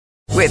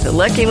With the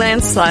Lucky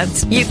Land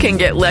Slots, you can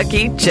get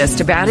lucky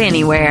just about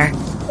anywhere.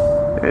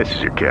 This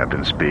is your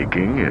captain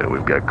speaking.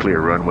 We've got clear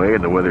runway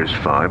and the weather's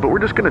fine, but we're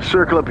just going to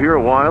circle up here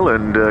a while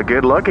and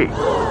get lucky.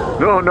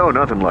 No,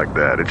 nothing like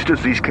that. It's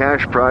just these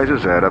cash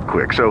prizes add up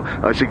quick. So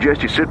I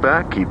suggest you sit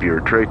back, keep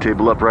your tray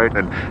table upright,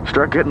 and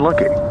start getting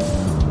lucky.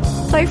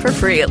 Play for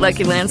free at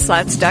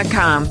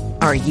LuckyLandSlots.com.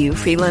 Are you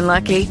feeling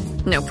lucky?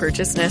 No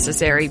purchase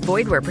necessary.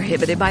 Void where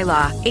prohibited by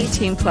law.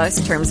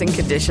 18+ terms and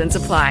conditions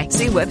apply.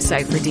 See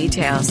website for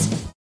details.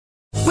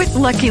 With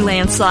Lucky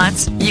Land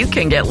Slots, you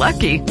can get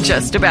lucky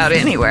just about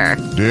anywhere.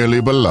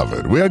 Dearly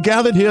beloved, we are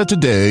gathered here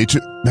today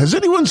to... Has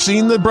anyone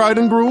seen the bride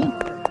and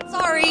groom?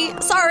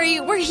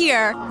 Sorry, we're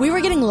here. We were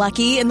getting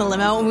lucky in the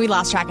limo and we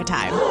lost track of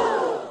time.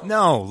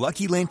 No,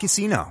 Lucky Land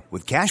Casino,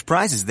 with cash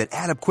prizes that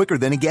add up quicker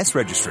than a guest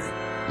registry.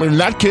 In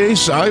that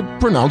case, I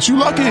pronounce you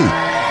lucky.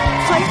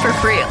 Play for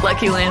free at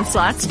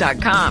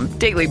LuckyLandSlots.com.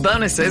 Daily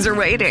bonuses are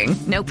waiting.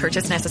 No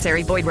purchase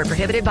necessary. Void where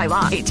prohibited by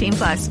law.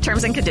 18+.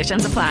 Terms and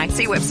conditions apply.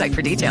 See website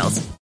for details.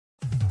 Who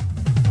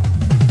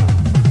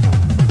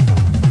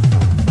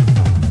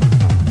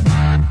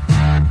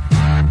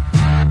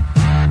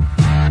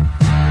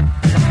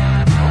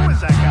is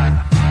that guy?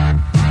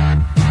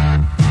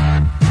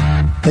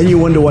 Then you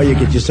wonder why you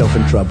get yourself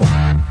in trouble.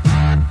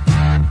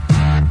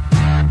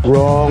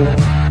 Wrong.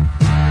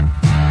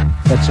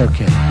 That's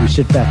okay. We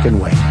sit back and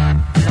wait.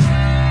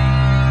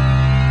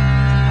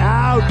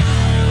 Out.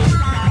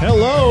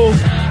 Hello,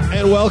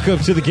 and welcome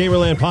to the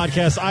Gamerland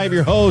Podcast. I am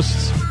your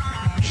host,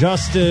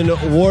 Justin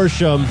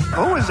Worsham.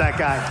 Who is that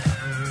guy?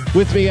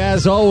 With me,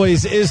 as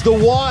always, is the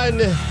one,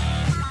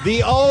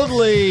 the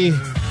only,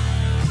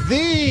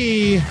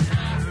 the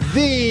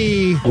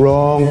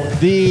Wrong.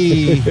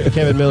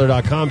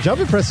 KevinMiller.com. Jump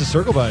and press the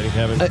circle button,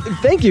 Kevin.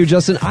 Thank you,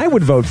 Justin. I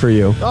would vote for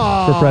you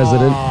for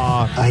president.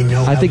 I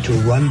know how to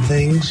run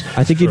things.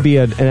 I think you'd be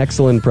an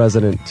excellent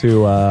president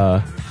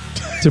to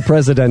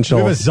presidential.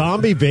 We have a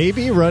zombie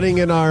baby running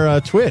in our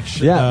Twitch.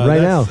 Yeah,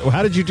 right now.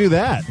 How did you do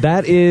that?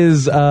 That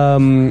is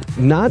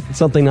not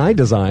something I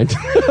designed.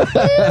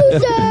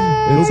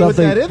 Who put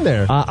that in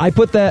there? I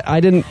put that.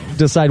 I didn't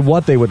decide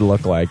what they would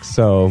look like.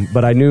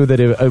 But I knew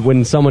that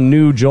when someone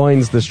new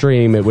joins the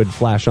stream, it would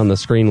flash on the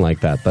screen like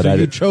that. But so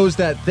you chose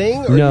that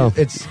thing? Or no,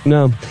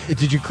 no.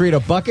 Did you create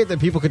a bucket that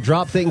people could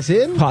drop things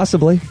in?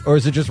 Possibly. Or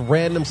is it just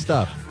random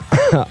stuff?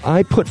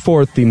 I put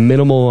forth the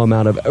minimal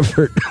amount of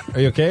effort. Are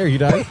you okay? Are you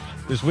dying?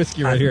 There's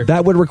whiskey right here.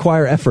 That would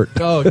require effort.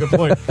 Oh, good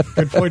point.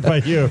 Good point by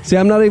you. See,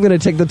 I'm not even going to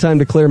take the time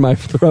to clear my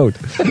throat.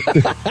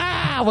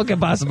 What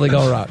could possibly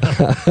go wrong?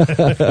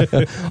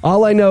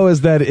 All I know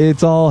is that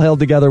it's all held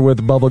together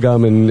with bubble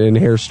gum and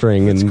hair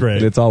string, and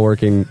it's all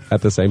working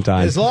at the same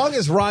time. As long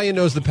as Ryan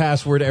knows the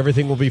password,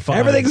 everything will be fine.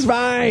 Everything's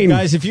fine.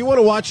 Guys, if you want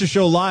to watch the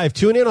show live,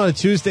 tune in on a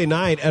Tuesday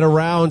night at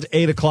around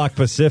 8 o'clock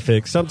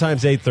Pacific,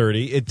 sometimes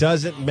 8:30. It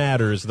doesn't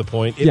matter is the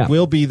point. It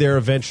will be there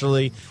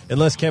eventually,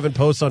 unless Kevin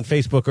posts on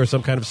Facebook or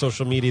some kind of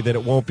social media that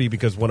it won't be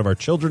because one of our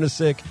children is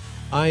sick.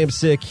 I am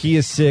sick. He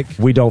is sick.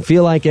 We don't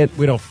feel like it.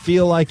 We don't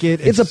feel like it.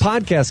 It's a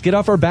podcast. Get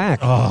off our back.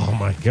 Oh,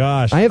 my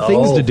gosh. I have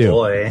things to do.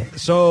 Boy.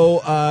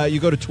 So you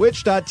go to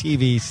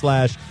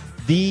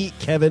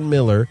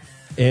twitch.tv/TheKevinMiller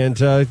and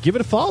give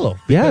it a follow.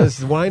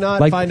 Because why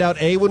not find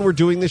out, A, when we're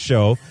doing the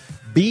show,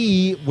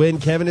 B, when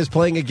Kevin is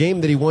playing a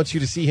game that he wants you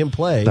to see him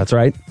play. That's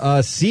right.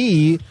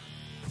 C,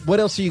 what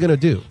else are you going to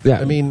do? Yeah.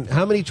 I mean,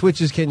 how many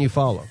Twitches can you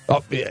follow?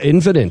 Oh,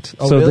 infinite.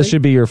 Oh, so really? This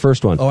should be your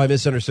first one. Oh, I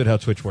misunderstood how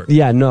Twitch works.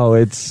 Yeah, no,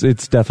 it's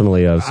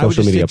definitely a social media platform. I would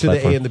just stick to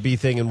the A and the B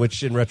thing, in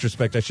which, in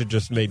retrospect, I should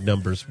just made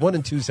numbers. 1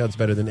 and 2 sounds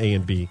better than A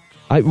and B.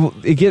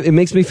 It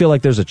makes me feel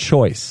like there's a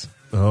choice.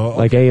 Oh, okay.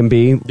 Like A and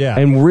B. Yeah.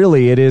 And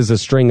really, it is a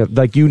string of,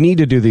 like, you need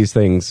to do these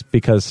things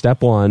because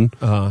step one,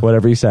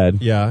 whatever you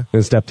said. Yeah.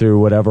 And step two,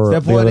 whatever.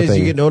 Step the one other is thing.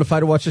 you get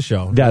notified to watch the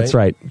show. That's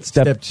right.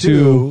 Step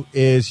two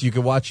is you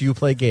can watch you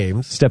play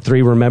games. Step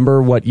three,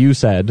 remember what you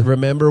said.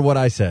 Remember what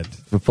I said.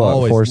 For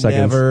Always, 4 seconds.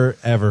 Never,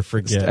 ever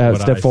forget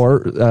what Step I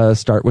four,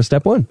 start with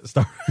step one.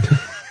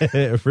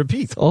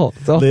 Repeat. It's all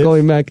Live,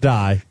 going back.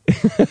 Die.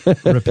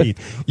 Repeat.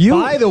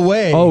 By the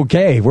way.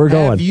 Okay, we're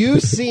going. Have you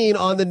seen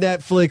on the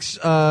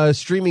Netflix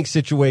streaming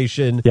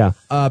situation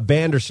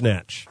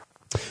Bandersnatch?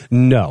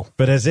 No.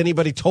 But has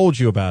anybody told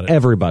you about it?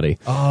 Everybody.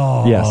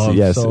 Oh,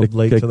 yes. So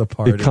late to the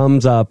party. It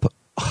comes up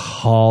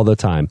all the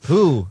time.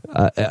 Who?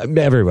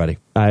 Everybody.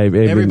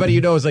 Everybody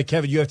you know is like,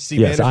 Kevin, you have to see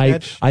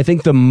Bandersnatch? I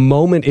think the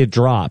moment it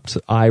dropped,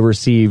 I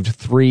received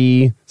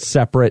 3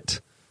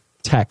 separate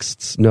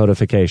texts,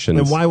 notifications.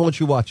 And why won't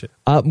you watch it?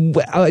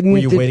 Were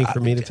you waiting for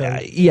me to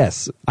tell you?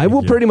 Yes. I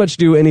will pretty much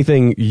do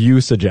anything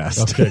you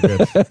suggest. Okay,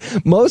 good.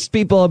 Most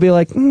people I'll be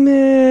like,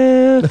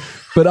 meh.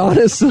 But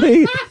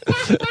honestly,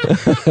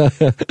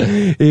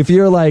 if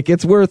you're like,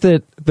 it's worth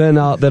it, then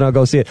I'll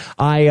go see it.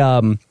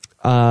 I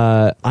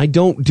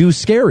don't do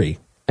scary.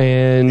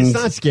 And it's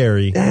not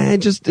scary.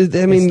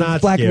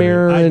 Black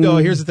Mirror. No,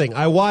 here's the thing.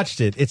 I watched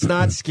it. It's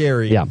not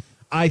scary. Yeah.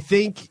 I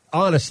think,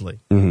 honestly,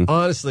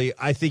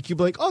 I think you'd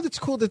be like, oh, that's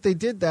cool that they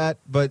did that,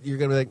 but you're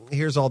going to be like,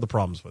 here's all the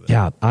problems with it.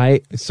 Yeah,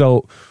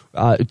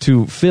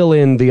 to fill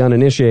in the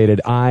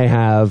uninitiated, I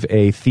have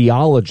a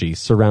theology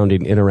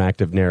surrounding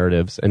interactive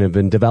narratives and have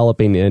been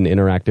developing an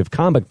interactive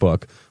comic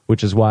book,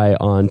 which is why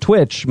on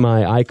Twitch,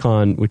 my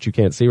icon, which you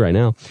can't see right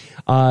now,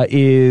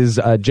 is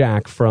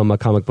Jack from a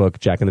comic book,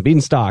 Jack and the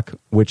Beanstalk,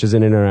 which is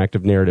an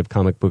interactive narrative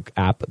comic book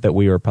app that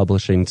we are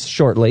publishing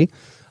shortly.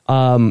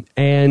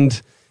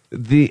 And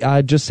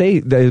just say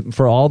that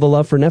for all the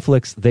love for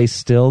Netflix, they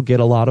still get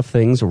a lot of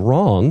things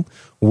wrong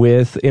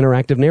with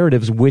interactive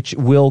narratives, which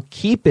will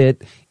keep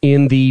it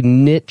in the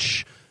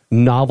niche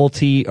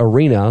novelty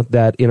arena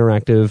that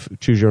interactive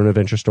choose your own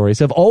adventure stories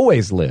have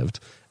always lived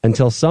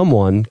until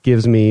someone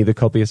gives me the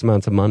copious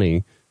amounts of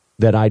money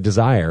that I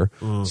desire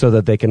so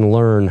that they can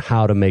learn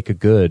how to make a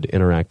good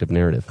interactive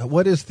narrative.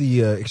 What is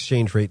the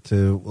exchange rate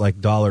to like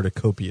dollar to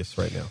copious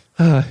right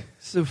now?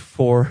 It's a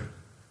 4.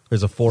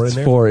 There's a 4 in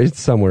there? 4.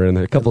 It's somewhere in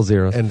there. A couple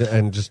zeros.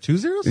 And just 2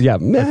 zeros? Yeah. I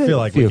feel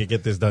like we could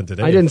get this done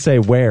today. I didn't say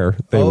where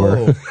they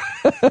were.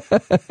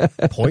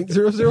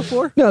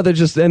 0.004? No, they're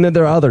just, and then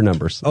there are other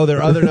numbers. Oh, there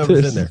are other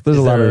numbers in there. There's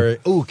a lot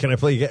of. Ooh, can I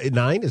play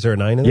 9? Is there a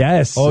 9 in there?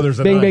 Yes. Oh, there's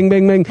a bing, 9. Bing,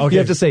 bing, bing. Okay. You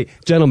have to say,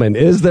 gentlemen,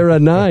 is there a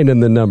 9 in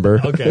the number?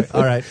 Okay,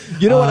 all right.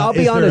 You know what? I'll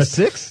be honest.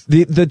 Is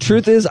there a 6? The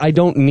truth is, I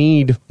don't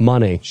need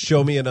money.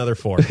 Show me another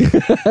 4.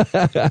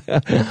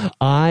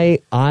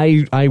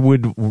 I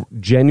would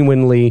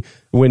genuinely,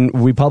 when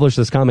we publish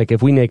this comic,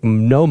 if we make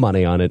no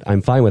money on it,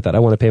 I'm fine with that. I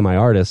want to pay my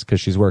artist because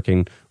she's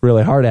working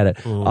really hard at it.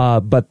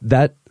 But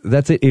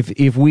that's it.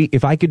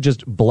 If I could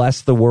just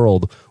bless the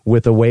world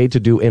with a way to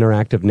do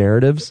interactive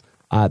narratives,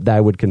 I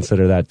would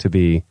consider that to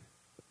be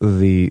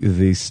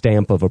the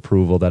stamp of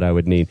approval that I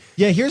would need.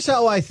 Yeah, here's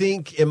how I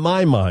think in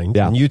my mind,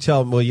 and you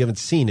tell me, well, you haven't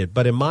seen it,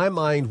 but in my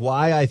mind,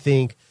 why I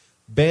think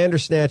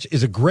Bandersnatch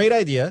is a great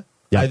idea.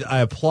 Yeah. I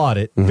applaud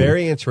it.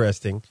 Very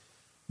interesting.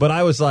 But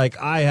I was like,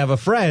 I have a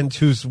friend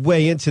who's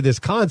way into this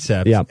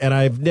concept, and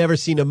I've never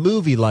seen a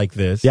movie like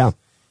this. Yeah.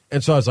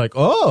 And so I was like,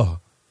 oh.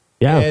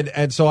 Yeah.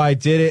 And so I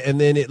did it,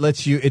 and then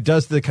it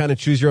does the kind of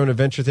choose your own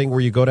adventure thing where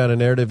you go down a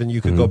narrative and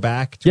you could go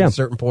back to a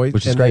certain point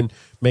which is and great. then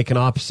make an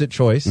opposite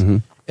choice.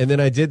 And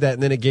then I did that,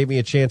 and then it gave me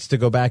a chance to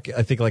go back,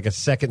 I think, like a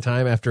second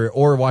time after,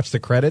 or watch the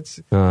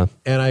credits. And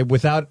I,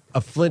 without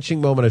a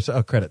flinching moment, I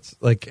said, credits.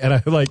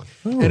 And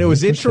it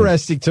was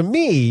interesting to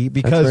me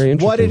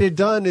because what it had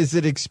done is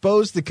it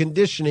exposed the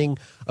conditioning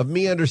of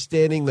me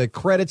understanding that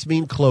credits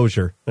mean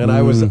closure. And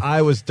I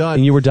was done.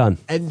 And you were done.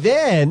 And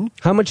then,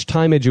 how much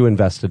time had you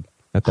invested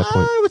at that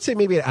point? I would say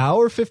maybe an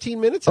hour,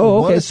 15 minutes.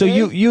 Oh, okay. So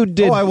you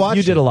did. I watched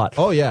you did a lot.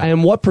 Oh, yeah.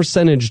 And what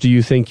percentage do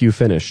you think you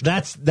finished?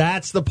 That's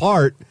the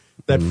part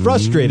that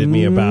frustrated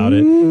me about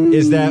it,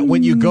 is that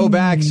when you go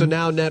back, so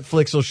now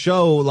Netflix will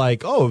show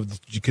like, oh, did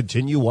you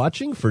continue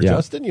watching for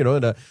Justin? You know,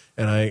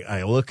 and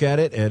I look at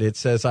it and it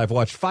says I've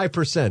watched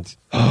 5%,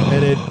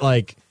 and it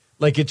like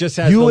it just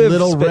has the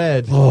little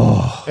red.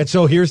 And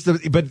so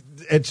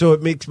so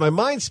it makes my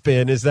mind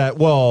spin. Is that,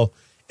 well,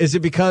 is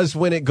it because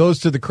when it goes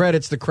to the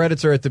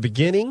credits are at the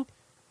beginning?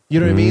 You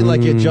know what I mean?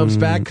 Like it jumps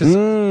back, because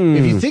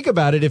if you think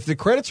about it, if the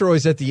credits are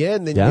always at the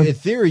end, then in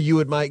theory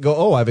you might go,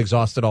 "Oh, I've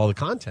exhausted all the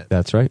content."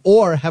 That's right.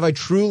 Or have I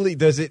truly?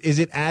 Is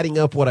it adding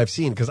up what I've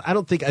seen? Because I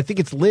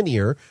think it's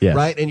linear,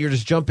 right? And you're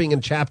just jumping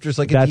in chapters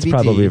like a That's DVD,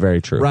 probably very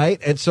true, right?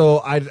 And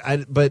so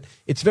but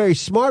it's very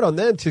smart on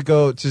them to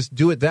go just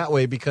do it that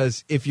way,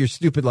 because if you're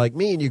stupid like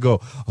me and you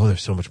go, "Oh,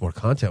 there's so much more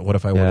content. What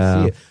if I want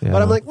to see it?" Yeah.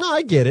 But I'm like, no,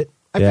 I get it.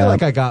 I feel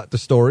like I got the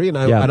story and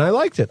I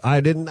liked it.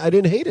 I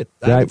didn't hate it.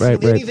 I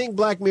haven't seen anything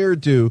Black Mirror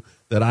do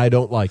that I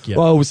don't like yet.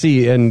 Well,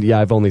 see, and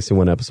I've only seen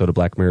one episode of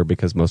Black Mirror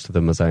because most of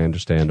them, as I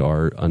understand,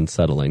 are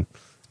unsettling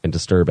and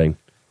disturbing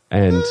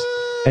and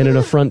an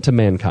affront to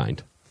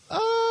mankind.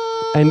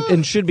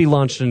 And should be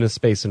launched into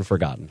space and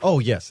forgotten. Oh,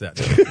 yes. That.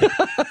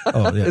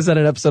 Is that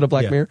an episode of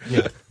Black Mirror?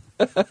 Yeah.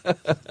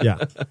 Yeah.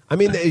 I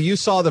mean, you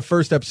saw the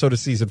first episode of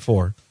season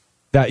 4.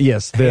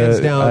 Hands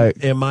down,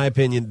 in my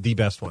opinion, the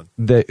best one.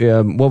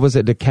 What was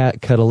it? The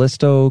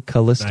Callisto?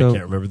 I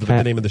can't remember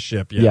the name of the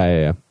ship.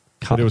 Yeah.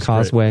 It was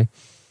Causeway. Great.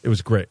 It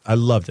was great. I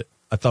loved it.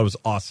 I thought it was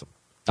awesome.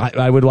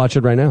 I would watch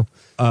it right now.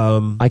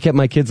 I kept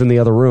my kids in the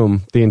other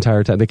room the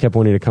entire time. They kept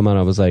wanting to come out.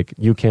 I was like,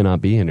 you cannot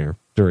be in here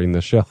during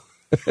the show.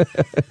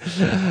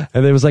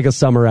 And it was like a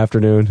summer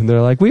afternoon, and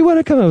they're like, we want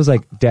to come. I was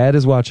like, Dad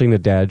is watching the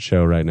Dad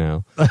show right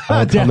now.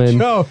 I'll come in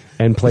show.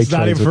 And play. It's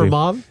not even for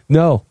Mom?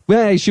 No.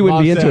 Well, she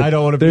wouldn't be into it. I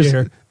don't want to be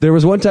here. There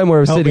was one time where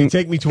I was sitting.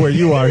 Take me to where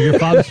you are. Your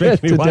father's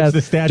making me watch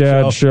this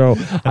Dad show.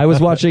 I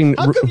was watching.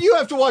 How come you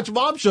have to watch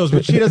Mom shows,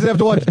 but she doesn't have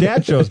to watch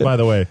Dad shows, by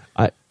the way?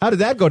 How did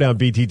that go down,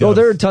 BT Dubs? Oh,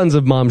 there are tons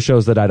of mom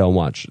shows that I don't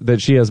watch.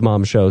 That she has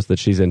mom shows that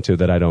she's into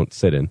that I don't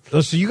sit in.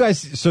 So you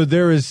guys,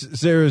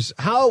 there's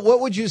what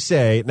would you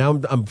say?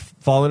 Now I'm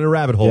falling in a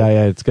rabbit hole.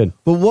 Yeah, it's good.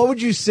 But what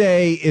would you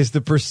say is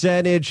the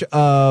percentage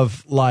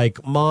of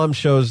like mom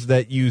shows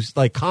that you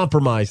like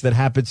compromise that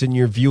happens in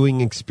your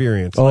viewing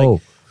experience?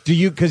 Oh. Do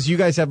you, because you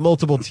guys have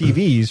multiple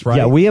TVs, right?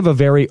 Yeah, we have a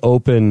very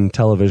open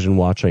television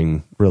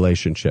watching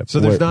relationship. So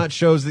there's not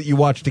shows that you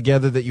watch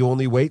together that you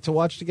only wait to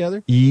watch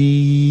together?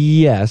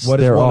 Yes, what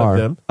is there one are.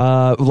 Of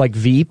them? Like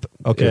Veep.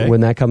 Okay.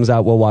 When that comes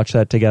out, we'll watch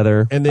that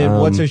together. And then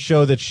what's a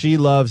show that she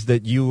loves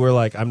that you were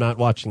like, I'm not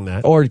watching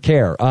that? Or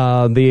Care.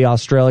 The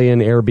Australian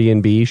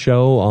Airbnb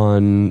show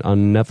on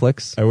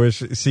Netflix. I wish,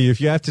 see,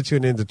 if you have to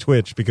tune into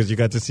Twitch because you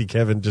got to see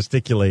Kevin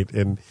gesticulate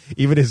and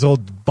even his whole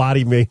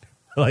body made,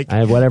 like,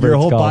 whatever your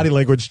it's whole called. body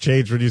language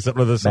changed when you said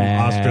some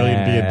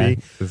Australian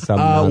B&B.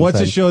 Some what's a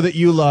nonsense. show that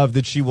you love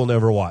that she will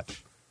never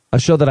watch? A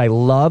show that I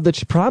love that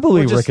she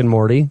probably Rick and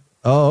Morty.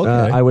 Oh,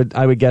 okay.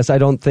 I would guess. I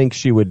don't think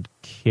she would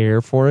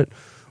care for it,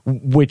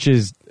 which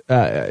is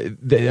I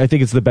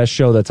think it's the best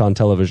show that's on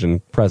television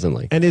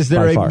presently. And is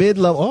there a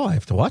mid-level? Oh, I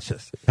have to watch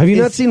this. Have you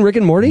not seen Rick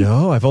and Morty?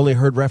 No, I've only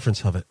heard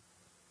reference of it.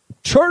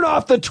 Turn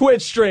off the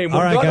Twitch stream.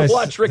 We're going to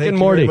watch Rick and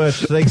Morty.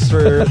 Thanks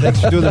for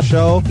doing the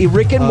show.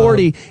 Rick and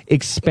Morty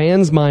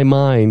expands my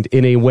mind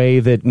in a way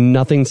that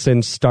nothing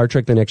since Star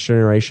Trek: The Next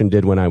Generation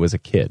did when I was a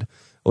kid.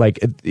 Like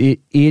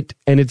it,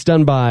 and it's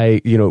done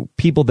by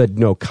people that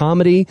know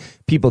comedy,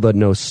 people that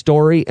know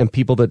story, and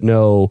people that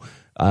know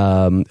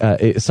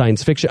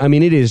science fiction. I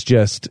mean, it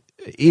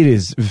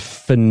is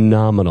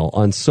phenomenal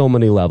on so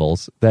many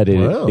levels that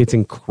it's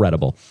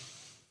incredible.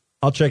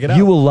 I'll check it out.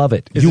 You will love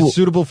it. Is it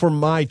suitable for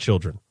my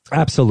children?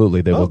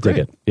 Absolutely, they will dig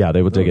it. Yeah,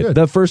 they will dig it. Good.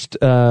 The first,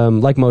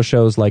 like most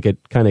shows, like it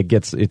kind of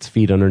gets its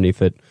feet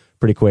underneath it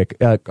pretty quick.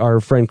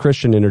 Our friend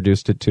Christian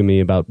introduced it to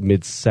me about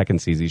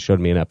mid-second season. He showed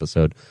me an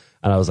episode,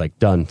 and I was like,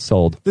 done,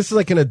 sold. This is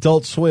like an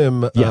Adult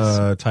Swim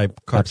type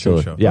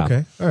cartoon show. Yeah.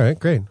 Okay. All right,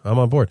 great. I'm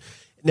on board.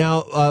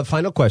 Now,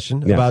 final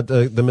question about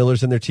the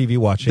Millers and their TV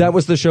watching. That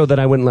was the show that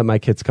I wouldn't let my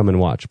kids come and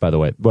watch, by the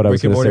way. What I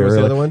was Rick and going to say Morty was the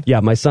earlier. other one? Yeah,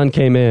 my son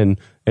came in,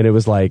 and it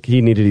was like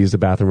he needed to use the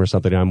bathroom or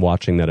something, and I'm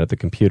watching that at the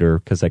computer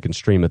because I can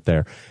stream it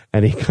there.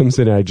 And he comes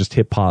in, and I just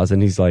hit pause,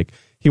 and he's like,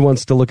 he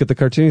wants to look at the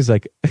cartoon. He's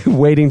like,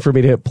 waiting for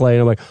me to hit play,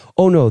 and I'm like,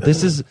 oh, no,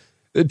 this is...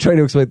 Trying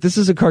to explain, this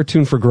is a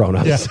cartoon for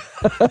grown-ups.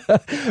 Yeah.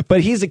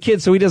 But he's a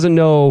kid, so he doesn't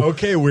know...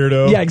 Okay,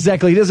 weirdo. Yeah,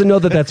 exactly. He doesn't know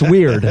that that's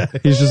weird.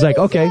 He's just like,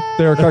 okay,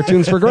 there are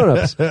cartoons for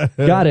grown-ups.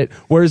 Got it.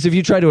 Whereas if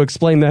you try to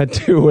explain that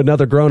to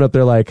another grown-up,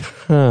 they're like,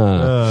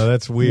 huh.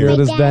 That's weird. What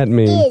does that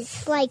mean? Is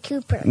Sly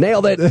Cooper.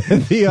 Nailed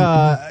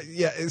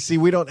it. See,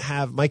 we don't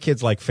have... My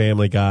kids like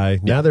Family Guy.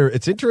 Now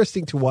it's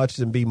interesting to watch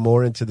them be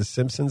more into The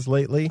Simpsons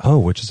lately. Oh,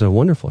 which is a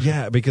wonderful show.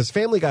 Yeah, because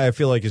Family Guy, I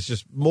feel like, is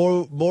just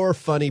more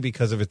funny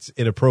because of its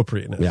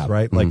inappropriateness,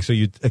 right? Mm-hmm. Like, so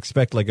you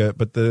expect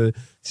but the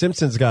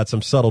Simpsons got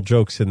some subtle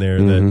jokes in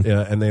there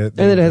that, and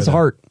it has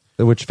heart,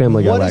 which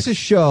Family Guy What lacks. is a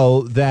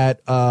show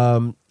that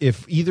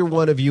if either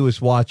one of you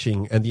is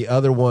watching and the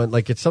other one,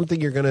 like it's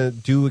something you're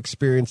going to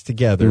experience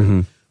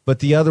together, but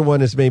the other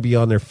one is maybe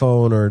on their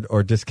phone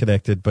or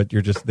disconnected, but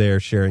you're just there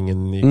sharing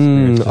in the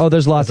experience.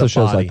 There's lots as a of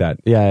shows body. like that.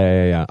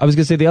 Yeah. I was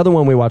going to say the other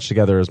one we watched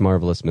together is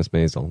Marvelous Miss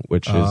Maisel,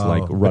 which is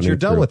like running But you're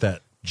done through with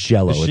that.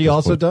 Jello. Is at she this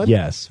also point. done?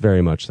 Yes,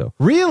 very much so.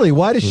 Really?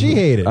 Why does she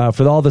hate it?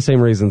 For all the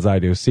same reasons I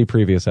do. See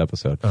previous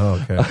episode.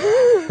 Oh,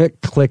 okay.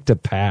 Click to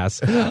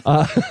pass.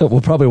 We'll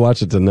probably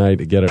watch it tonight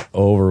to get it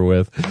over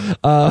with.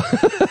 Isn't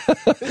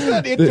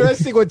that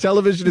interesting what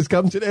television has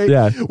come today?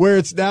 Yeah. Where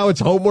it's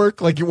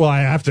homework. Like, well,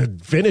 I have to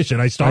finish it.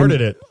 I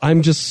started it.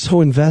 I'm just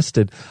so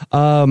invested.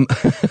 Like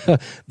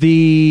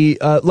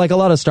a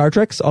lot of Star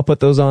Treks, I'll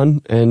put those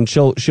on, and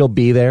she'll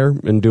be there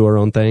and do her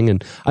own thing.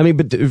 And I mean,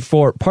 but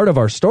for part of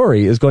our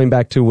story is going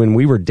back to when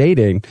we were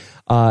dating,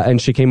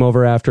 and she came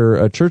over after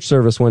a church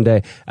service one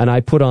day, and I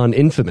put on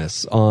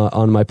Infamous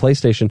on my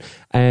PlayStation,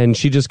 and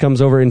she just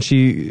comes over and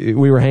we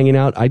were hanging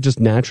out. I just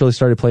naturally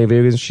started playing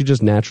video games. She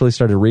just naturally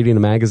started reading a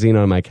magazine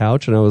on my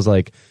couch, and I was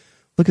like,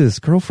 look at this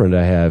girlfriend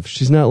I have.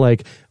 She's not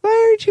like,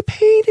 why aren't you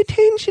paying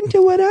attention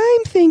to what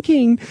I'm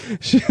thinking?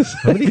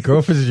 How many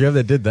girlfriends did you have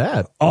that did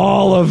that?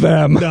 All of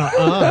them.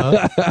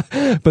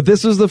 But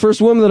this was the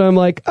first woman that I'm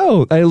like,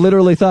 I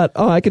literally thought,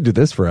 I could do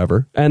this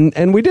forever.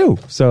 And we do.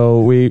 So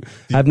we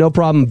have no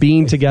problem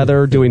being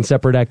together, doing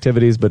separate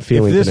activities, but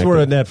feeling If this connected.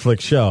 were a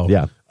Netflix show,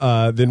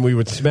 then we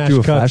would smash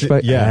Do a cut.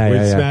 flashback?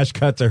 We'd smash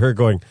cut to her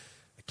going,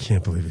 I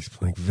can't believe he's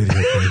playing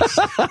video games.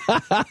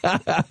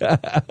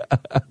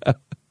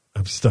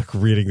 I'm stuck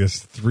reading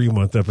this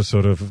 3-month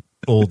episode of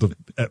Old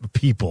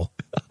People.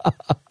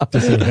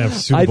 Doesn't even have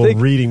suitable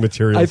reading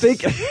materials. I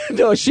think,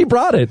 no, she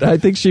brought it. I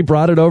think she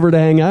brought it over to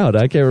hang out.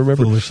 I can't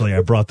remember. Foolishly,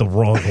 I brought the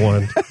wrong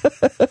one.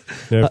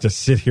 Now I have to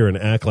sit here and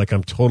act like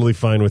I'm totally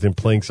fine with him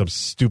playing some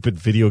stupid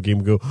video game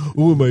and go,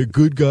 oh, am I a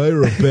good guy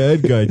or a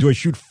bad guy? Do I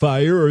shoot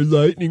fire or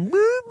lightning?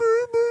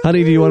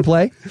 Honey, do you want to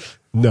play?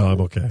 No,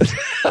 I'm okay.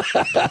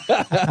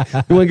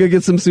 You want to go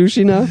get some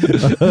sushi now?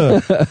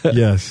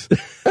 Yes.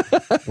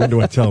 When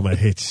do I tell him I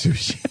hate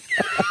sushi?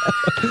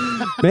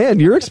 Man,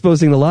 you're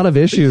exposing a lot of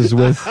issues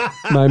with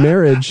my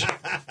marriage.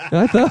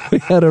 I thought we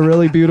had a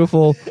really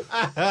beautiful thing.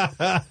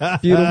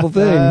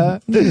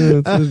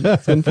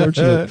 It's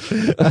unfortunate.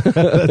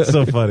 That's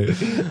so funny.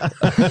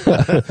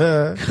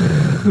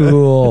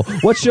 Cool.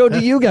 What show do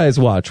you guys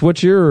watch?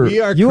 What's your?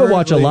 You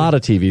watch a lot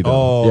of TV, though.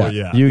 Oh,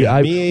 yeah.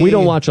 We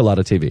don't watch a lot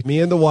of TV. Me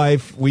and the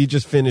wife, we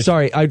just finished.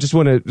 Sorry, I just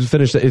want to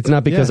finish. It's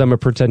not because I'm a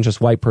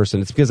pretentious white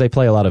person. It's because I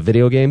play a lot of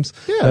video games.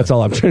 Yeah. That's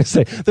all I'm trying to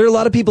say. There are a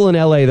lot of people in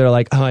LA that are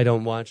like, oh, I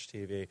don't watch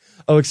TV.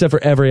 Oh, except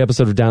for every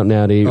episode of Downton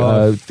Abbey,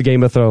 the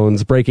Game of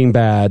Thrones, Breaking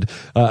Bad.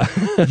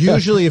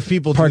 Usually, if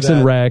people Parks do that,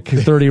 and Rec,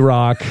 30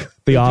 Rock,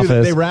 The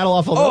Office. They rattle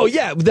off.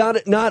 Yeah,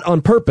 not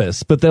on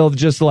purpose, but they'll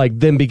just like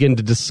then begin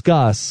to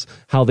discuss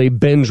how they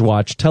binge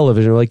watch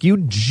television. Like you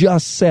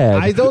just said.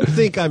 I don't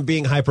think I'm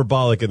being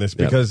hyperbolic in this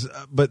because,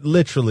 but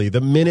literally,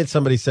 the minute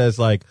somebody says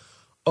like,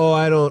 "Oh,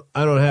 I don't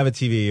have a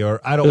TV," or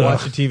 "I don't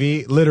watch a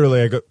TV,"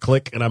 literally I go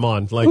click and I'm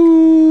on. Like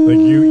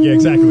you, yeah,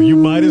 exactly. You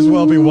might as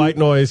well be white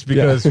noise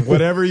because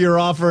whatever you're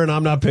offering,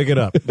 I'm not picking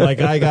up.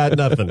 Like I got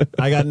nothing.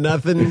 I got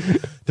nothing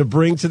to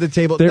bring to the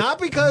table. Not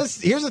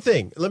because here's the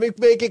thing. Let me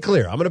make it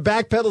clear. I'm going to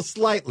backpedal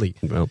slightly.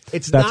 Well,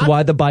 that's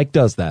why the bike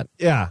does that.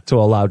 Yeah, to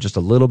allow just a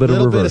little bit of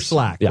reverse, bit of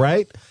slack,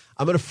 right?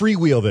 I'm going to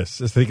freewheel this,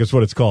 I think is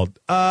what it's called.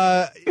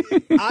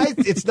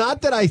 It's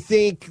not that I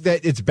think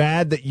that it's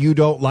bad that you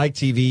don't like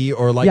TV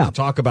or like to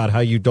talk about how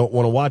you don't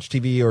want to watch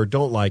TV or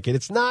don't like it.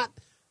 It's not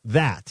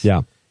that.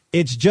 Yeah.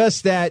 It's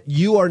just that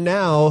you are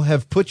now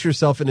have put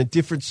yourself in a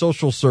different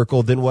social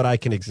circle than what I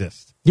can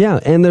exist. Yeah,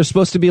 and there's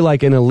supposed to be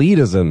like an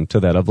elitism to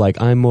that of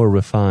like, I'm more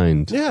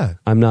refined. Yeah.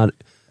 I'm not...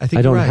 I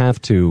don't right.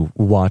 have to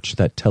watch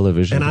that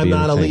television. And I'm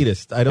not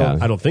elitist. I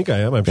don't think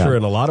I am. I'm sure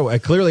in a lot of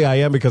ways. Clearly I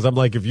am because I'm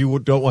like, if you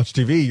don't watch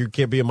TV, you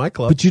can't be in my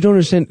club. But you don't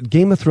understand.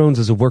 Game of Thrones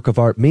is a work of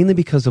art mainly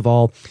because of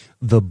all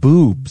the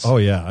boobs. Oh,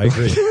 yeah, I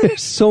agree.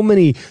 There's so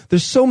many.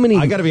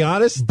 I got to be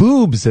honest.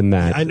 Boobs in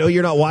that. I know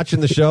you're not watching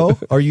the show,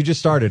 or you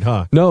just started,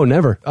 huh? No,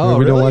 never. Oh,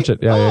 we really? don't watch it.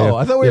 Yeah.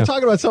 I thought we were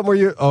talking about something where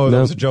you. Oh,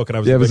 that was a joke. And I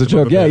was. Yeah, it was a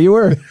joke. Yeah, you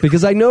were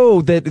because I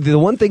know that the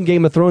one thing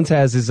Game of Thrones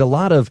has is a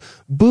lot of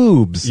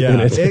boobs in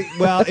it.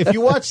 Well, if you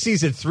watch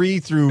season 3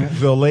 through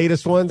the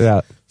latest ones,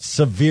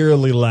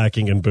 severely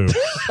lacking in boobs.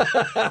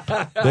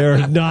 There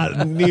are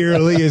not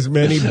nearly as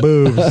many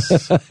boobs.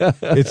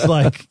 It's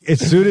like as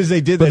soon as they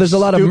did that there's a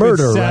lot of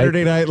murder,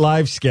 Saturday Night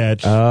Live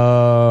sketch, then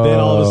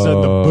all of a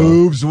sudden the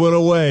boobs went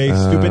away.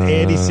 Stupid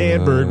Andy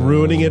Samberg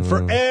ruining it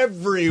for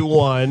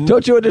everyone.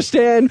 Don't you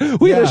understand?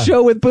 We had a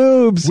show with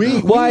boobs.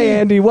 Why,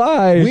 Andy?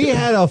 Why? We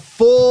had a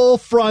full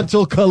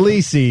frontal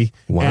Khaleesi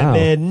and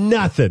then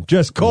nothing.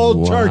 Just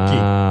cold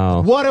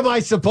turkey. What am I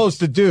supposed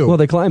to do? Well,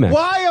 they climax.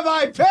 Why am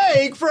I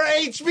paying for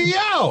HBO?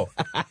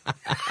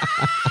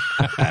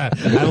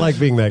 I like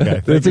being that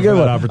guy. That's a good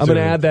one. I'm going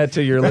to add that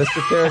to your list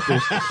of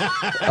characters.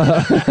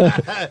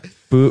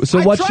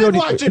 So what tried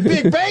watching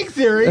Big Bang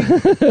Theory,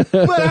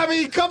 but I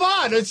mean, come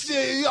on. It's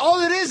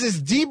all it is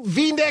deep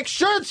V-neck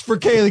shirts for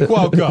Kaylee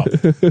Cuoco.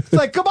 It's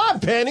like, come on,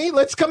 Penny.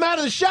 Let's come out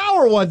of the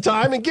shower one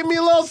time and give me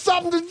a little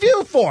something to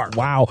view for.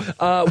 Wow.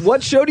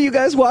 What show do you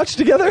guys watch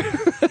together?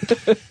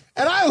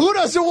 And who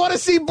doesn't want to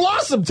see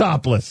Blossom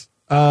topless?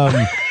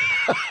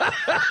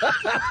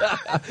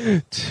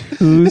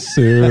 Too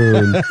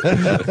soon.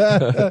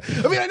 I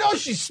mean, I know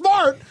she's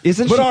smart,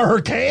 but are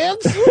her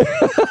cans?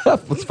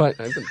 Let's find.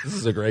 This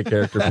is a great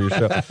character for your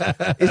show.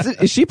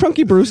 Is she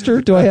Punky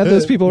Brewster? Do I have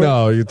those people?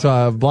 No,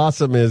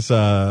 Blossom is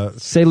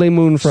Soleil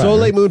Moon Frye.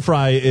 Soleil Moon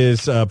Frye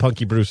is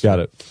Punky Brewster. Got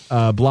it.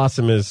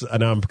 Blossom is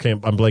now I'm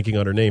blanking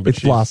on her name, but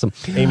it's Blossom.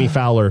 Amy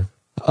Fowler,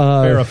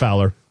 Farrah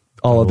Fowler.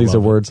 All of these are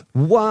words.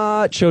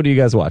 What show do you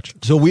guys watch?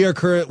 So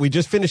we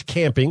just finished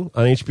Camping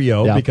on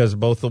HBO because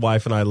both the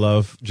wife and I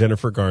love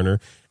Jennifer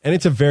Garner. And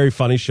it's a very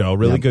funny show,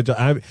 really good.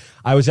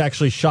 I was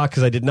actually shocked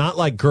because I did not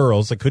like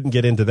Girls. I couldn't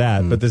get into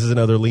that, but this is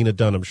another Lena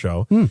Dunham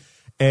show.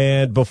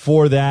 And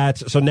before that,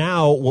 so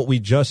now what we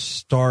just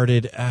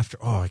started after,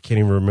 I can't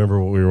even remember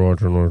what we were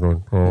watching.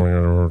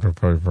 I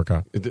probably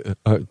forgot.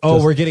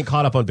 We're getting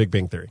caught up on Big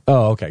Bang Theory.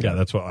 Oh, okay. Yeah,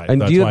 that's why.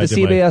 And do you have the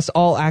CBS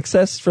All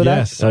Access for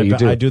that? Yes,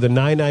 I do the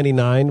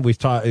 $9.99. We've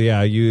taught.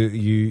 Yeah,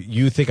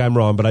 you think I'm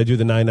wrong, but I do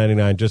the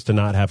 $9.99 just to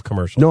not have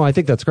commercials. No, I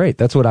think that's great.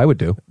 That's what I would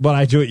do. But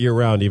I do it year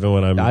round, even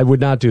when I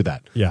would not do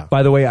that. Yeah.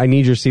 By the way, I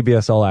need your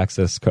CBS All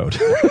Access code.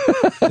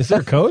 Is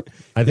there a code?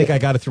 I think I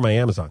got it through my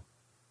Amazon.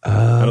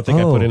 I don't think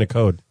I put in a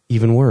code.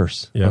 Even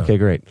worse. Yeah. Okay,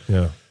 great.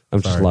 Yeah.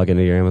 I'm just logging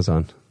into your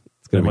Amazon.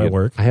 It's gonna might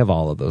work. I have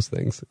all of those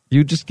things.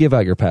 You just give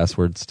out your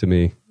passwords to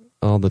me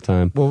all the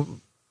time. Well,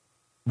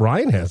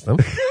 Ryan has them.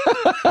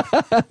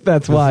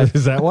 That's why.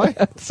 Is that why?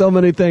 So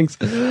many things.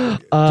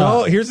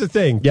 Here's the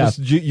thing. Yeah. Just,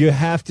 you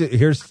have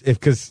to.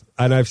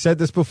 And I've said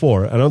this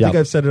before. I don't think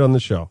I've said it on the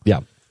show. Yeah.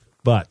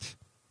 But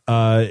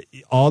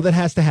all that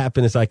has to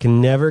happen is I can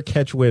never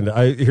catch wind. What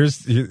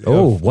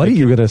are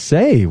you going to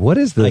say? What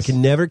is this? I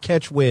can never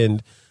catch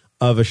wind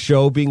of a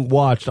show being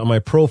watched on my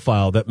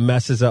profile that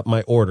messes up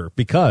my order,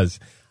 because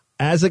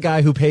as a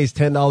guy who pays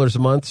 $10 a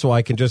month so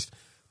I can just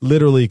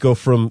literally go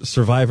from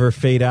Survivor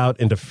fade out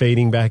into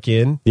fading back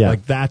in,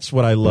 like that's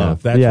what I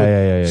love. That's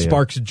what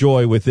sparks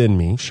joy within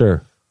me.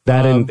 Sure.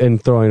 That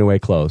and throwing away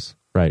clothes.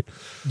 right?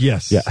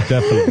 Yes,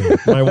 definitely.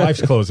 My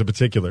wife's clothes in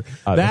particular.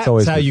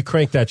 That's how you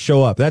crank that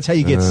show up. That's how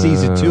you get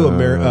season 2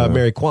 of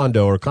Mary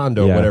Kondo or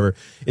Kondo, whatever.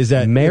 Is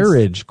that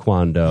Marriage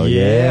Kondo?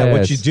 Yeah.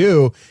 What you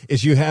do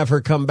is you have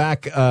her come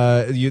back.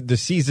 The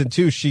season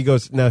 2, she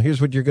goes, now here's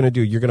what you're going to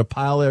do. You're going to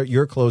pile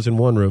your clothes in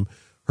one room,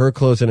 her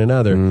clothes in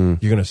another. You're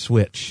going to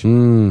switch,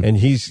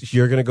 and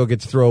you're going to go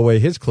get to throw away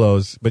his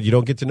clothes, but you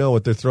don't get to know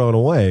what they're throwing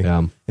away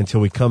until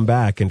we come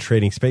back and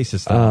trading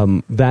spaces.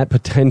 That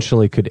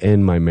potentially could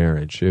end my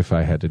marriage if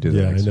I had to do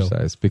that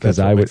exercise, because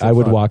I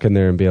would walk in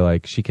there and be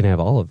like, she can have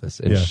all of this,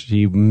 and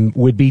she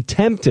would be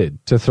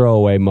tempted to throw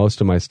away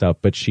most of my stuff,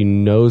 but she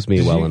knows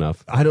me well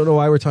enough. I don't know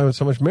why we're talking about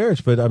so much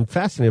marriage, but I'm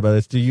fascinated by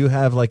this. Do you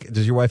have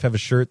does your wife have a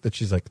shirt that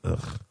she's like,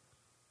 ugh?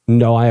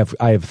 No, I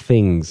have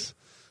things.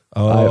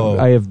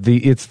 I have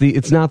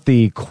it's not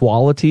the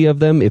quality of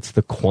them, it's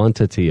the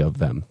quantity of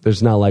them.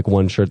 There's not like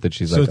one shirt that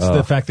she's so it's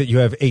the fact that you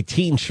have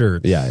 18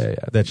 shirts. Yeah.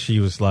 That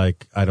she was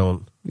like,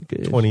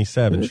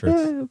 27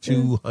 shirts,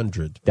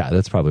 200. Yeah,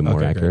 that's probably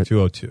more accurate.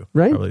 202,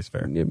 right? Probably is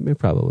fair. Yeah,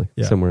 probably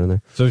somewhere in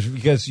there. So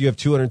because you have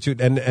 202,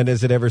 and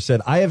has it ever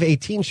said, I have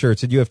 18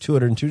 shirts and you have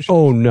 202 shirts?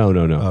 Oh no.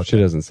 Okay. She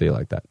doesn't see it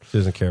like that. She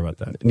doesn't care about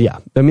that. Yeah,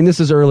 I mean,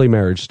 this is early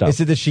marriage stuff. Is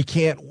it that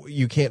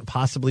you can't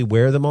possibly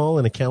wear them all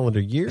in a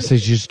calendar year? So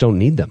you just don't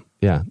need them.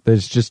 Yeah,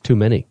 there's just too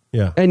many.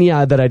 Yeah, and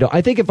that I don't.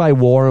 I think if I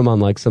wore them on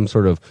like some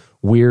sort of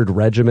weird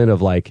regimen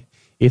of like,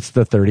 it's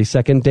the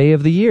 32nd day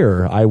of the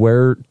year, I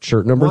wear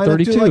shirt number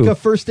 32. Why not do like a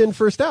first in,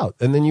 first out,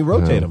 and then you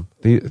rotate them?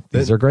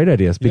 These are great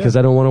ideas because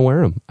I don't want to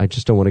wear them. I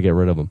just don't want to get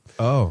rid of them.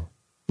 Oh,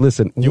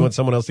 listen, you want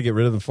someone else to get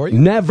rid of them for you?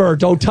 Never.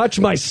 Don't touch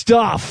my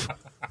stuff.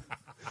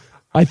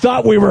 I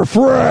thought we were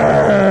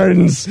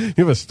friends. You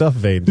have a stuff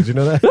vein. Did you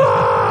know that?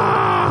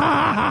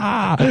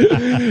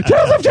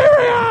 Tales of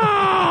Tyria!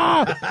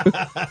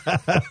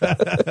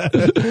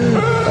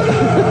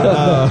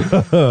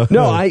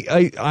 No,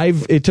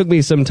 it took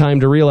me some time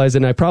to realize,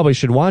 and I probably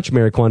should watch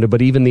Mary Kondo,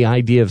 but even the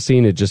idea of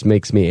seeing it just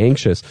makes me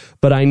anxious.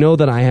 But I know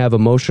that I have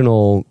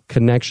emotional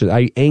connection.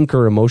 I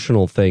anchor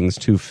emotional things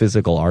to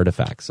physical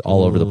artifacts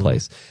all over the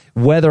place.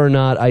 Whether or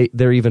not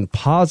they're even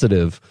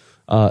positive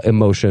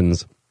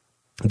emotions,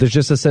 there's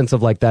just a sense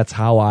of like, that's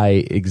how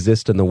I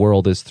exist in the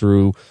world, is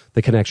through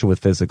the connection with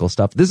physical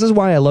stuff. This is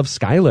why I love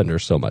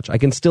Skylanders so much. I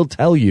can still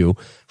tell you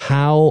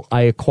how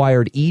I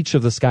acquired each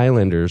of the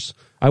Skylanders.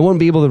 I won't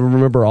be able to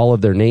remember all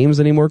of their names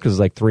anymore because there's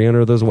like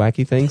 300 of those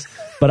wacky things,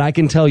 but I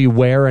can tell you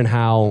where and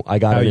how I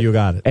got it. How you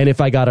got it. And if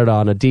I got it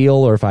on a deal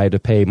or if I had to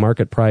pay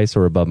market price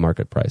or above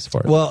market price for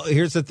it. Well,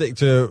 here's the thing.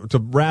 To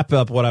wrap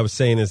up what I was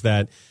saying is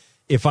that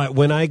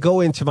when I go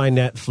into my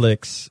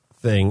Netflix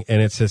thing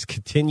and it says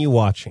continue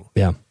watching.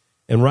 Yeah.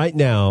 And right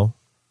now,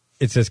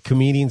 it says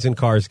comedians in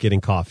cars getting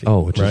coffee.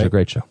 Oh, which is a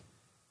great show.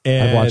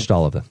 And I've watched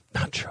all of them.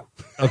 Not true.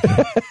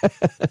 Okay.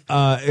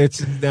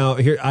 It's now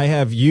here. I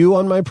have you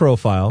on my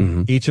profile.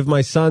 Mm-hmm. Each of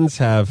my sons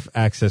have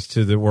access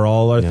to we're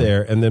all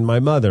there, and then my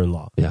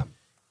mother-in-law. Yeah.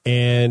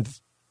 And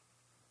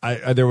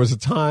there was a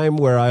time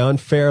where I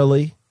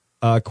unfairly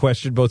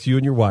questioned both you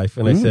and your wife,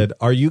 and I said,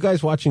 "Are you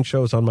guys watching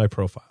shows on my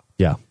profile?"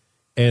 Yeah.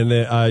 And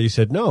then you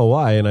said, "No,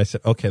 why?" And I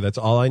said, "Okay, that's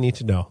all I need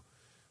to know."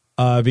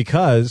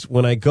 Because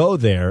when I go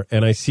there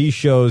and I see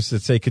shows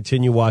that say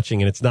continue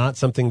watching and it's not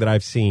something that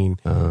I've seen,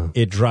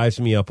 it drives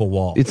me up a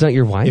wall. It's not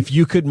your wife? If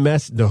you could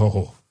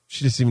no.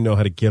 She doesn't even know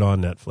how to get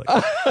on Netflix.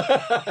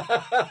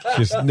 She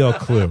has no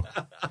clue.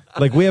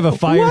 Like, we have a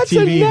Fire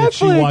TV that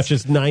she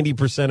watches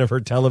 90% of her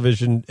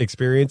television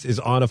experience is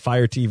on a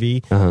Fire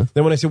TV.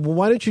 Then when I said, well,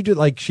 why don't you do,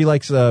 like, she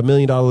likes a $1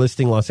 Million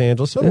Listing Los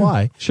Angeles. So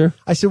why? Sure.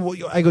 I said, well,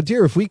 I go,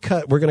 dear, if we're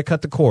going to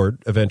cut the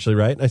cord eventually,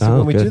 right? And I said,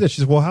 when we do that, she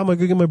says, well, how am I going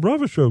to get my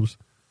Bravo shows?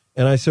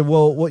 And I said,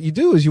 well, what you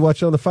do is you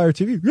watch it on the Fire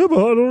TV. Yeah, but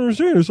I don't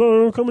understand. It's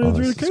not coming in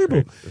through the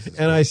cable.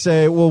 And I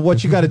say, well,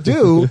 what you got to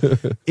do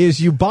is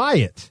you buy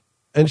it.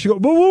 And she goes,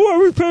 well, why are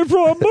we paying for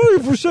our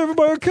money for saving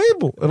by our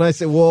cable? And I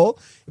said, well,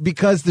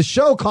 because the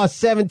show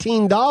costs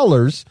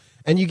 $17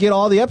 and you get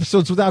all the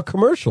episodes without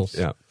commercials.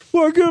 Yeah.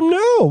 Well, I get them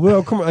now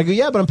without I go,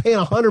 yeah, but I'm paying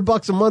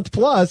 $100 a month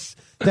plus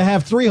to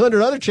have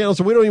 300 other channels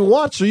that we don't even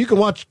watch, so you can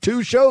watch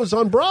 2 shows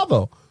on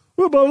Bravo.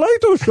 Well, but I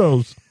like those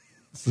shows.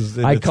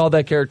 I called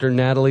that character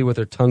Natalie with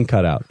her tongue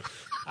cut out.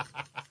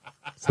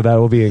 So that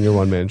will be in your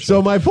one-man show.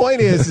 So my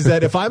point is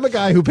that if I'm a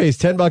guy who pays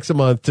 $10 a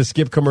month to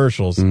skip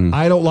commercials,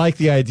 I don't like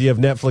the idea of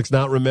Netflix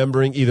not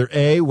remembering either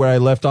A, where I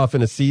left off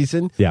in a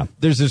season. Yeah.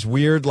 There's this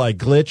weird like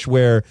glitch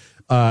where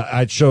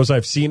it shows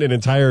I've seen an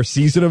entire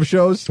season of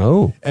shows.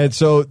 Oh. And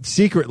so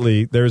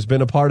secretly there's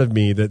been a part of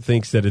me that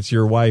thinks that it's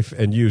your wife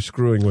and you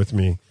screwing with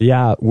me.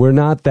 Yeah, we're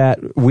not that.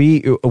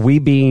 We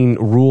being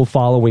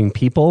rule-following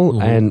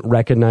people and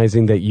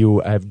recognizing that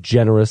you have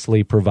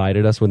generously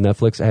provided us with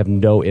Netflix, I have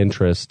no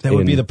interest. That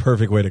would be the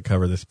perfect way to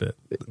cover this bit.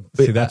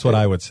 See, that's what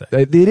I would say.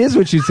 It is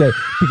what you say,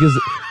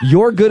 because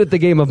you're good at the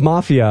game of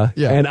Mafia,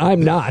 and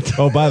I'm not.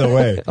 Oh, by the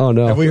way. Oh,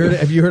 no.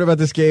 Have you heard about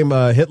this game,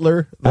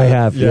 Hitler? I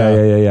have.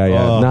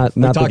 Yeah. Not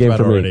not the game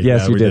for me. Already.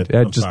 Yes, yeah, you did.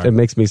 It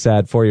makes me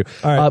sad for you.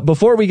 All right.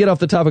 Before we get off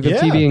the topic of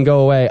TV and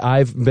go away,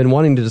 I've been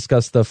wanting to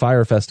discuss the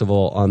Fire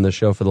Festival on the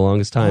show for the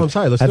longest time. I'm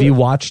sorry. Have you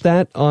watched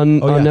that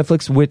on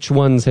Netflix? Which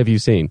ones have you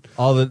seen?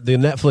 All the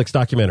Netflix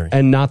documentary.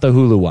 And not the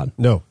Hulu one?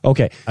 No.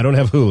 Okay. I don't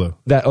have Hulu.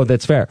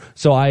 That's fair.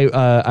 So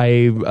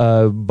I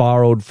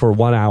borrowed for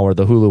 1 hour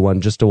the Hulu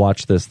one just to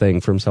watch this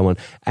thing from someone.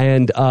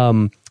 And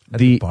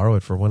borrow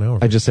it for 1 hour.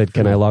 I just said,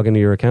 can I log into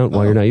your account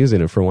while you're not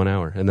using it for 1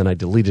 hour? And then I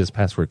deleted his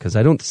password because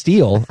I don't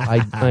steal.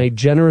 I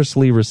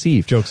generously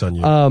receive. Joke's on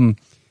you.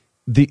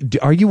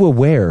 Are you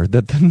aware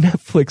that the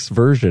Netflix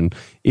version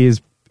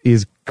is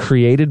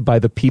created by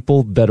the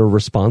people that are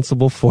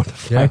responsible for the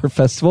Fire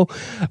Festival?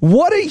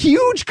 What a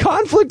huge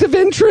conflict of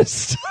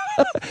interest.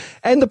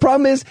 And the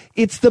problem is,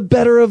 it's the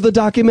better of the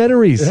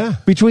documentaries. Yeah.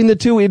 Between the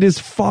two, it is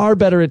far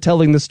better at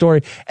telling the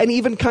story and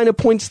even kind of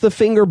points the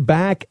finger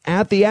back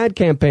at the ad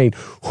campaign.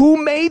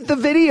 Who made the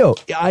video?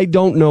 I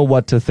don't know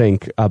what to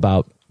think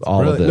about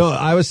all of this. No,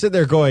 I was sitting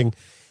there going,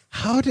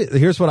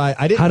 here's what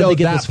I didn't know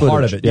that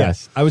part of it.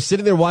 Yes. I was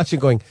sitting there watching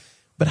going,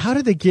 but how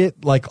did they get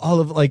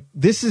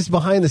this is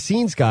behind the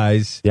scenes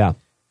guys. Yeah.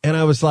 And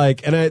I was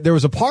like, there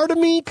was a part of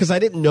me, because I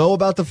didn't know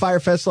about the Fire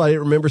Festival. I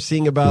didn't remember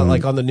seeing about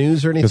on the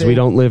news or anything. Because we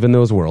don't live in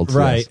those worlds.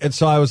 Right. Yes. And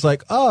so I was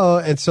like, oh,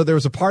 and so there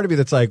was a part of me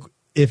that's like, what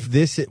if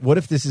this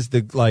is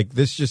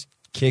this just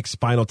kicks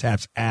Spinal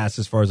Tap's ass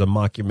as far as a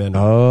mockumentary?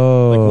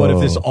 Oh. Like, what if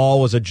this all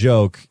was a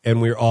joke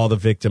and we're all the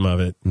victim of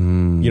it? You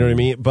know what I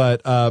mean?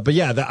 But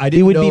yeah, I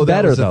didn't know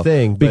that was a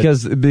thing.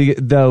 Because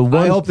the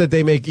one, I hope that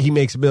he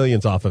makes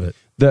millions off of it.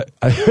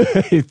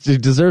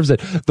 It deserves it.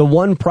 The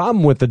one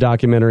problem with the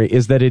documentary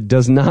is that it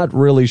does not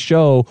really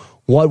show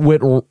what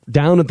went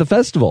down at the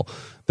festival.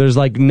 There's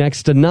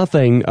next to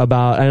nothing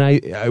about, and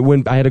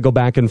I had to go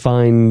back and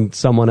find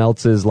someone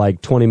else's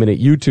 20-minute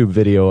YouTube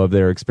video of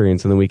their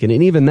experience in the weekend,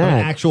 and even that,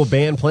 an actual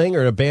band playing,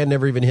 or a band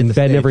never even hit the stage.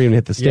 Band never even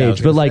hit the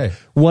stage. But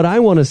what I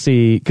want to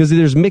see, because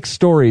there's mixed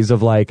stories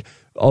of it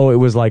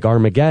was like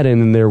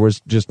Armageddon and there was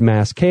just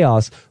mass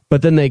chaos,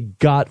 but then they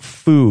got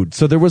food.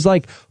 So there was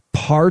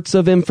parts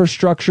of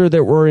infrastructure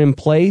that were in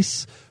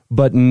place,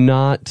 but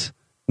not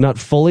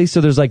fully.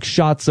 So there's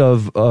shots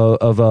of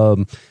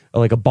a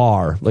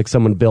bar,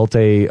 someone built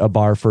a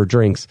bar for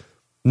drinks.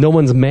 No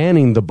one's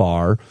manning the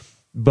bar,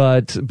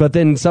 but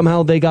then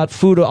somehow they got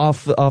food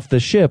off the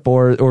ship,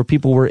 or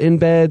people were in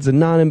beds and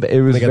not in bed.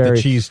 It was they got the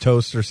cheese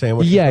toaster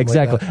sandwich. Yeah,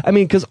 exactly. I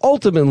mean, because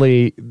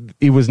ultimately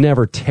it was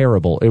never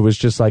terrible. It was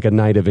just a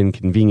night of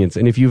inconvenience.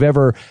 And if you've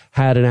ever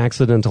had an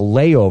accidental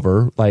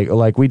layover,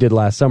 like we did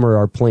last summer,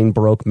 our plane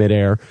broke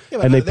midair,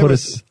 and they put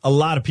us a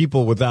lot of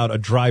people without a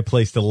dry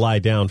place to lie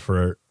down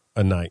for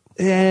a night.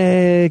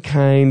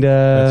 Kind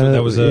of.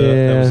 That was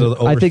an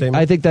overstatement?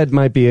 I think that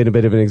might be a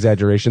bit of an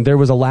exaggeration. There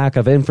was a lack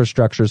of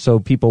infrastructure, so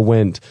people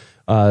went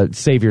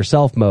save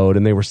yourself mode,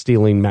 and they were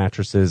stealing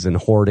mattresses and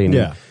hoarding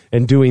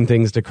and doing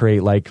things to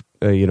create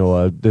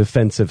a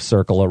defensive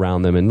circle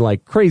around them,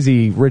 and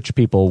crazy rich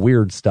people,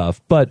 weird stuff.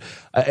 But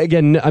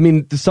again, I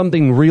mean,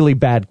 something really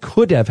bad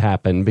could have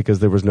happened because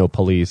there was no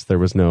police, there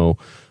was no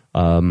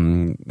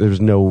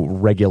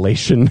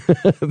regulation.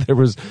 There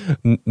was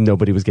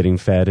nobody was getting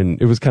fed,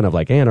 and it was kind of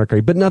like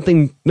anarchy, but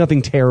nothing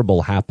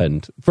terrible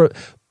happened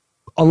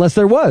unless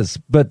there was,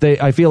 but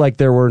I feel like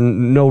there were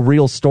no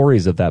real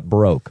stories of that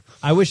broke.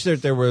 I wish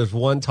that there was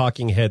one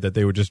talking head that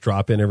they would just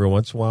drop in every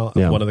once in a while.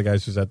 Yeah. One of the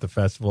guys who's at the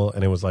festival,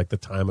 and it was the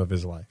time of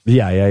his life.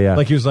 Yeah.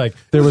 He was it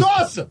was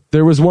awesome.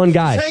 There was one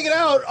guy hanging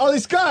out, all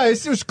these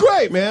guys. It was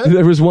great, man.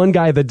 There was one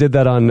guy that did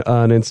that on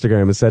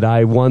Instagram and said,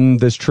 I won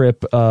this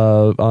trip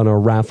on a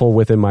raffle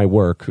within my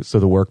work.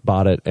 So the work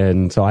bought it.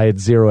 And so I had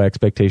zero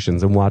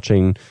expectations, and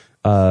watching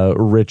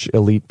rich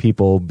elite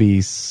people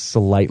be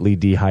slightly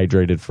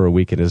dehydrated for a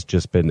weekend has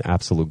just been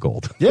absolute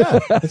gold. Yeah,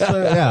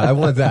 I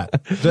wanted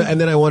that,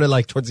 and then I wanted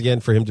towards the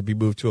end for him to be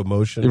moved to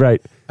emotion.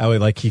 Right,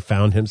 he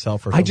found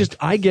himself. Or something.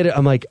 I get it.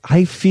 I'm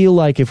I feel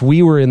like if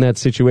we were in that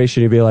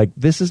situation, you'd be like,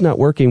 this is not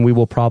working. We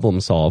will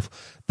problem solve.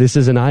 This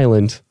is an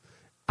island.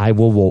 I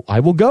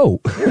will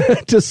go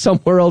to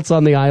somewhere else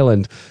on the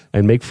island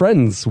and make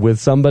friends with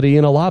somebody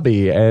in a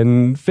lobby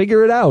and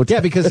figure it out. Yeah,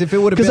 because if it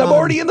would have been... Because I'm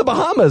already in the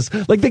Bahamas.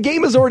 The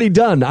game is already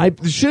done. I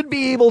should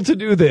be able to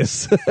do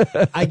this.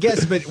 I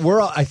guess, but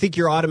I think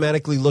you're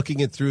automatically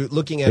looking at it through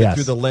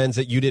the lens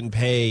that you didn't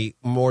pay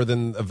more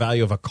than the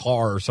value of a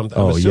car or something.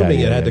 I'm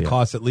assuming it had to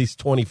cost at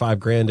least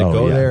 $25,000 to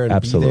go there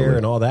and be there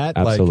and all that.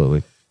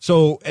 Absolutely.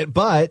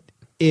 But...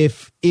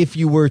 If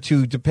you were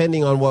to,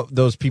 depending on what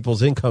those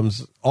people's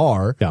incomes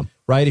are,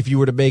 right? If you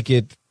were to make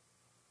it,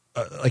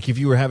 if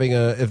you were having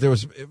if there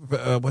was,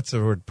 what's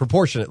the word?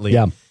 Proportionately.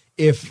 Yeah.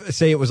 If,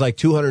 say, it was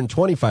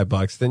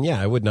 $225, then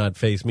it would not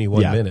faze me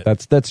one minute.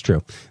 That's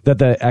true. That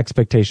the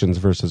expectations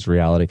versus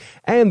reality.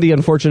 And the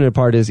unfortunate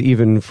part is,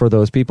 even for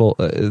those people,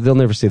 they'll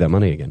never see that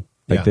money again.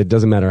 It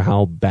doesn't matter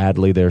how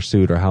badly they're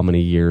sued or how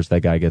many years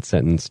that guy gets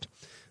sentenced.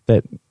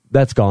 That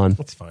That's gone.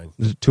 That's fine.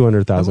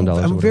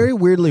 $200,000. I'm very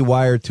weirdly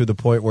wired to the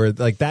point where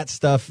like that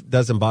stuff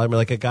doesn't bother me.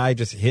 Like a guy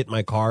just hit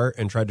my car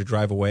and tried to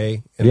drive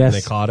away, and then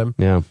they caught him.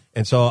 Yeah.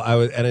 And so I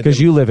was, and because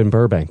you live in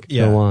Burbank.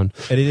 Yeah. Go on.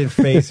 And it didn't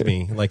faze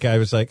me. Like I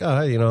was like,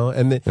 oh, you know.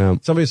 And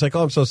then somebody's like,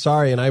 oh, I'm so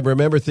sorry. And I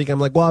remember thinking, I'm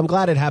like, well, I'm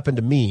glad it happened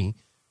to me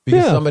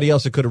because somebody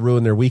else it could have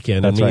ruined their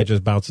weekend. That's and me right. it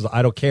just bounces.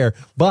 I don't care.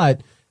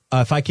 But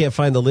if I can't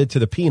find the lid to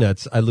the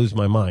peanuts, I lose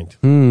my mind.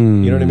 You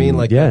know what I mean?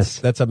 Like that's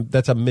a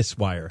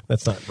miswire.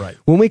 That's not right.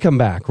 When we come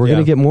back, we're going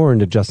to get more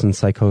into Justin's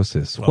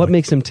psychosis. What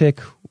makes him tick?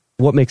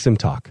 What makes him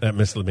talk? That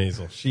Miss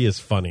LeMaisel. She is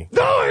funny.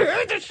 No, I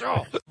hate the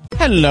show.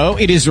 Hello,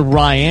 it is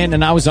Ryan,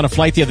 and I was on a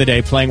flight the other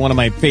day playing one of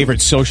my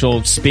favorite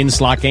social spin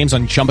slot games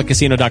on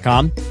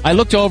ChumbaCasino.com. I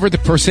looked over at the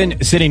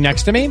person sitting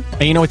next to me,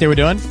 and you know what they were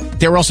doing?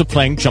 They were also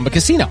playing Chumba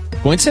Casino.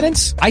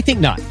 Coincidence? I think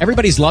not.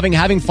 Everybody's loving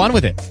having fun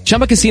with it.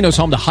 Chumba Casino is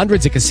home to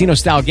hundreds of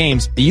casino-style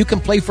games that you can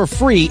play for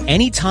free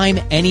anytime,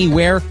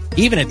 anywhere,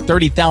 even at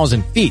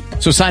 30,000 feet.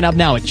 So sign up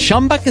now at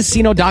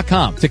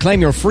ChumbaCasino.com to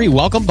claim your free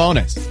welcome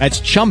bonus. That's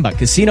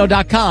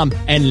ChumbaCasino.com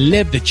and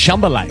live the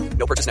Chumba life.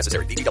 No purchase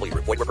necessary. VGW.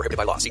 Void where prohibited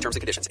by law. See terms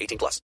and conditions.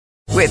 18+.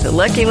 With the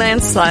Lucky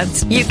Land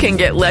Slots, you can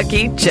get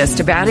lucky just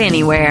about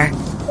anywhere.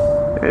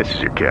 This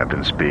is your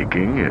captain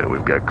speaking.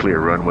 We've got clear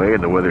runway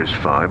and the weather's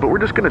fine, but we're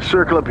just going to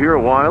circle up here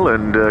a while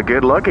and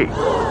get lucky.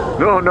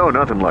 No,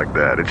 nothing like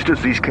that. It's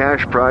just these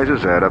cash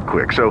prizes add up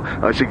quick. So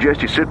I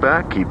suggest you sit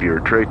back, keep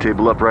your tray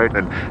table upright,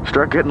 and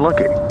start getting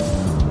lucky.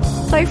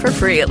 Play for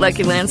free at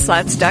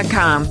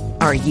LuckyLandSlots.com.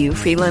 Are you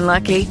feeling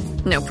lucky?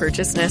 No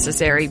purchase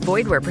necessary.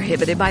 Void where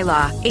prohibited by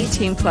law.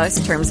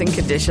 18+ terms and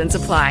conditions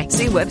apply.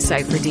 See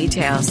website for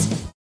details.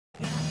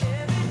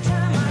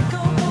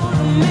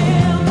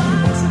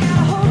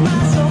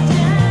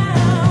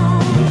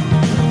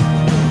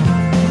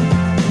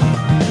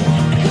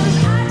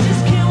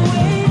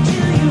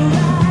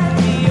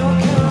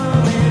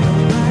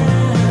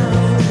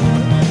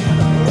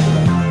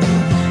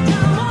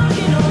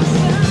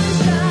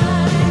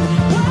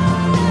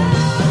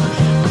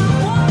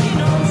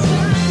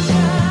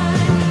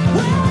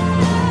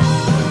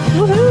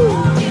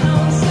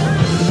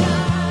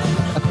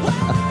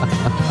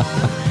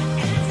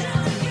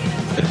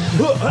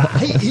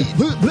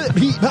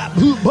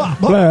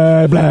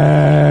 Blah,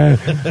 blah,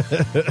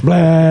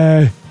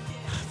 blah.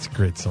 It's a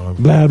great song.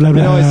 Blah, blah,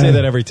 blah. I always say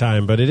that every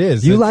time, but it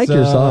is. You like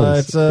your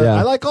songs.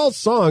 I like all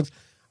songs.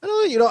 I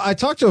don't know, I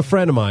talked to a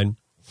friend of mine.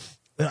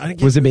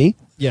 Was it me?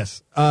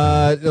 Yes.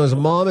 It was a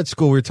mom at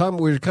school. We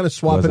were kind of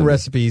swapping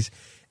recipes,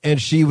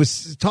 and she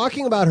was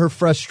talking about her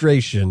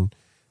frustration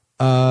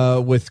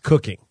with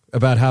cooking,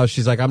 about how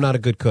she's like, I'm not a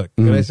good cook.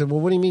 And I said, well,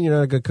 what do you mean you're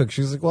not a good cook?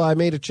 She's like, well, I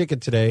made a chicken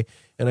today,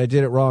 and I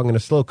did it wrong in a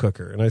slow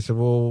cooker. And I said,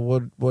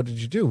 well, what did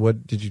you do?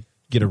 What did you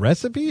get a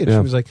recipe? And she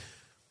was like,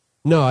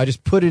 no, I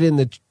just put it in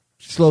the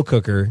slow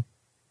cooker.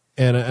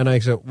 And I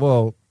said,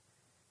 well,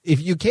 if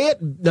you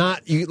can't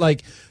not, you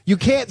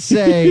can't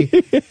say,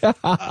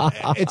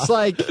 it's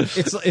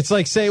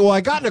like saying, well, I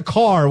got in a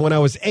car when I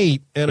was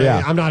 8 and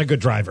I'm not a good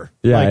driver.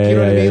 You know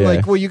what I mean?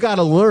 Like, well, you got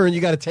to learn,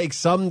 you got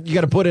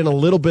to put in a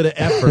little bit of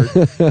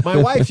effort. My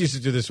wife used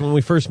to do this when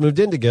we first moved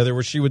in together,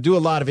 where she would do a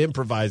lot of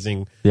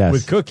improvising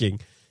with cooking,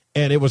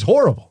 and it was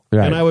horrible.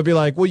 Right. And I would be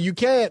like, well, you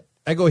can't.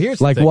 I go, here's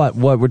the thing. What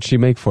would she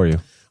make for you?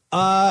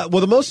 Well,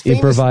 the most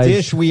famous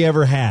dish we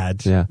ever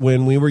had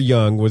when we were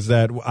young was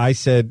that I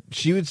said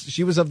she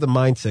was of the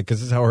mindset, because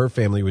this is how her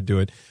family would do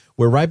it,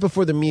 where right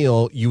before the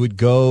meal you would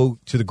go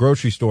to the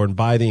grocery store and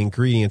buy the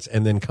ingredients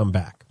and then come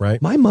back,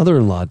 right? My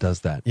mother-in-law does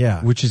that,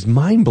 which is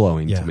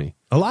mind-blowing to me.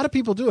 A lot of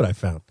people do it, I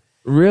found.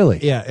 Really?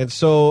 Yeah, and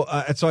so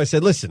I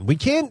said, listen, we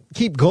can't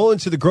keep going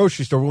to the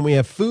grocery store when we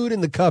have food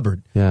in the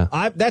cupboard.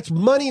 Yeah. That's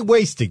money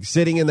wasting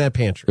sitting in that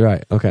pantry.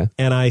 Right, okay.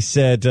 And I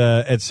said,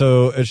 and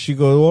so she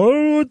goes, well, I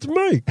don't know what to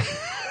make.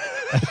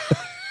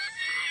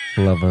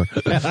 Love her.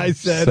 And I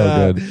said,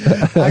 so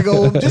good. I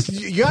go,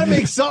 you got to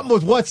make something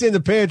with what's in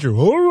the pantry.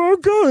 Oh,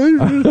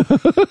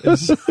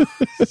 okay.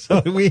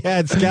 So we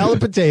had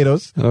scalloped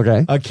potatoes,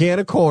 a can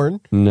of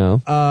corn,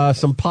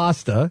 some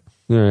pasta,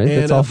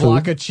 and a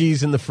block of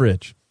cheese in the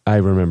fridge. I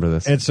remember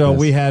this. And so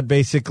we had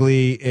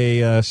basically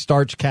a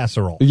starch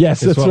casserole.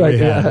 Yes, that's what right. We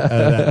had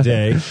that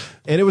day.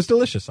 And it was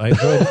delicious. I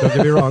enjoyed it. Don't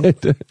get me wrong.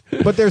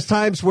 But there's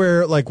times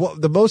where, like,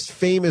 the most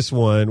famous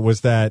one was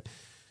that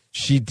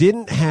she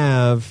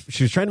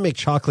was trying to make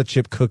chocolate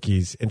chip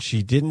cookies, and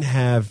she didn't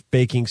have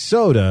baking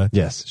soda.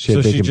 Yes, she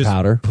had baking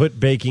powder. Put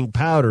baking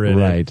powder in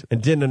it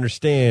and didn't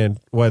understand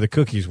why the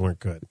cookies weren't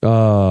good.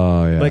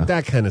 Oh, yeah. Like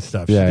that kind of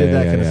stuff. She did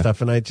that kind of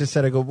stuff. And I just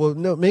said, well,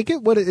 no, make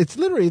it what it's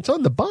literally, it's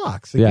on the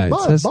box. Like, it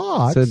says,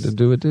 box. Said to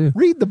do it too.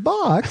 Read the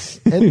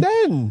box, and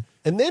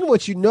then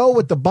what you know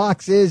what the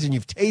box is and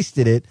you've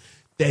tasted it,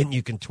 then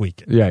you can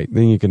tweak it. Right.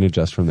 Then you can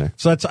adjust from there.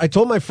 So I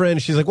told my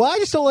friend, she's like, well, I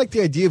just don't like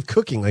the idea of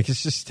cooking. Like,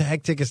 it's just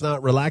hectic. It's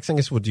not relaxing.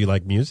 I said, well, do you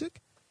like music?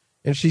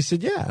 And she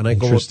said, yeah. And I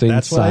go, interesting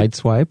side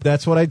swipe.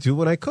 That's what I do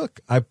when I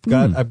cook. I've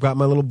got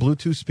my little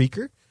Bluetooth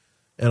speaker,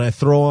 and I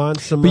throw on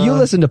some. But you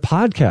listen to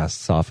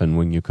podcasts often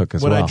when you cook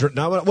as well.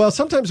 Well,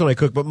 sometimes when I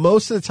cook, but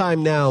most of the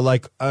time now,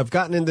 like I've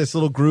gotten in this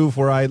little groove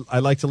where I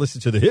like to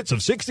listen to the hits of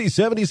 60s,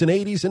 70s, and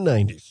 80s and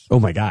 90s. Oh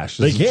my gosh.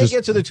 They can't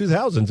get to the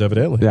 2000s,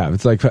 evidently. Yeah,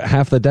 it's like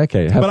half the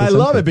decade. But I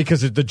love it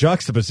because the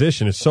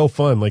juxtaposition is so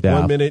fun. Like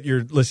 1 minute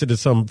you're listening to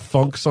some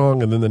funk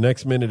song, and then the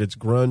next minute it's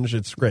grunge.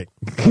 It's great.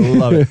 I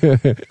love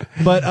it.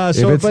 But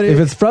if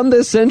it's from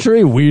this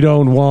century, we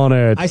don't want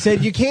it. I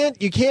said you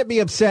can't be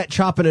upset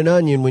chopping an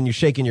onion when you're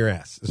shaking your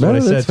ass. Is what I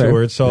said fair. to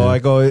her. So I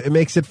go, it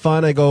makes it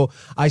fun.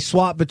 I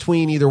swap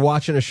between either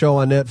watching a show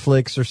on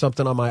Netflix or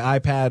something on my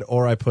iPad,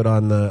 or I put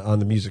on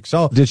the music.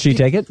 So did she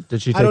take it?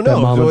 Did she take I don't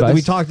know. Mom advice?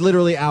 We talked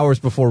literally hours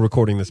before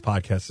recording this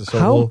podcast.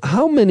 So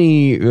how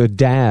many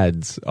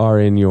dads are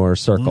in your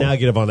circle?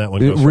 Negative on that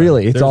one.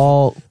 Really?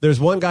 There's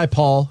one guy,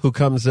 Paul, who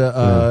comes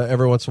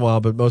every once in a while,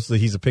 but mostly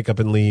he's a pick up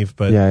and leave.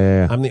 But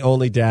I'm the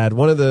only dad.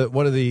 One of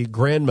the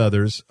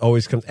grandmothers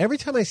always comes. Every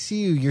time I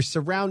see you, you're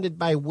surrounded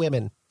by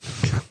women.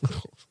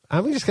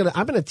 I'm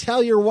gonna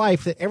tell your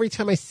wife that every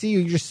time I see you,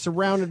 you're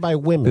surrounded by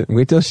women.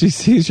 Wait till she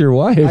sees your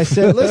wife. I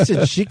said,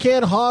 listen, she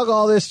can't hog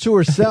all this to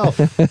herself.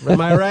 Am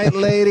I right,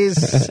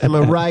 ladies? Am I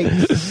right?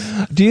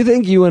 Do you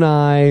think you and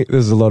I,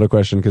 this is a loaded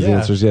question because the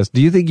answer is yes.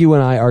 Do you think you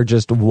and I are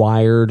just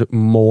wired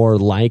more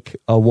like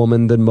a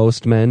woman than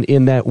most men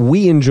in that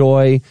we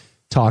enjoy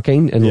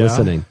talking and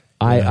listening?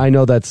 I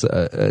know that's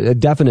a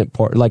definite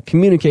part. Like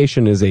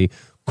communication is a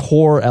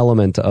core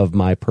element of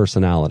my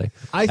personality.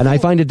 I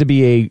find it to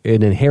be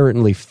an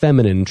inherently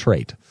feminine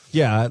trait.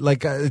 Yeah,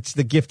 like it's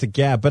the gift of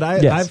gab.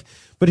 But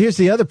but here's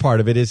the other part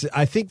of it is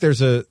I think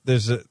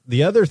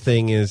the other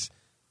thing is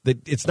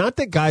that it's not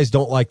that guys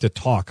don't like to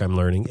talk. I'm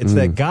learning it's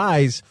that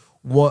guys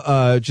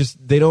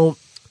they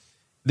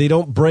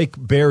don't break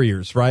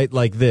barriers, right?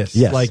 Like this,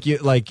 yes.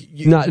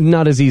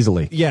 Not as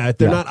easily. Yeah,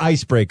 they're not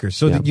icebreakers.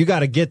 So you got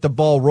to get the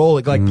ball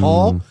rolling. Like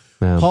Paul.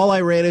 Yeah. Paul I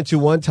ran into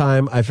one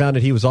time. I found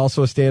that he was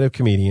also a stand-up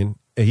comedian.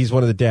 He's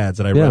one of the dads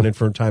that I run in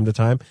from time to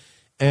time.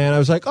 And I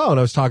was like, and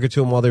I was talking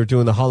to him while they were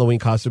doing the Halloween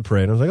costume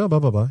parade. And I was like, blah,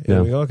 blah, blah.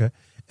 And we go, okay.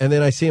 And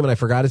then I see him, and I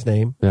forgot his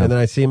name. Yeah. And then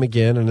I see him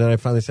again, and then I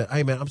finally said,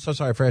 hey, man, I'm so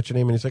sorry I forgot your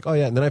name. And he's like, oh,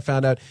 yeah. And then I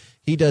found out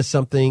he does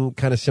something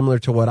kind of similar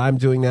to what I'm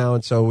doing now.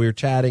 And so we were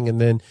chatting,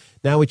 and then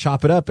now we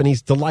chop it up, and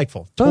he's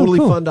delightful. Totally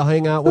fun to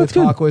hang out with,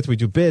 talk with. We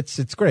do bits.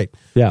 It's great.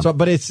 Yeah. So,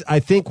 but I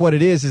think what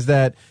it is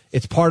that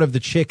it's part of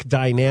the chick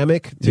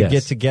dynamic to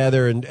get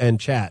together and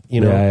chat.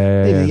 You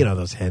know, you know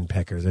those hen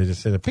peckers. They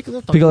just say,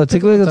 pickle, tickle,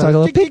 talk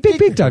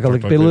a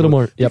little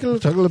more. Yep.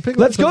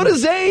 Let's go to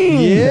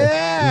Zane.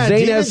 Yeah.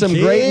 Zane has some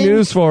great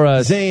news for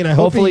us. Zane,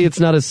 hopefully it's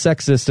not as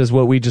sexist as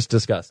what we just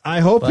discussed.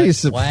 I hope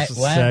he's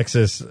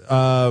sexist.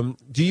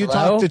 Do you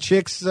talk to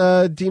chicks,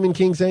 Demon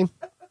King Zane?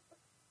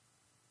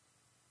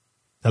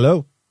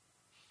 Hello.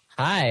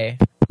 Hi.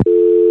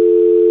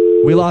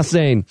 We lost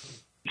Zane.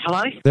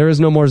 Hello? There is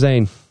no more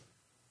Zane.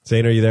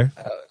 Zane, are you there?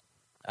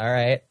 All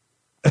right.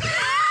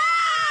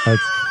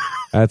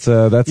 That's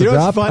a drop.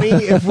 It's funny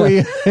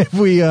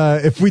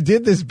if we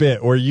did this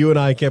bit where you and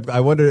I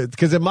wonder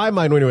because in my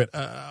mind when he went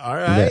all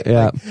right,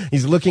 like,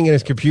 he's looking at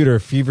his computer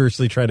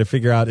feverishly trying to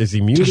figure out is he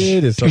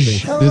muted, is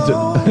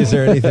something, is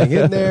there anything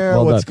in there,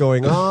 what's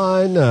going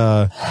on?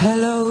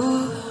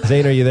 Hello,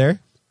 Zane, are you there?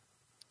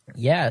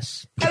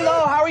 Yes.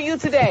 Hello, how are you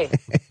today?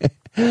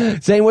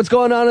 Zane, what's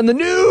going on in the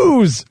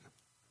news?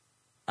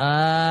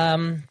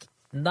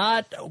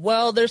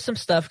 There's some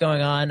stuff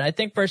going on. I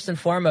think first and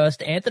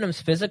foremost,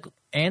 Anthem's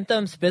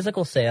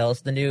physical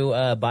sales, the new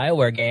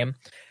BioWare game,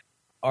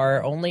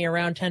 are only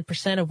around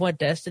 10% of what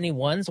Destiny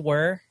 1's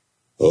were.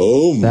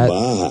 Oh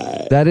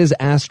my. That is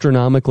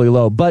astronomically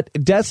low. But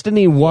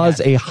Destiny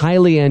was a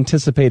highly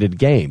anticipated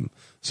game.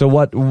 So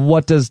what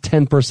does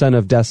 10%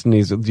 of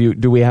Destiny's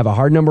do we have a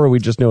hard number or we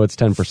just know it's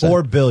 10%?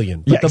 4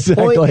 billion. But the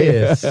point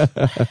is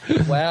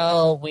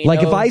we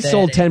like know if I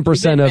sold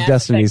 10% of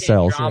Destiny's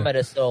sales.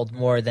 Andromeda sold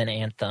more than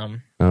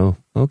Anthem. Oh,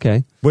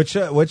 okay. Which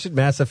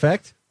Mass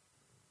Effect?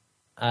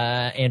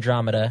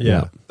 Andromeda.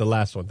 Yeah, the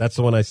last one. That's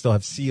the one I still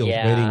have sealed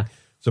waiting.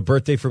 It's a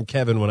birthday from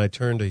Kevin when I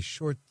turned a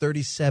short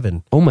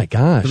 37. Oh my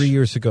gosh! 3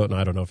 years ago. No,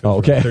 I don't know if it was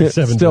okay.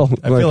 37. Still,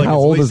 I feel like how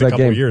it's old at least is that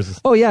game? Years.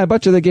 Oh yeah, I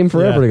bought you that game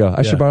forever ago.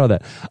 I should borrow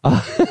that.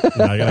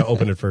 No, I gotta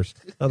open it first.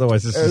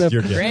 Otherwise, this is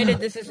your gift. Granted,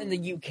 this is in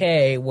the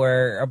UK,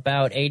 where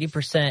about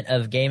 80%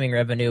 of gaming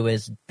revenue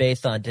is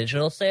based on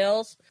digital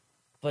sales,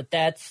 but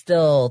that's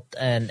still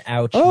an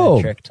ouch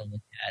metric to look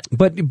at.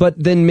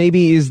 But then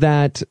maybe is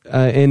that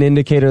an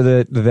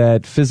indicator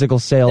that physical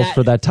sales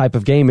for that type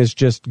of game has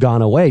just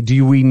gone away?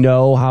 Do we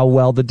know how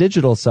well the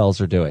digital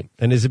sales are doing?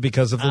 And is it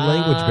because of the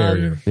language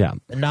barrier? Yeah,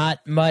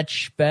 not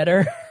much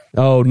better.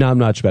 Oh, not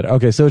much better.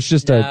 Okay, so it's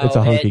just it's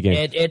a hunky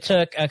game. It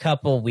took a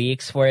couple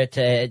weeks for it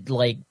to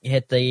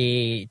hit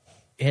the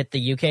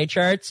UK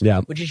charts,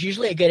 which is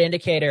usually a good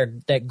indicator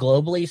that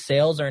globally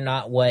sales are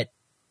not what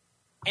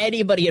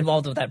anybody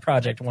involved with that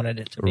project wanted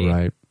it to be.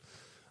 Right.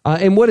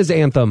 And what is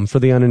Anthem for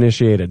the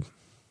uninitiated?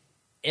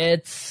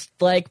 It's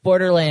like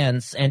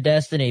Borderlands and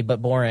Destiny,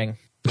 but boring.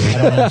 I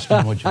don't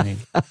understand what you mean.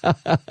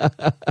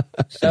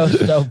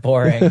 So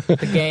boring.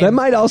 The game, that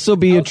might also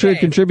be a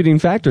contributing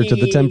factor to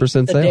the 10%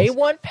 sales. The day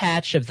one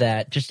patch of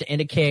that, just to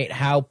indicate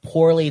how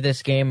poorly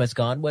this game has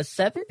gone, was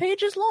 7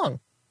 pages long.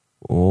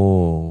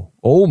 Oh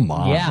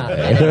my. Yeah,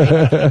 and it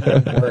makes it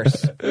even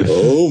worse.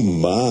 Oh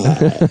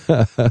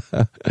my.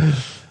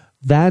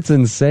 That's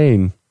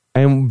insane.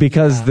 And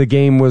because the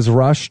game was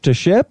rushed to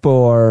ship,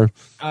 or?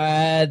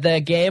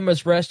 The game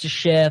was rushed to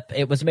ship.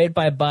 It was made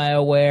by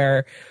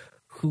BioWare,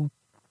 who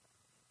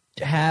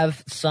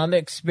have some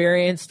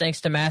experience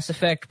thanks to Mass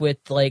Effect with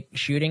like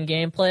shooting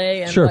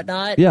gameplay and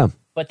whatnot. Yeah.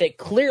 But they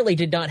clearly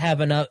did not have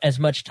as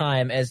much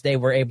time as they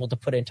were able to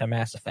put into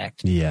Mass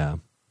Effect. Yeah.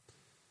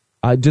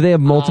 Do they have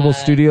multiple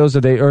studios?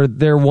 Or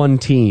they're one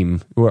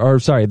team? Or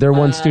sorry, they're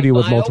one studio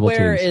with multiple teams.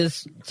 BioWare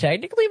is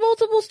technically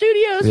multiple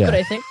studios, but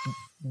I think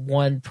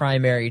one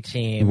primary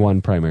team.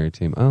 One primary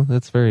team. Oh,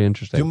 that's very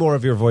interesting. Do more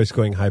of your voice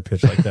going high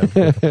pitched like that.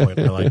 Make the point.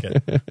 I like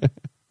it.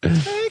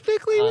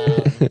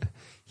 Technically,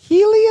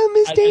 helium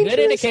is dangerous. A good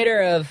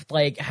indicator of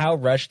like how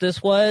rushed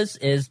this was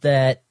is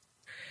that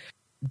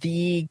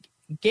the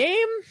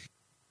game,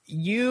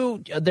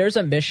 there's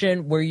a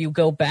mission where you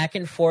go back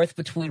and forth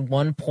between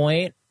 1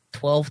 point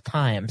 12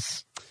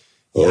 times.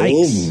 Yikes.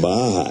 Oh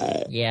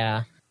my.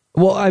 Yeah.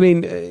 Well, I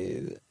mean,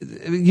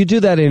 you do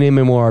that in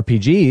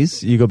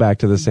MMORPGs. You go back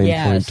to the same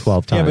point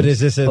 12 times. Yeah, but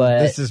this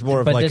is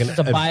more of like this is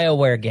a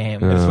BioWare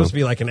game. It's supposed to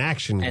be like an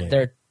action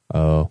game.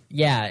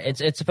 Yeah,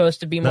 it's supposed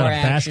to be more not a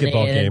action.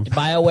 basketball and game.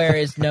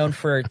 BioWare is known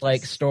for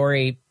like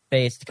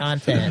story-based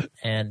content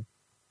and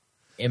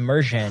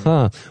immersion.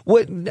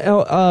 What?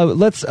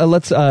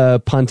 Let's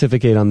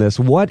pontificate on this.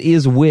 What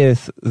is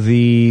with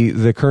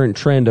the current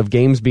trend of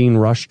games being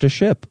rushed to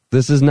ship?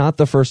 This is not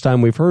the first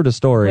time we've heard a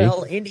story.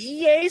 Well, in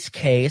EA's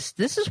case,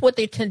 this is what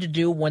they tend to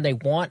do when they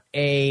want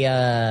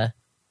a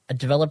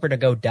developer to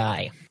go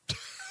die.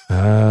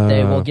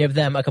 They will give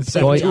them a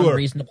completely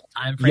unreasonable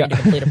time frame to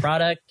complete a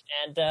product,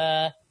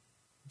 and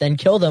then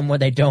kill them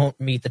when they don't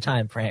meet the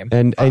time frame.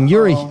 And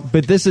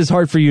but this is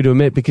hard for you to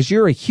admit because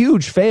you're a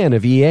huge fan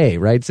of EA,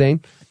 right,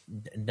 Zane?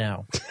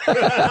 No.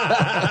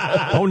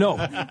 Oh no,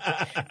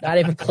 not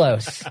even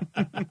close.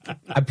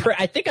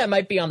 I think I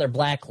might be on their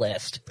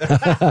blacklist.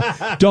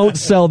 Don't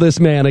sell this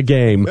man a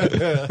game.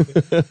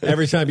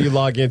 Every time you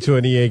log into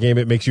an EA game,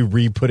 it makes you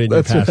re-put in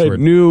your password.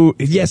 Right.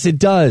 Yes, it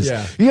does.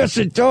 Yeah. Yes,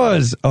 it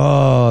does.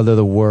 Oh, they're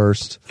the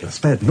worst.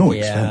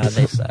 Yeah,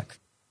 they suck.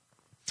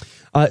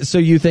 So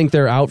you think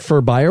they're out for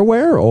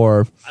BioWare,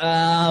 or?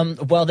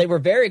 Well, they were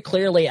very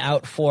clearly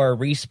out for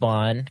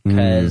Respawn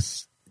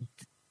because,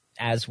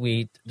 as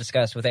we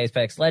discussed with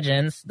Apex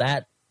Legends,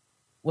 that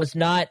was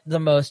not the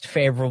most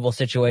favorable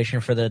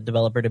situation for the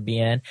developer to be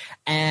in.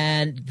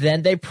 And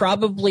then they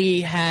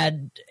probably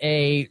had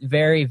a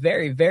very,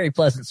 very, very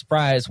pleasant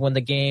surprise when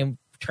the game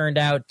turned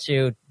out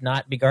to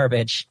not be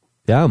garbage.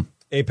 Yeah.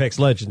 Apex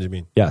Legends, you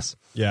mean? Yes.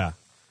 Yeah.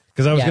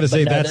 Because I was going to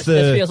say this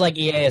feels like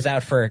EA is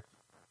out for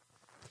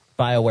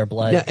BioWare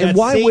blood. Yeah, and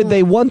why would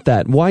they want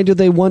that? Why do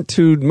they want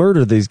to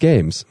murder these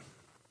games?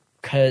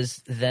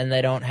 Because then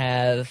they don't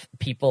have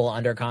people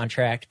under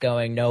contract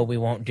going, no, we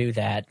won't do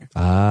that.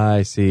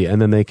 I see.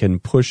 And then they can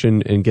push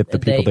and get the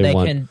people they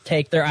want. They can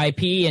take their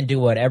IP and do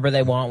whatever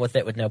they want with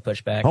it with no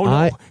pushback. Oh,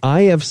 no.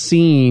 I have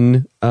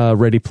seen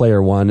Ready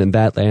Player One, and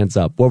that lands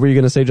up. What were you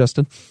going to say,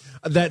 Justin?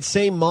 That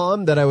same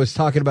mom that I was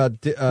talking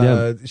about,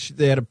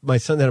 they had my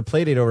son had a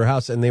play date over her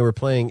house, and they were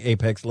playing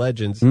Apex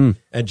Legends. And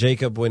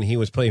Jacob, when he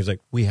was playing, he was like,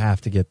 "We have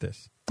to get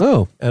this."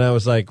 Oh, and I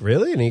was like,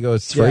 "Really?" And he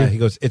goes, "Yeah." He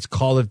goes, "It's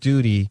Call of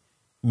Duty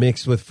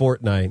mixed with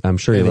Fortnite." I'm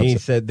sure he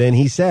loves it. Then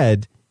he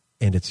said,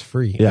 "And it's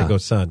free." Yeah. I go,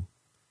 "Son,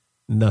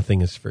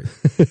 nothing is free,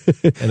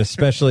 and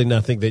especially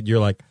nothing that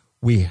you're like."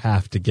 We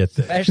have to get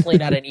this. Especially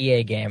not an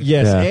EA game.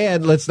 Yes,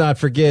 and let's not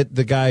forget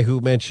the guy who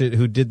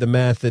did the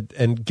math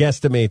and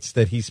guesstimates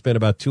that he spent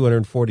about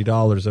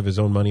 $240 of his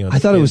own money on. I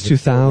thought it was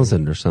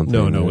 2,000 or something.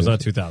 No, it was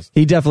not 2,000.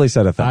 He definitely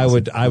said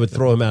 1,000. I would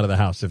throw him out of the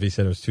house if he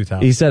said it was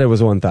 2,000. He said it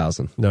was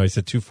 1,000. No, he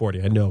said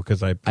 240. I know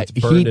because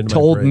he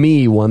told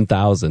me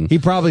 1,000. He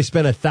probably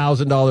spent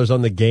 $1,000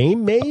 on the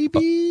game,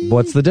 maybe.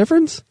 What's the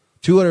difference?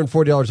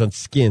 $240 on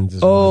skins.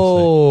 Is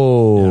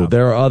what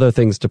there are other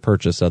things to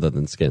purchase other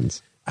than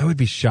skins. I would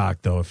be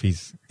shocked though if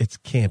it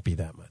can't be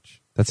that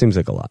much. That seems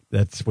like a lot.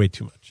 That's way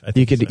too much.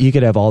 You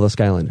could have all the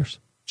Skylanders.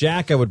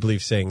 Jack, I would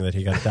believe saying that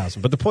he got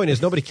 1,000. But the point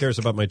is, nobody cares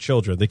about my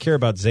children. They care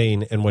about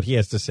Zane and what he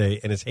has to say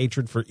and his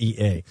hatred for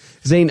EA.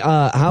 Zane,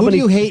 who do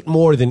you hate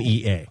more than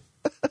EA?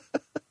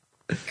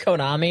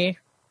 Konami.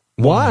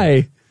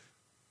 Why?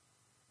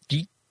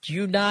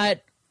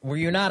 Were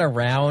you not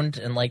around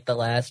in like the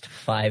last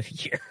 5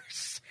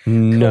 years?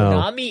 No.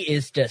 Konami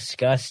is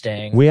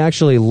disgusting. We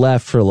actually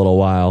left for a little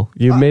while.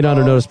 You may not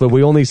have noticed, but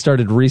we only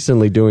started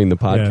recently doing the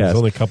podcast. Yeah, it was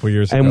only a couple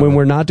years ago. And when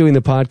we're not doing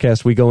the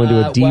podcast, we go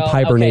into a deep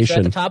hibernation.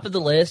 Okay, so at the top of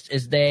the list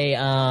is they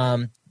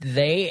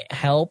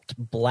helped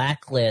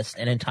blacklist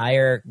an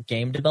entire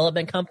game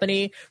development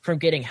company from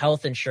getting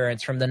health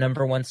insurance from the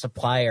 #1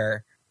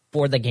 supplier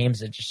for the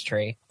games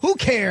industry. Who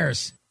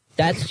cares?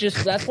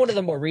 That's one of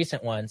the more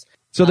recent ones.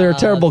 So they're a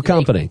terrible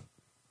company.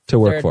 to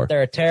work for.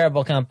 They're a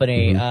terrible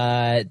company.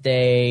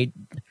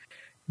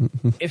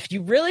 If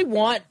you really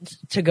want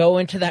to go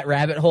into that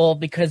rabbit hole,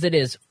 because it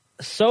is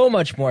so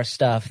much more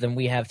stuff than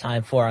we have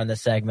time for on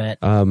this segment.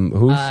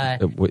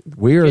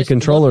 We are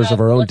controllers of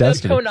our own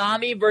destiny.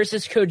 Konami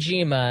versus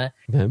Kojima.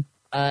 Okay.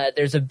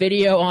 There's a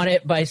video on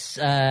it by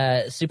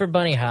Super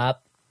Bunny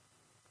Hop.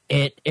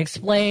 It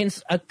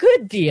explains a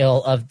good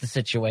deal of the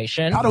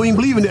situation. I don't even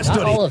believe in that Not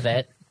study. all of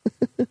it.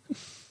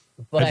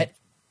 But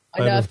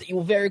enough that you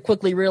will very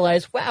quickly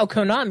realize, wow,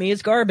 Konami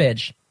is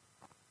garbage.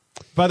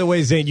 By the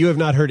way, Zane, you have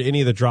not heard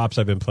any of the drops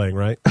I've been playing,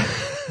 right?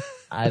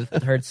 I've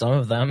heard some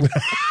of them.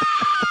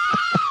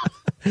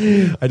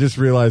 I just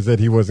realized that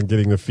he wasn't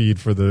getting the feed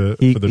for the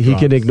He drops.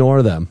 can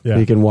ignore them. Yeah.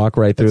 He can walk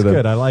right through That's them.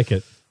 good. I like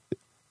it.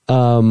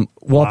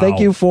 Well, thank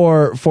you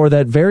for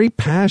that very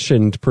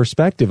passionate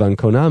perspective on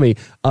Konami.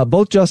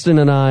 Both Justin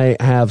and I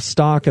have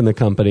stock in the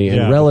company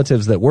and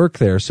relatives that work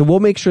there, so we'll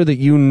make sure that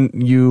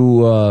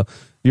your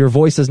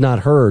voice is not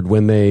heard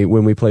when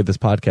we play this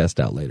podcast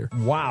out later.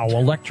 Wow,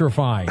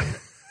 electrifying.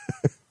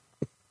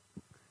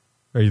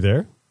 Are you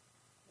there?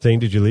 Zane,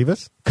 did you leave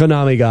us?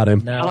 Konami got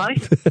him. No.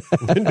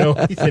 No,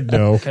 he said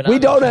no. We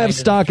don't have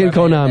stock in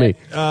Konami.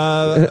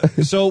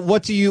 So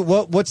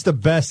what's the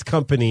best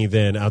company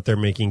then out there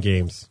making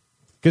games?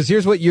 Because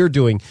here's what you're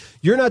doing.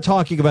 You're not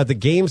talking about the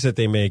games that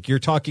they make. You're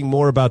talking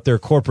more about their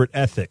corporate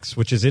ethics,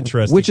 which is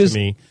interesting to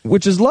me.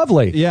 Which is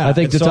lovely. Yeah, I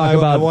think to so talk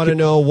about. I want to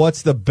know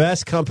what's the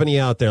best company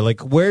out there.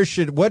 Like,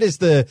 what is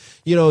the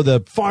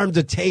farm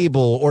to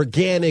table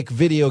organic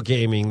video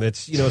gaming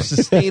that's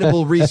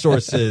sustainable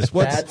resources?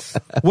 What's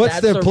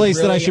the place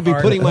that I should be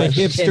putting my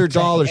hipster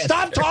dollars?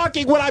 Stop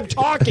talking when I'm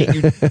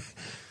talking.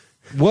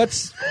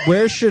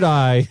 Where should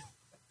I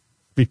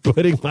be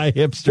putting my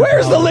hipster?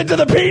 Where's dollars? the lid to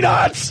the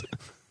peanuts?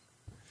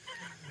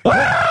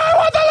 I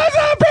want the lid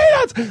to the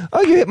peanuts.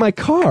 Oh, you hit my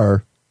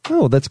car.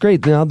 Oh, that's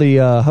great. Now the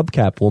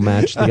hubcap will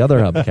match the other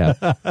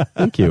hubcap.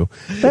 Thank you.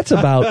 That's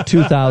about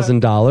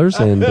 $2,000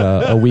 and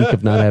a week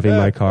of not having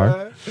my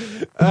car.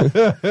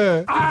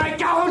 I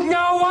don't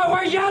know what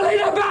we're yelling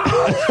about.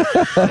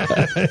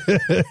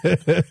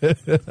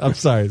 I'm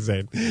sorry,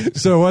 Zane.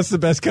 So what's the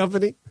best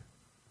company?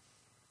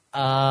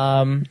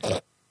 I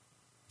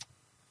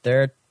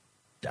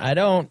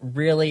don't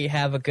really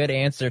have a good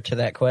answer to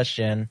that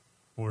question.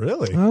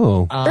 Really?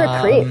 Oh.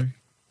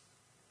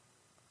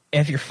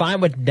 If you're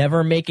fine with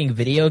never making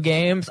video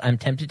games, I'm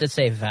tempted to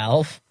say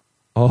Valve.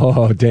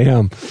 Oh,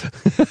 damn.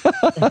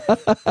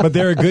 But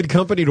they're a good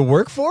company to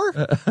work for?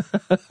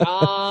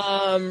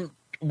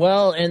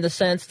 Well, in the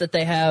sense that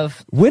they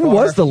have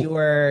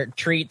fewer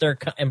treat their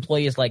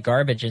employees like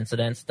garbage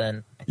incidents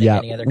than any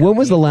other company. When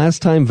was the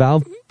last time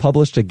Valve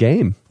published a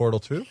game? Portal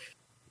 2?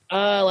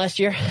 Last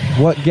year.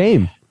 What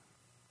game?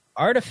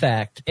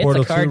 Artifact. It's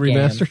Portal a card 2 game.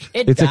 remastered?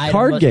 It's a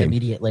card game.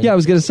 Immediately. Yeah, I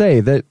was going to say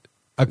that.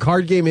 A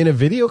card game in a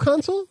video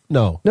console?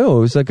 No. No,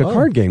 it was like a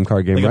card game,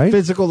 like right? A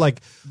physical,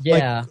 like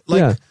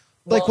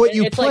what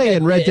you it's play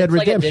in Red Dead Redemption.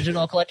 It's like a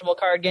digital collectible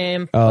card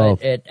game,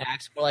 but it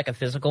acts more like a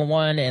physical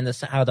one, and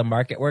how the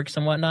market works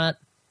and whatnot.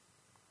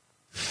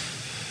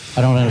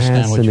 I don't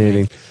understand what you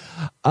mean.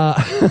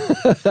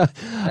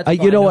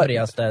 You know what? Nobody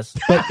else does.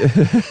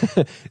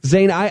 But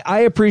Zane, I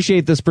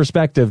appreciate this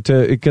perspective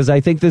because I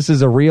think this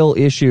is a real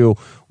issue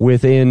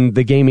within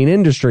the gaming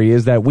industry,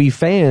 is that we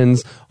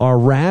fans are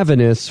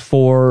ravenous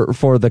for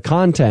the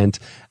content,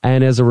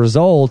 and as a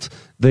result,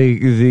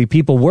 the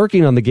people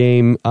working on the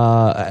game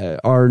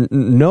are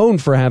known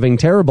for having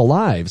terrible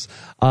lives.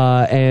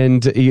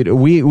 And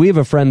we have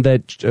a friend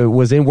that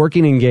was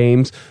working in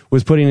games,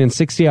 was putting in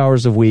 60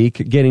 hours a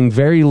week, getting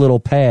very little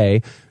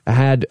pay,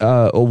 had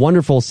a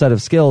wonderful set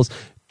of skills,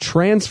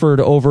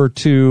 transferred over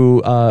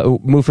to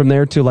move from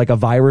there to like a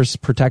virus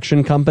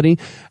protection company,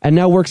 and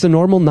now works a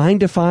normal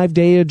 9-to-5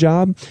 day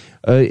job.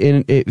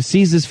 It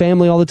sees his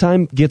family all the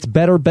time, gets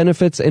better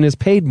benefits, and is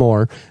paid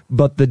more.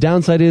 But the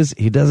downside is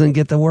he doesn't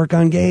get to work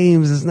on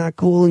games. It's not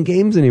cool in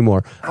games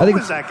anymore. I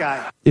think that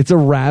guy? It's a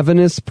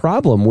ravenous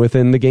problem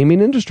within the gaming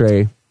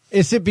industry.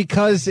 Is it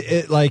because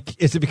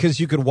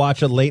you could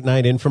watch a late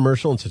night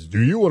infomercial and says,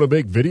 "Do you want to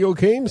make video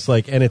games?"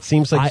 And it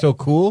seems like so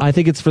cool. I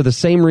think it's for the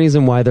same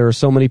reason why there are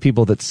so many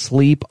people that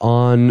sleep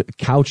on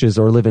couches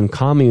or live in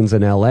communes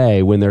in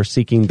LA when they're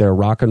seeking their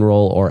rock and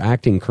roll or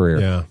acting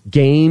career. Yeah.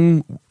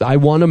 I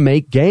want to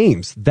make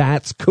games.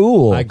 That's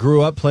cool. I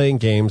grew up playing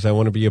games. I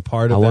want to be a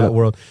part of that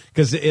world,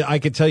 because I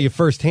could tell you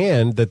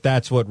firsthand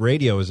that's what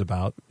radio is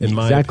about. In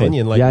my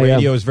opinion,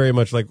 radio is very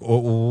much like,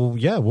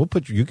 we'll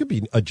put you could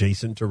be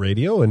adjacent to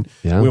radio and.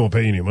 We won't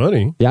pay you any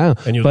money. Yeah,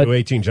 and you'll do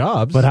 18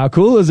 jobs. But how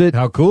cool is it?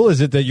 How cool is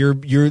it that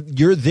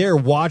you're there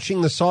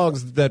watching the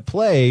songs that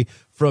play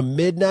from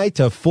midnight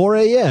to 4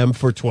 a.m.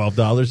 for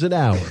 $12 an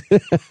hour?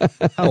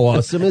 How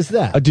awesome is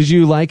that? Did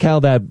you like how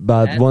that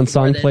one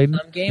song played?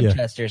 Some game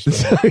testers.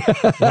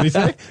 What do you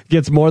say?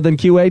 Gets more than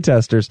QA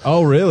testers.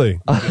 Oh, really?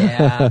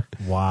 Yeah.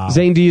 Wow.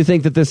 Zane, do you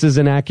think that this is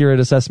an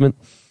accurate assessment?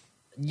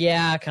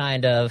 Yeah,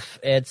 kind of.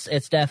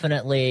 It's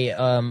definitely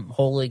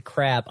holy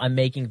crap, I'm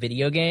making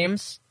video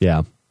games.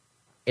 Yeah.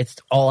 It's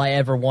all I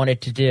ever wanted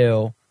to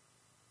do.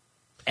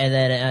 And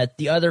then at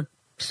the other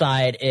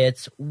side,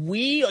 it's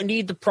we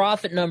need the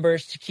profit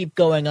numbers to keep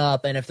going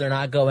up, and if they're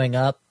not going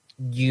up,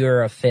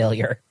 you're a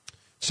failure.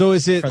 So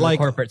is it from like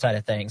the corporate side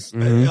of things?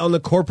 On the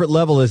corporate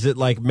level, is it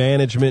like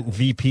management and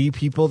VP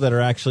people that are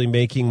actually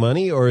making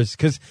money, or is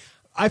because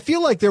I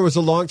feel like there was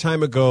a long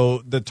time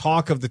ago the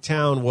talk of the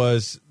town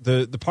was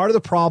the part of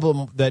the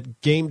problem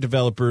that game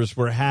developers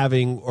were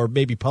having, or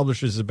maybe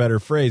publishers is a better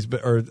phrase,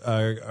 but or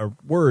a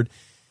word,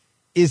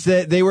 is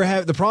that they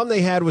were the problem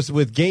they had was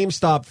with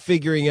GameStop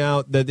figuring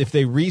out that if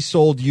they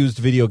resold used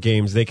video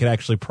games, they could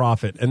actually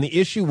profit. And the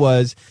issue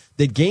was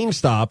that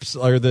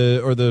GameStops or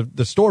the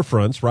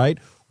storefronts, right,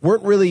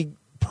 weren't really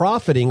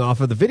profiting off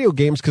of the video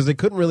games because they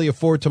couldn't really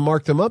afford to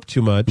mark them up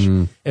too much.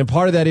 And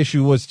part of that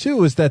issue was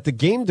too is that the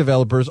game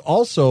developers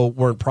also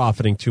weren't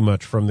profiting too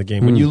much from the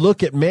game. When you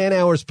look at man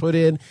hours put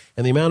in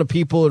and the amount of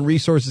people and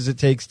resources it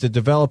takes to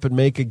develop and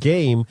make a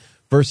game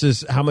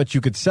versus how much you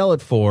could sell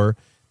it for,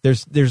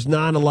 there's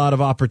not a lot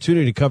of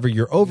opportunity to cover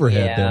your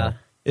overhead there.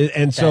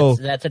 And so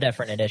that's a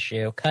definite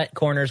issue. Cut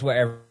corners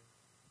wherever.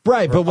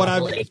 Right, but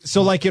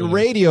like in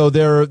radio,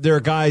 there are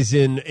guys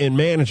in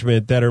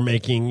management that are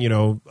making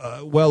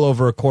well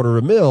over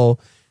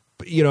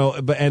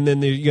 $250,000, but and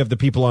then you have the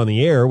people on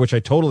the air, which I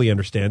totally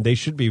understand. They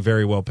should be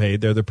very well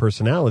paid. They're their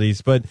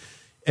personalities,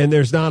 and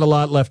there's not a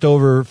lot left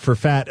over for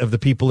fat of the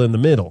people in the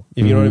middle.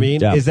 You know what I mean?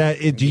 Yeah. Is that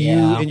do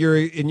you in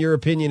your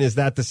opinion is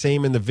that the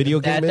same in the video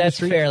game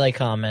industry? That's fairly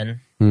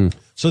common.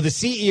 So the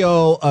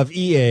CEO of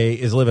EA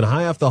is living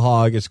high off the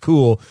hog. Is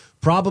cool.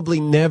 Probably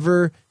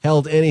never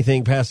held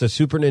anything past a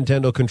Super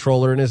Nintendo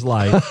controller in his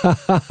life,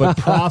 but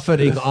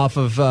profiting off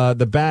of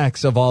the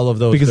backs of all of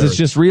those. Because nerds. it's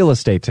just real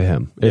estate to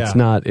him. It's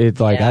not.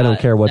 It's like I don't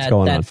care what's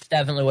going on. That's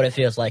definitely what it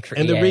feels like for.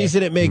 And EA. the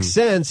reason it makes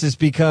sense is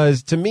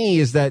because to me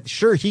is that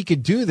sure he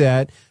could do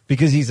that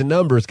because he's a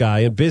numbers guy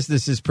and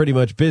business is pretty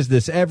much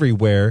business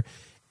everywhere.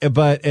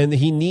 And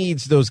he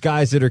needs those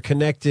guys that are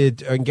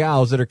connected and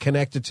gals that are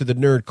connected to the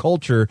nerd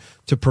culture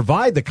to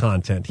provide the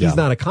content. He's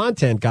not a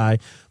content guy,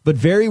 but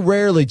very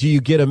rarely do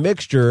you get a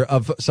mixture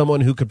of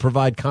someone who could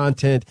provide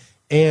content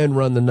and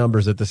run the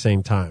numbers at the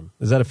same time.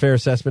 Is that a fair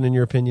assessment in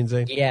your opinion,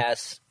 Zane?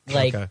 Yes.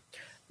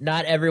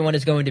 Not everyone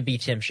is going to be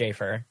Tim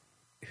Schafer,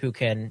 who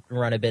can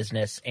run a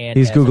business. And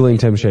he's Googling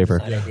Tim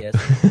Schafer.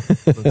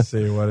 Let's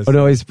see. What is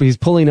no, he's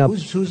pulling up.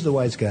 Who's the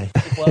wise guy?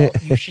 Well,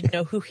 you should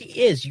know who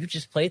he is. You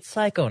just played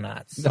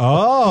Psychonauts.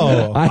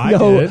 Oh,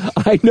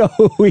 I know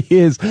who he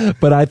is,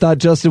 but I thought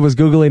Justin was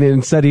Googling it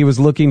and said he was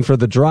looking for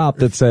the drop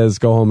that says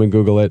go home and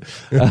Google it.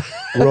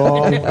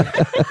 Wrong.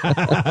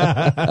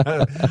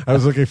 I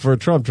was looking for a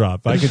Trump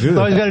drop. I could do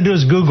that. All you got to do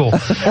is Google.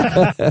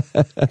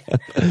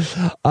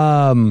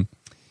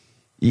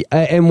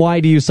 And why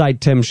do you cite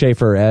Tim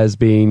Schafer as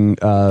being...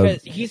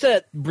 Because he's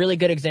a really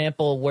good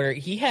example where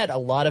he had a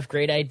lot of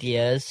great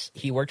ideas.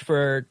 He worked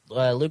for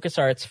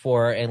LucasArts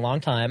for a long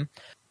time.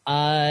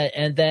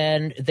 And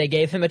then they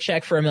gave him a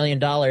check for $1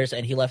 million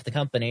and he left the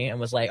company and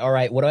was like, all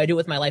right, what do I do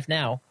with my life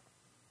now?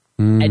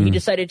 And he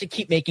decided to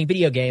keep making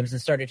video games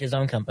and started his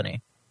own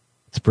company.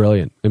 It's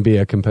brilliant. And be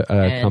a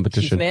and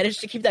competition. He's managed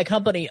to keep that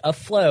company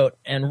afloat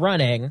and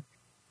running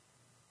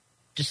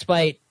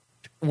despite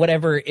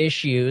whatever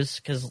issues,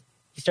 because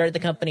he started the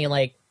company in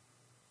like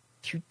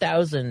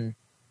 2003-ish?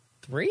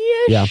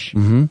 Yeah,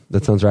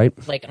 that sounds right.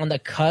 Like on the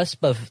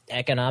cusp of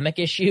economic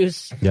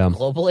issues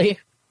globally.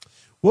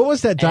 What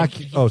was that doc?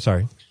 Oh,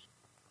 sorry.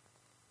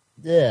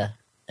 Yeah.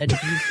 And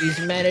he's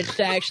managed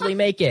to actually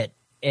make it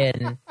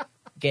in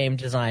game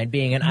design,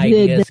 being an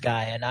ideas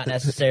guy and not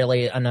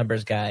necessarily a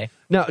numbers guy.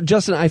 Now,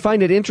 Justin, I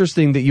find it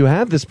interesting that you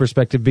have this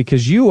perspective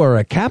because you are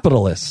a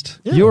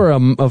capitalist. Yeah. You're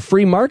a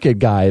free market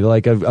guy.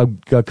 Like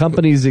a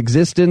company's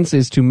existence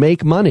is to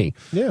make money.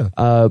 Yeah.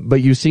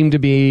 But you seem to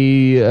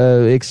be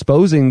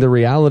exposing the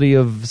reality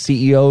of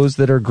CEOs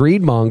that are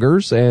greed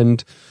mongers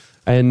and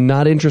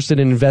not interested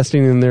in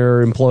investing in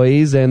their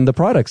employees and the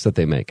products that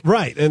they make.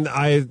 Right. And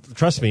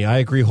trust me, I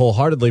agree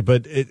wholeheartedly.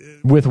 But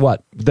with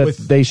what?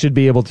 They should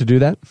be able to do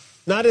that?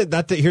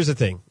 Here's the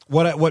thing.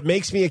 What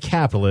makes me a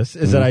capitalist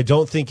is that I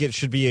don't think it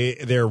should be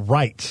their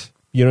right.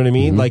 You know what I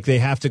mean? Like they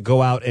have to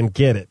go out and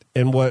get it.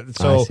 And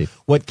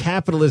what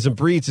capitalism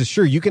breeds is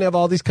sure you can have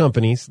all these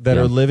companies that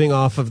are living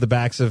off of the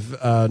backs of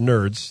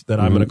nerds that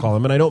I'm going to call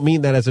them, and I don't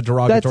mean that as a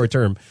derogatory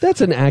term. That's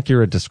an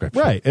accurate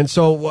description, right? And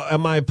so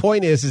my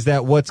point is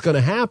that what's going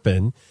to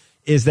happen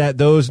is that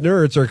those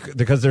nerds are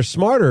because they're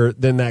smarter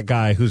than that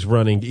guy who's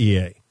running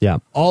EA. Yeah,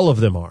 all of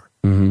them are.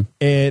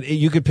 And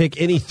you could pick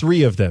any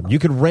three of them. You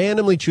could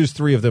randomly choose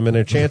three of them, and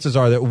the chances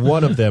are that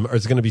one of them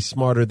is going to be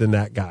smarter than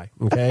that guy.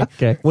 Okay?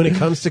 Okay. When it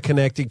comes to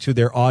connecting to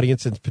their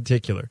audience in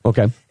particular.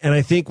 Okay. And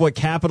I think what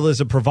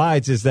capitalism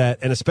provides is that,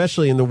 and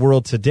especially in the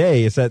world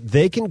today, is that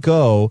they can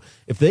go,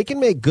 if they can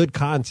make good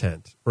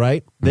content,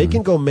 right? They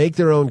can go make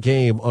their own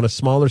game on a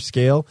smaller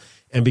scale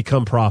and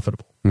become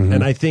profitable.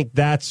 And I think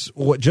that's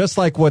just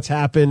like what's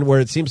happened where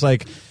it seems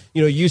like,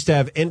 you used to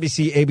have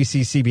NBC,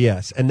 ABC,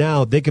 CBS, and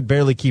now they could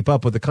barely keep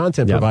up with the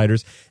content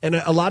providers. And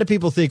a lot of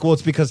people think, well,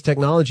 it's because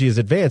technology is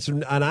advanced.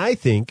 And I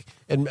think,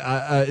 and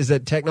is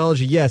that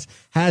technology, yes,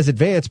 has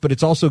advanced, but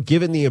it's also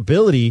given the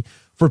ability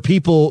for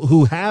people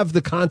who have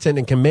the content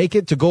and can make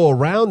it to go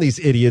around these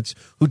idiots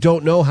who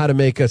don't know how to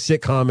make a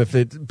sitcom if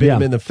it bit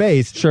them in the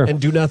face and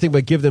do nothing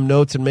but give them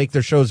notes and make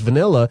their shows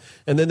vanilla.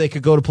 And then they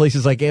could go to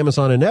places like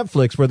Amazon and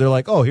Netflix where they're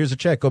like, oh, here's a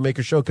check. Go make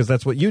a show because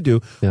that's what you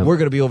do. Yeah. We're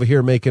going to be over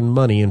here making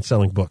money and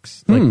selling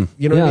books. Like,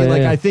 you know what I mean?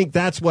 Like, I think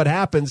that's what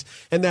happens.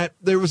 And that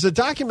there was a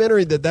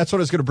documentary that's what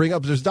I was going to bring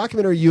up. There's a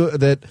documentary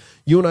that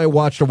you and I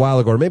watched a while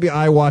ago, or maybe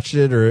I watched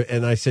it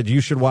and I said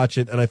you should watch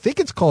it. And I think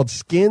it's called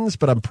Skins,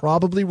 but I'm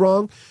probably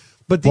wrong.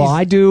 But well,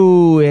 I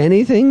do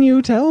anything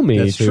you tell me.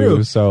 That's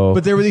true. So,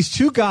 but there were these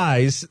two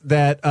guys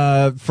that,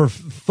 for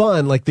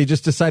fun, like they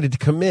just decided to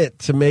commit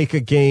to make a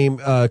game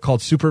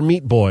called Super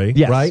Meat Boy.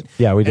 Yes. Right?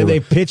 Yeah, we did. And they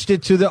pitched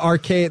it to the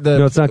arcade.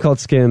 No, it's not called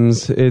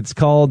Skims. It's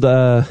called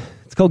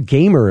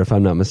Gamer, if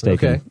I'm not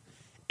mistaken. Okay.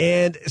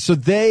 And so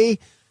they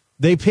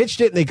pitched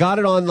it and they got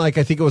it on, like,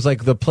 I think it was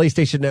like the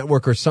PlayStation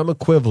Network or some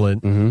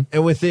equivalent. Mm-hmm.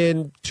 And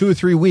within 2 or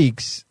 3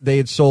 weeks, they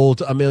had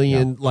sold 1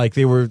 million. Like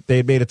they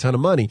had made a ton of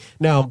money.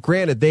 Now,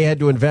 granted, they had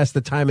to invest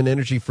the time and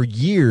energy for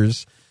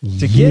years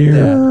to get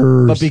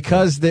that. But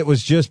because it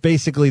was just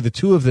basically the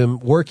two of them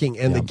working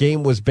and the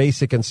game was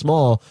basic and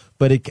small,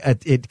 but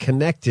it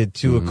connected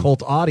to a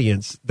cult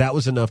audience, that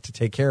was enough to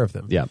take care of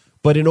them. Yeah.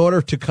 But in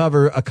order to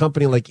cover a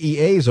company like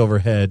EA's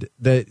overhead,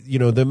 the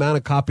amount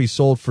of copies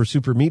sold for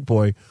Super Meat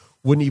Boy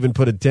wouldn't even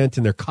put a dent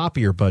in their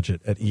copier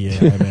budget at EA,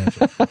 I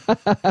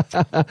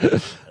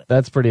imagine.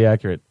 That's pretty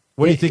accurate.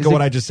 What do you think of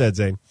what I just said,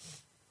 Zane?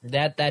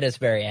 That is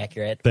very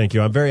accurate. Thank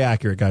you. I'm very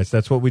accurate, guys.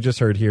 That's what we just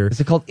heard here.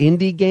 Is it called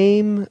Indie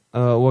Game?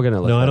 We're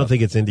gonna look. No, I don't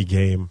think it's Indie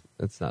Game.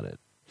 That's not it.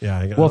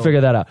 Yeah, we'll figure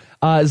that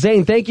out.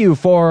 Zane, thank you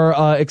for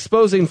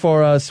exposing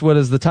for us what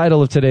is the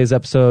title of today's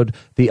episode,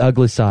 The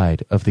Ugly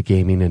Side of the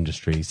Gaming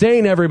Industry.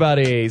 Zane,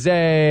 everybody.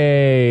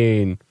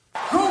 Zane.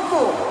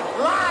 Google,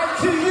 live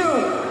to you.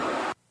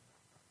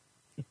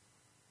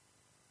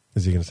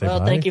 Is he going to say bye?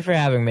 Well, thank you for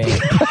having me.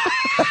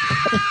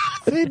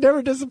 He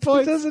never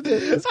disappoints, doesn't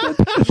it? It's good.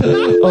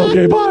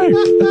 Okay, bye.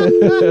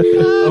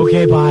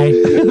 Okay, bye.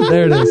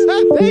 There it is.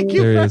 Thank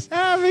you for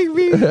having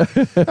me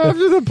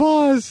after the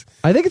pause.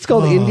 I think it's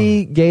called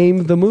Indie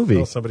Game, the movie.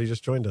 Oh, somebody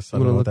just joined us. I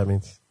don't know what that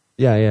means.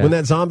 Yeah. When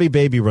that zombie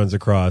baby runs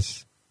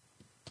across,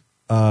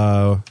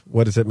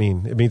 what does it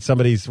mean? It means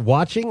somebody's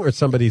watching or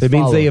somebody's It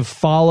means they have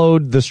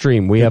followed the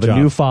stream. We have a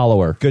new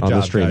follower on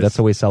the stream. Guys. That's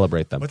how we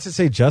celebrate them. What's it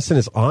say? Justin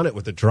is on it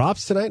with the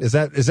drops tonight? Does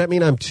that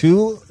mean I'm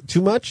too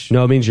much?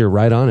 No, it means you're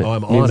right on it. Oh,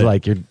 I'm it means on it.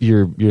 like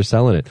you're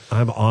selling it.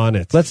 I'm on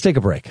it. Let's take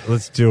a break.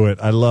 Let's do it.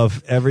 I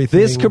love everything.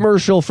 This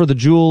commercial for the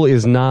Jewel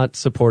is not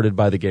supported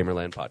by the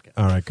Gamerland podcast.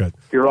 All right, good.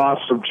 You're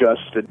awesome,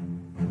 Justin.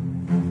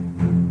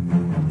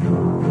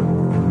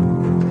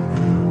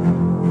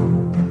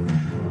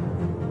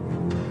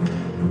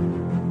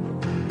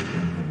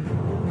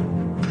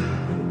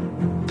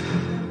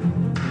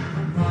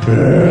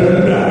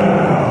 And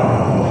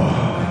now,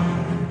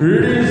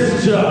 it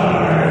is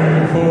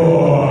time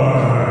for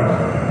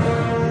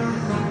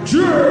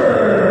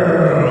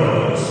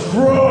Tales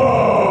from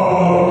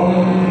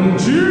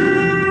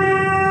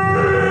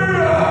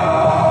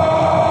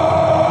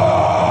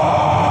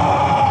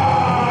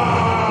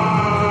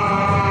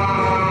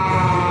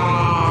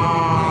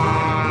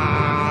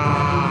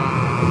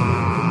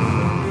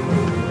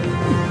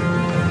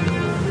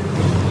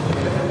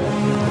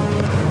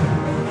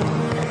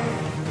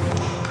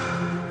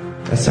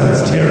That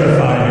sounds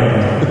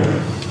terrifying.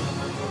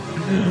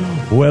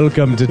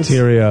 Welcome to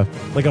Tyria.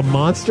 Like a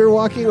monster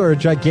walking or a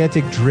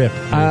gigantic drip?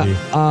 Maybe?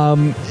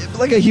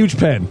 Like a huge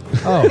pen.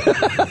 Oh,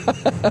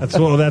 that's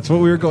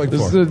what we were going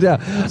for.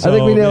 Yeah, So I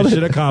think we nailed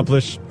mission it.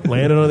 accomplished.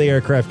 Landed on the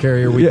aircraft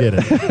carrier. We did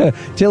it.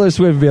 Taylor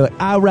Swift would be like,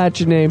 "I'll write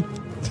your name."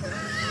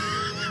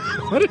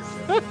 What is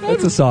that?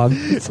 That's a song.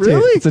 It's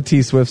Really? It's a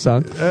T Swift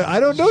song.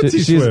 I don't know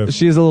T Swift.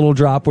 She has a little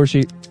drop where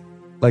she,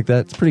 like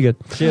that. It's pretty good.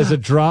 She has a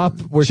drop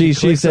where she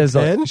says,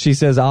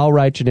 "I'll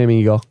write your name," and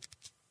you go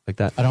like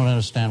that. I don't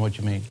understand what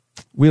you mean.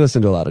 We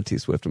listen to a lot of T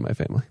Swift in my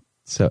family.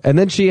 So, and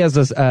then she has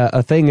this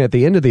a thing at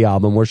the end of the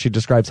album where she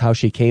describes how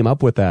she came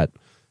up with that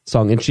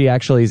song, and she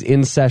actually is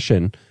in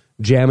session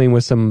jamming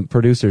with some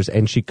producers,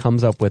 and she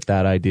comes up with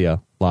that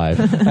idea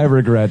live. I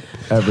regret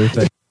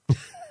everything.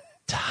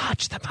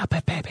 Touch the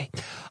Muppet Baby.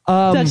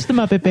 Touch the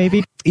Muppet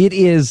Baby. It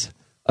is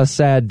a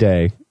sad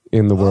day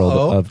in the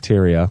world of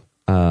Tyria.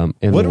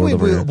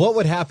 What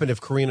would happen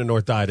if Karina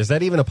North died? Is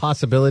that even a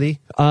possibility?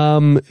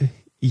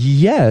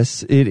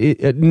 Yes.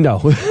 No.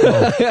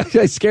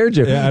 I scared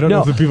you. Yeah, I don't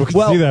know if the people can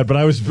see that, but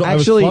I was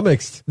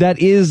flummoxed. That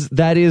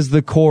is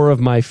the core of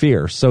my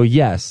fear. So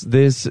yes,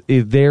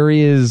 there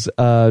is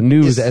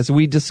news as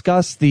we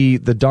discuss the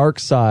dark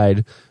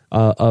side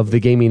of the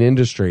gaming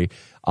industry.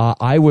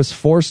 I was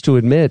forced to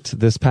admit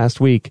this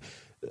past week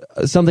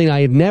something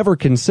I had never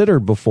considered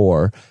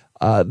before,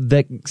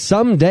 that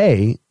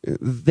someday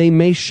they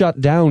may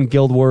shut down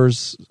Guild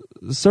Wars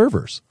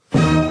servers.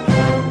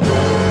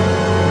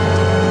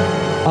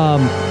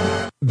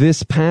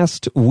 this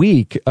past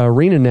week,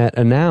 ArenaNet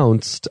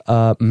announced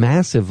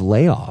massive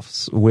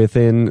layoffs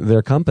within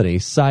their company,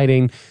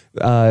 citing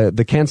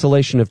the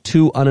cancellation of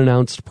 2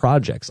 unannounced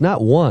projects.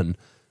 Not one,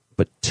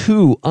 but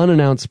 2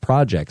 unannounced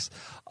projects.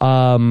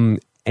 Why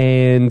do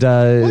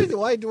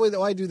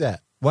that?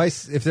 Why,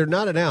 if they're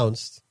not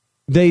announced?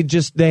 They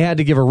had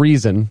to give a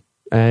reason,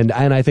 and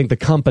I think the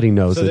company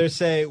knows it. So they're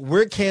saying,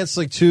 we're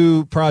canceling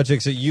 2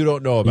 projects that you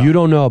don't know about. You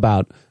don't know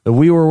about, that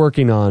we were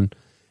working on.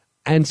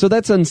 And so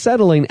that's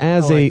unsettling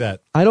I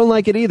don't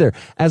like it either.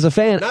 As a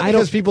fan, not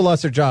because people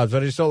lost their jobs,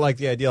 but I just don't like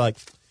the idea. Like,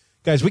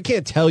 guys, we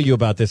can't tell you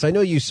about this. I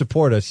know you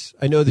support us.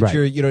 I know that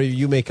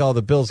you make all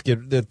the bills, you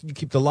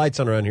keep the lights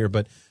on around here,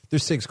 but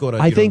there's things going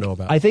on don't know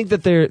about. I think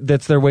that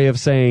that's their way of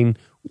saying,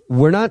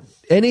 we're not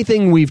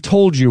anything we've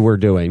told you we're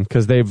doing,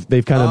 because they've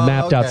kind of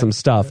mapped out some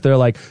stuff. They're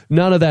like,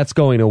 none of that's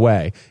going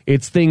away.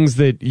 It's things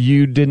that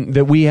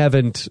we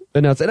haven't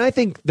announced. And I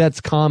think that's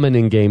common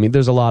in gaming.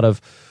 There's a lot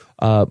of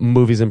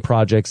movies and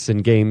projects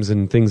and games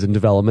and things in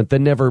development that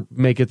never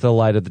make it to the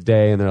light of the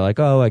day, and they're like,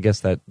 oh, I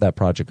guess that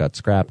project got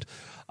scrapped.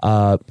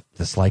 The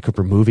Sly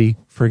Cooper movie,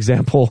 for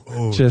example,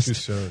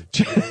 just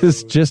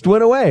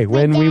went away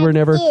when we were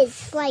never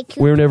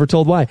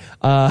told why.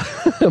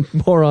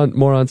 More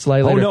on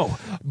Sly later. Oh no!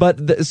 But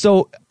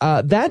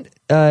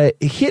that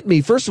hit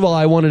me. First of all,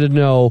 I wanted to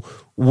know,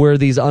 were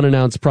these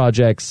unannounced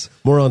projects?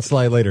 More on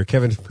Sly later.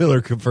 Kevin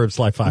Miller confirmed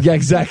Sly 5. Yeah,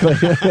 exactly.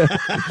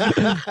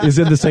 Is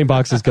in the same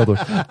box as Guild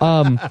Wars.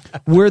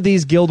 Were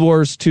these Guild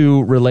Wars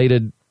 2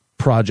 related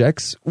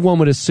projects? One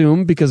would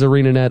assume, because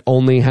ArenaNet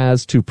only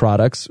has 2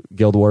 products,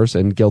 Guild Wars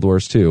and Guild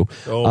Wars 2.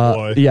 Oh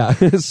boy. Yeah.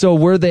 So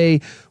were they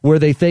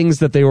things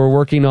that they were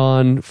working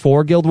on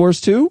for Guild Wars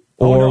 2,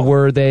 or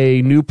were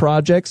they new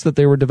projects that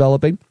they were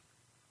developing?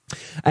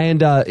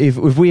 And if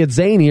we had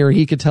Zane here,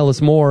 he could tell us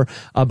more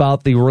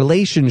about the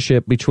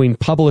relationship between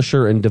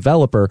publisher and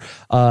developer.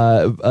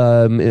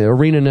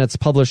 ArenaNet's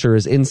publisher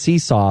is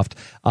NCSoft.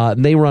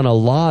 And they run a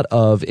lot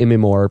of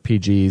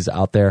MMORPGs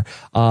out there,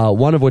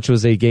 one of which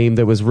was a game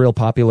that was real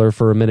popular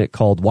for a minute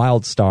called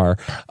WildStar.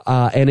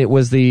 And it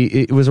was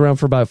around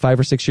for about 5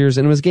 or 6 years,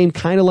 and it was a game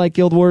kind of like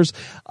Guild Wars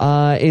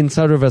in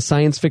sort of a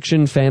science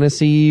fiction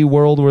fantasy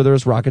world where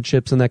there's rocket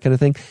ships and that kind of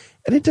thing.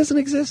 And it doesn't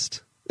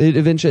exist.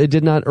 It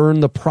did not earn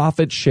the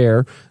profit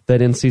share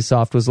that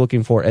NCSoft was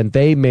looking for, and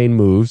they made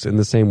moves in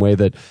the same way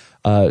that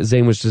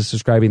Zane was just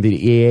describing that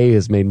EA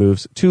has made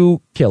moves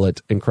to kill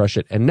it and crush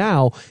it. And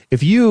now,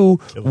 if you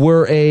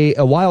were a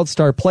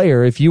WildStar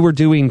player, if you were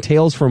doing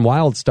Tales from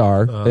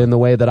WildStar in the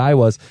way that I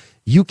was,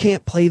 you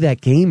can't play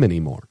that game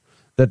anymore.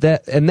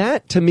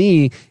 That to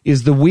me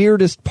is the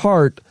weirdest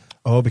part.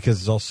 Oh, because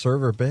it's all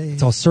server-based.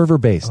 It's all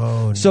server-based.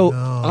 Oh, so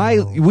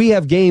no. We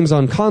have games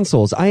on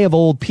consoles. I have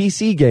old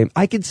PC game.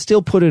 I could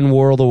still put in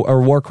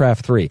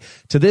Warcraft 3.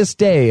 To this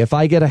day, if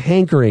I get a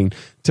hankering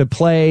to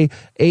play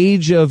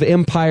Age of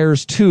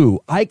Empires 2,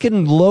 I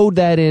can load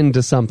that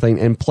into something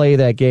and play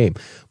that game.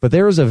 But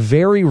there is a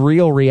very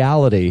real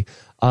reality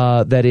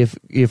that if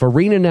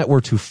ArenaNet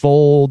were to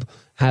fold,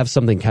 have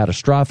something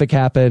catastrophic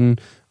happen,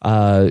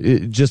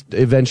 just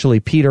eventually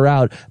peter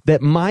out,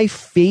 that my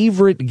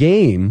favorite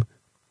game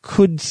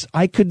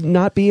I could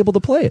not be able to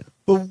play it.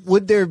 But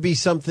would there be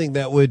something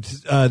that would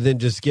then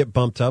just get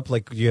bumped up?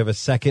 Like, do you have a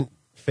second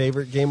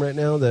favorite game right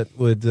now that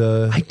would?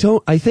 I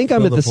think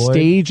I'm at the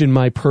stage in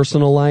my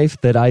personal life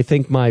that I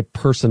think my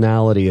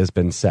personality has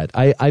been set.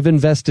 I've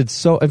invested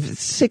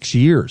 6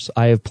 years.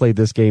 I have played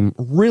this game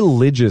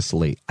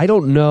religiously. I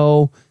don't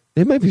know.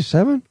 It might be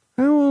 7.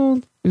 How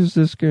old is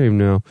this game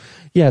now?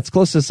 Yeah, it's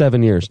close to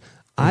 7 years.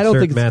 I don't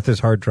think math is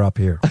hard drop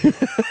here.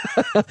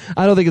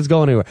 I don't think it's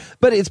going anywhere,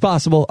 but it's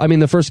possible. I mean,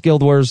 the first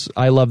Guild Wars,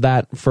 I loved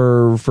that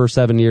for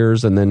 7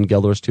 years, and then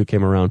Guild Wars 2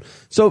 came around.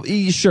 So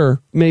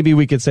sure, maybe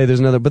we could say there's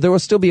another, but there will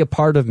still be a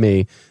part of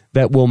me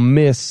that will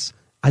miss,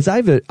 as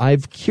I've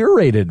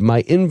curated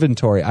my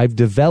inventory. I've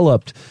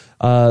developed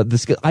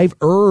this. I've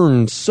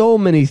earned so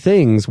many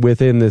things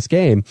within this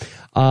game.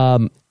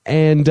 I've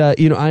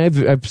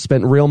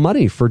spent real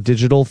money for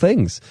digital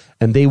things,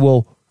 and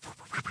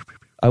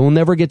I will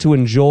never get to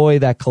enjoy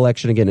that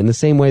collection again in the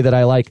same way that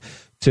I like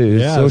to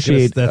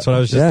associate. That's what I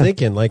was just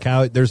thinking. Like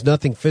how there's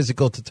nothing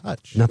physical to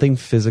touch. Nothing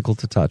physical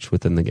to touch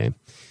within the game.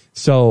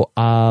 So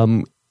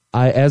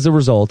as a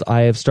result,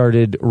 I have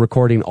started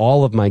recording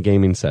all of my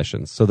gaming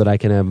sessions so that I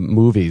can have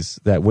movies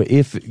that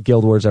if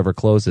Guild Wars ever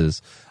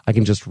closes, I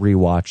can just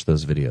rewatch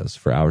those videos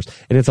for hours.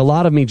 And it's a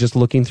lot of me just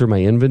looking through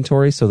my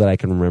inventory so that I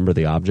can remember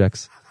the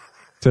objects.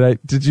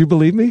 Did you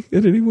believe me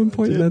at any one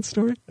point in that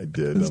story? I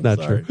did. It's not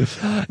true.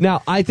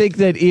 Now, I think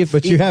that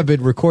But you have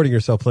been recording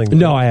yourself playing.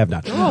 No, I have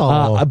not.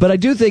 Oh. But I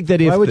do think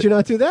that Why would you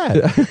not do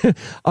that?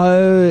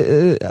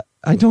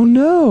 I don't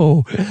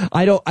know.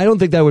 I don't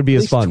think that would be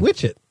as fun.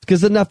 Twitch it.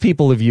 Because enough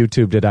people have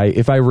YouTubed it.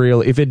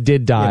 If it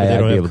did die, they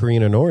don't have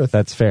Karina North.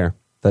 That's fair.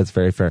 That's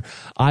very fair.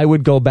 I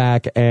would go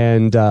back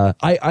and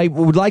I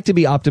would like to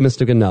be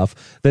optimistic enough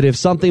that if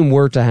something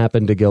were to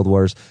happen to Guild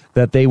Wars,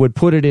 that they would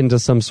put it into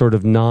some sort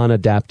of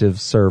non-adaptive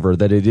server,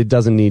 that it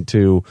doesn't need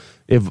to,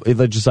 if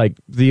just like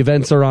the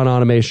events are on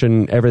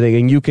automation, everything,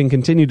 and you can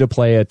continue to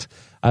play it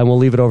and we'll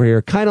leave it over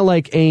here. Kind of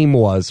like AIM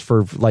was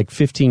for like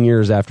 15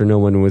 years after no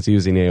one was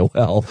using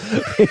AOL.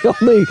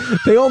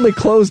 They only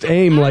closed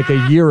AIM like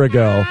a year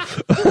ago.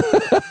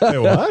 Wait,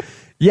 what?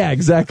 Yeah,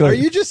 exactly. Are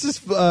you just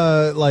as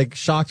like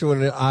shocked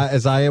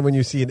as I am when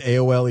you see an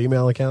AOL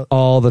email account?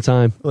 All the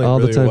time. Like, all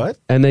really, the time. what?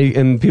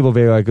 And people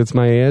be like, "It's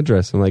my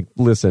address." I'm like,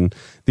 "Listen,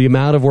 the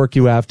amount of work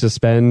you have to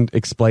spend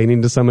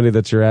explaining to somebody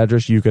that's your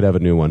address, you could have a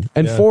new one."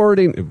 And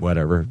forwarding,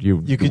 whatever.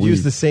 You could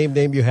use the same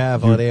name you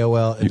have on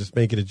AOL and just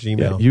make it a Gmail.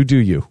 Yeah, you do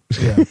you.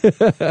 Yeah.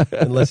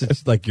 Unless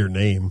it's like your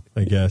name,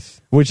 I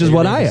guess. Which is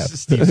what I have.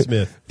 Steve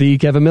Smith.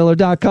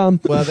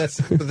 TheKevinMiller.com. Well,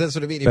 that's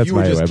what I mean. If you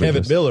were just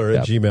Kevin Miller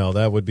at Gmail,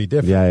 that would be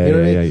different. Yeah, you know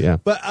what I mean? yeah.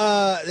 But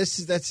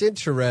that's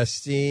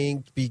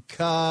interesting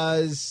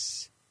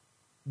because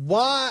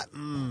what?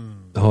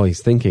 Oh,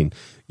 he's thinking.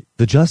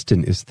 The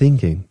Justin is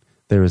thinking.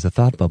 There is a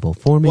thought bubble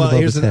forming above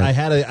his head. I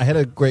had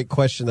a great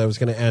question that I was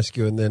going to ask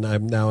you, and then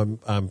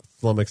I'm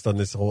flummoxed on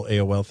this whole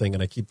AOL thing,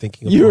 and I keep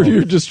thinking of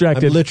you're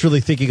distracted. I'm literally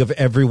thinking of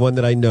everyone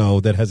that I know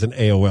that has an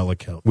AOL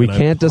account. We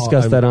can't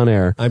discuss that on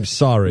air. I'm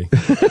sorry.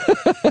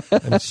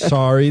 I'm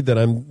sorry that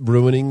I'm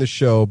ruining the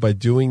show by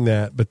doing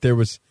that, but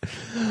there's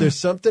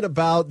something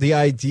about the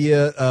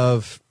idea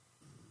of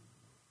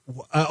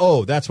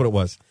that's what it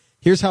was.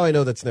 Here's how I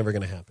know that's never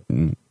going to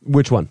happen.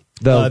 Which one?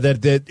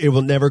 That it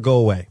will never go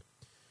away.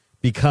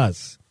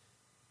 Because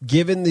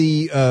given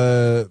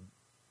the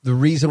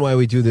reason why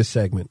we do this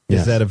segment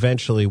is that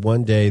eventually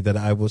one day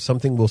that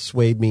something will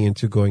sway me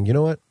into going, you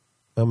know what?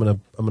 I'm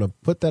gonna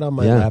put that on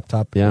my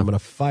laptop and I'm gonna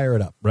fire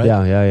it up, right?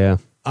 Yeah.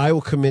 I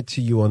will commit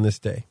to you on this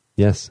day.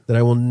 Yes. That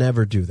I will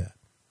never do that.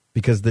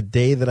 Because the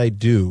day that I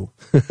do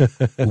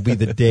will be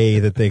the day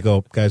that they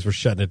go, guys, we're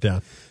shutting it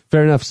down.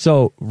 Fair enough.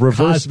 So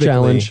reverse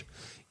challenge.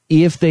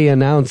 If they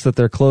announce that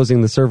they're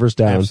closing the servers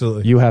down,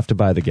 you have to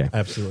buy the game.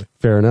 Absolutely.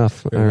 Fair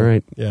enough. All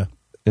right. Yeah.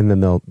 And then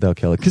they'll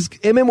kill it. Because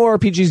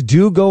MMORPGs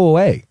do go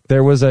away.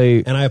 There was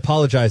And I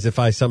apologize if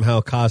I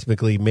somehow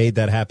cosmically made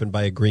that happen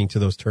by agreeing to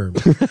those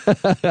terms. Now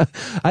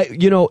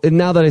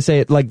that I say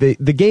it, like the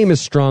game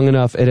is strong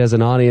enough, it has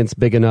an audience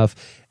big enough,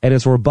 and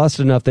it's robust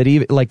enough that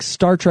even like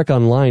Star Trek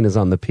Online is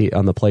on the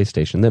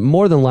PlayStation. That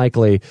more than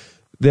likely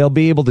they'll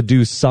be able to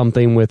do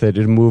something with it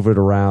and move it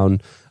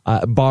around.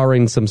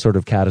 Barring some sort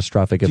of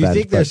catastrophic event. Do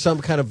you think there's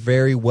some kind of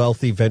very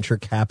wealthy venture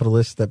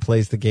capitalist that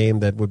plays the game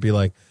that would be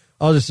like,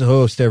 I'll just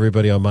host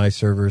everybody on my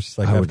servers?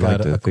 Like I've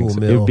got a cool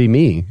mill. It would be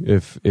me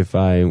if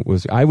I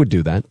was. I would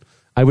do that.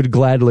 I would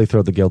gladly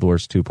throw the Guild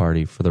Wars 2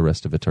 party for the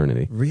rest of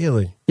eternity.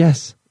 Really?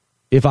 Yes.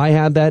 If I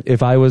had that,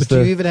 if I was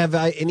do you even have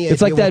any idea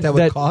like what that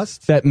would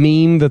cost? That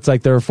meme that's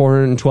like there are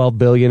 412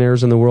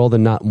 billionaires in the world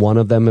and not one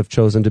of them have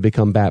chosen to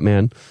become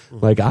Batman.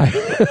 Like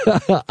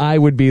I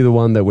would be the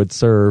one that would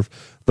serve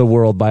the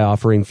world by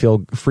offering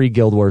free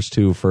Guild Wars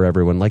 2 for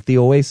everyone, like the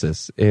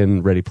Oasis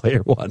in Ready Player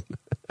One.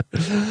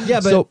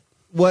 Yeah, but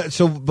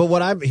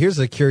here's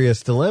a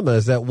curious dilemma: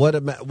 is that what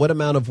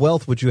amount of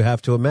wealth would you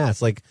have to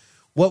amass? Like,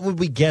 what would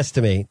we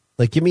guesstimate?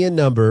 Like, give me a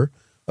number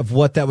of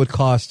what that would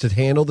cost to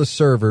handle the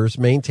servers,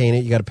 maintain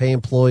it. You got to pay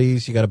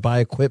employees, you got to buy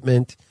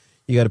equipment,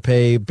 you got to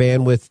pay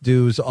bandwidth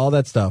dues, all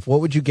that stuff.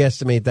 What would you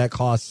guesstimate that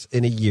costs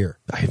in a year?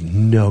 I have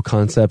no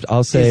concept.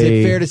 I'll say. Is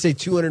it fair to say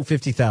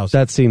 $250,000?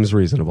 That seems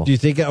reasonable. Do you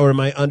think, or am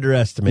I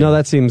underestimating? No,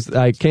 that seems.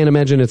 I can't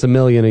imagine it's $1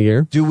 million a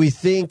year. Do we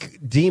think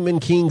Demon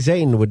King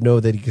Zayden would know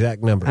the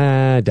exact number?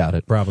 I doubt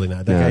it. Probably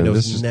not. That guy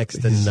knows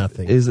next to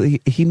nothing.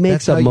 He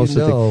makes up most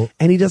of the things,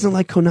 and he doesn't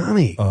like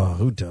Konami. Oh,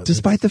 who does?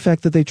 Despite the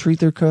fact that they treat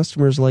their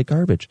customers like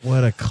garbage.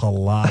 What a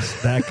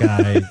coloss! That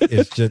guy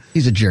is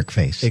just—he's a jerk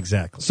face.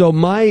 Exactly. So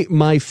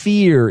my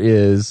fear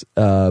is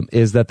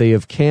that they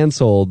have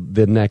canceled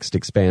the next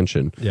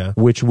expansion. Yeah.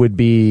 Which would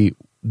be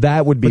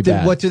bad. What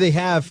do they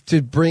have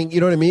to bring?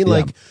 You know what I mean? Yeah.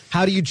 Like,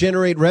 how do you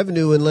generate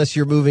revenue unless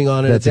you're moving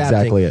on and That's adapting?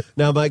 exactly it.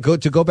 Now,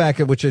 go back,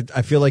 which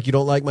I feel like you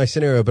don't like my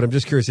scenario, but I'm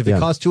just curious. If it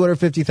cost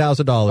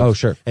 $250,000, oh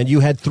sure, and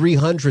you had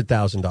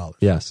 $300,000,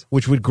 yes,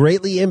 which would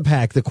greatly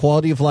impact the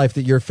quality of life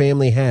that your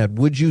family had,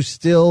 would you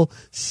still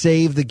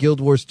save the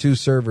Guild Wars 2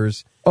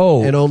 servers?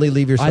 Oh, and only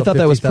leave yourself? I thought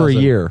that was per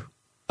year.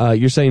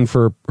 You're saying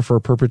for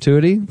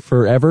perpetuity,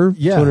 forever?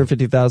 Yeah,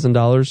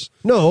 $250,000.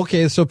 No,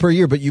 okay, so per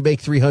year, but you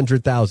make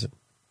 $300,000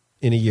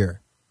 in a year.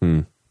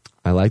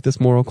 I like this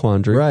moral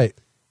quandary. Right.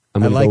 I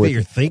like that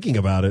you're thinking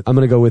about it. I'm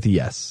going to go with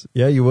yes.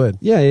 Yeah, you would.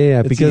 Yeah.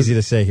 It's because easy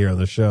to say here on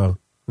the show,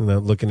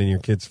 without looking in your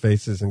kids'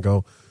 faces and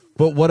go,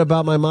 but what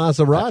about my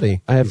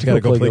Maserati? I have to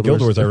go play Guild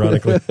Wars,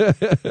 ironically.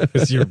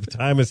 Because your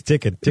time is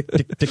ticking. Tick,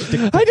 tick, tick, tick.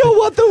 I don't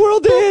want the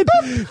world to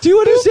end. Do you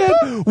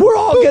understand? We're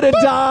all going to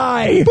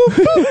die.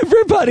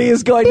 Everybody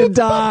is going to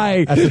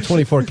die. That's the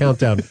 24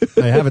 countdown.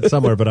 I have it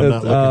somewhere, but I'm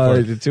not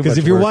looking for it. Because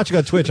if you're watching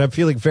on Twitch, I'm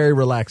feeling very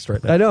relaxed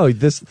right now. I know.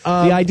 The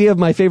idea of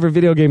my favorite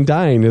video game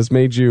dying has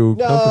made you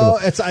comfortable.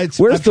 It's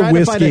Where's the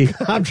whiskey?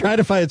 I'm trying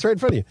to find it's right in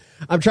front of you.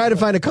 I'm trying to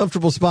find a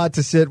comfortable spot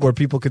to sit where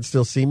people could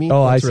still see me.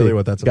 Oh, that's I see. really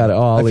what that's Got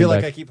about. it. I feel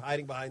like I keep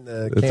hiding behind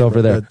the camera. It's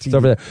over there. It's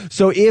over there.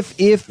 So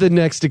if the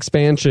next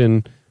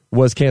expansion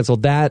was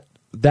canceled, that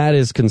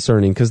is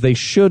concerning because they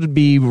should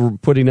be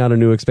putting out a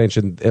new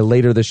expansion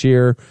later this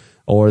year.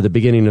 or the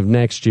beginning of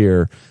next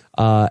year.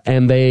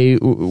 And they,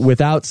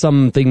 without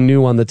something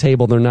new on the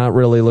table, they're not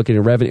really looking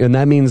at revenue. And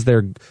that means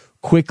they're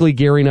quickly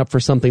gearing up for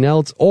something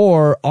else.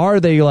 Or are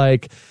they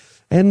like,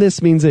 and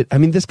this means it, I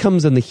mean, this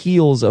comes in the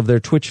heels of their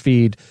Twitch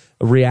feed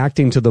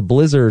reacting to the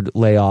Blizzard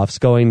layoffs,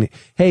 going,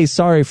 hey,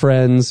 sorry,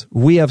 friends,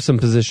 we have some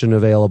position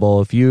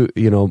available. If you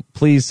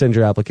please send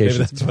your applications.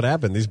 Maybe that's what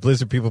happened. These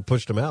Blizzard people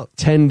pushed them out.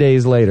 10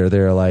 days later,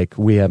 they're like,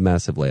 we have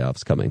massive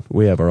layoffs coming.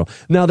 We have our own.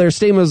 Now, their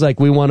statement was like,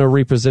 we want to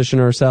reposition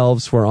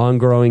ourselves for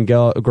ongoing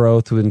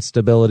growth and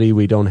stability.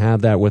 We don't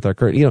have that with our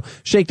current,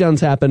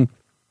 shakedowns happen.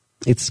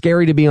 It's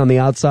scary to be on the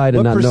outside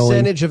and not knowing. What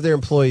percentage of their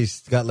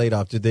employees got laid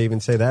off? Did they even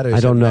say that? Or I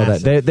don't know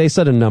that. They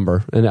said a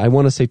number, and I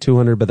want to say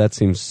 200, but that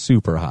seems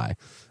super high.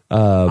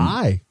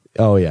 High?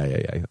 Oh,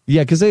 yeah.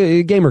 Yeah, because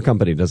a gamer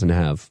company doesn't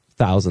have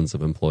thousands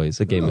of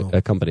employees,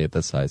 a company at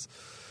this size.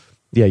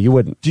 Yeah, you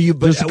wouldn't.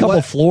 There's a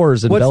couple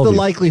floors in Bellevue. What's the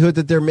likelihood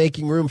that they're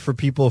making room for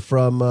people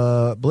from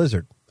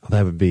Blizzard? Oh,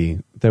 that would be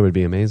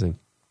amazing.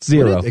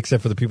 Zero.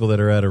 Except for the people that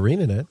are at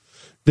ArenaNet.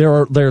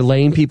 They're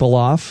laying people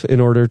off in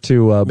order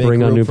to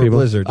bring on new people.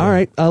 Blizzard, All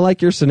right, I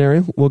like your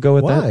scenario. We'll go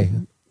with that. Why?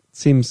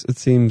 It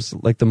seems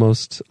like the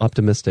most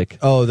optimistic.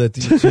 Oh,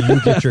 so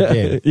you get your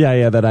game.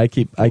 Yeah, that I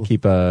keep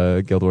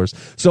Guild Wars.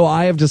 So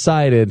I have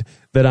decided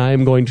that I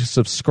am going to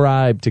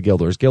subscribe to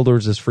Guild Wars. Guild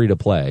Wars is free to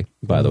play,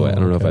 by the way. I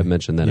don't know if I've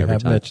mentioned that every time.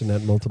 You have mentioned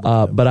that multiple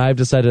times. But I've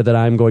decided that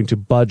I'm going to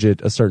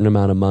budget a certain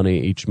amount of money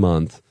each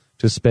month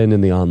to spend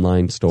in the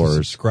online stores.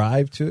 To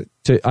subscribe to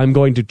it? I'm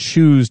going to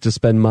choose to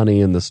spend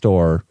money in the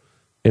store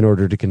in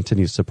order to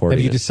continue supporting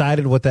it. Have you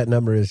decided what that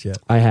number is yet?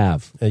 I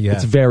have.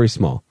 It's very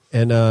small.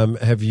 And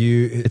have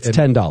you? It's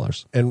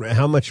 $10. And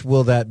how much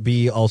will that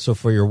be also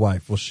for your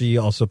wife? Will she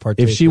also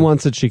partake? If she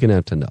wants it, she can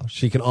have $10.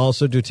 She can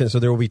also do 10. So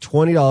there will be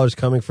 $20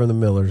 coming from the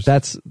Millers.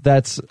 That's.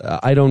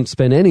 I don't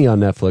spend any on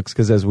Netflix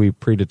because, as we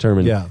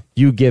predetermined,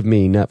 you give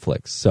me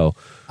Netflix. So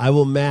I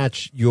will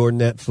match your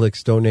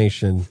Netflix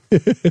donation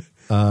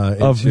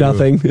of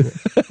nothing.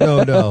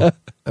 No.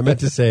 I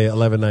meant to say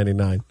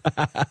 $11.99.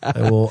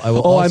 I will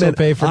also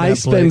pay for Netflix. I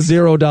spend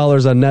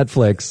 $0 on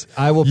Netflix.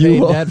 I will pay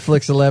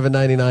Netflix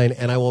 $11.99,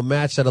 and I will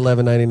match that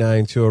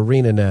 $11.99 to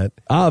ArenaNet.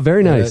 Ah,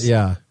 very nice.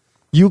 Yeah.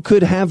 You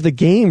could have the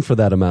game for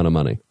that amount of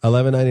money.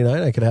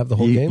 $11.99? I could have the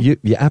whole game?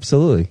 Yeah,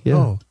 absolutely. Yeah.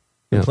 Oh.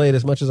 And play it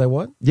as much as I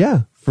want?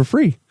 Yeah, for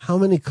free. How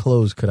many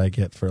clothes could I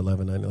get for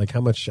 $11.99? Like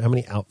how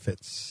many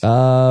outfits?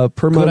 Per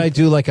month. Could I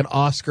do like an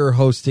Oscar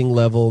hosting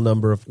level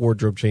number of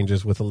wardrobe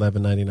changes with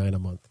 $11.99 a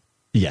month?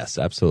 Yes,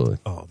 absolutely.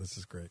 Oh, this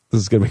is great.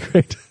 This is going to be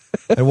great.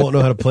 I won't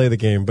know how to play the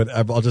game, but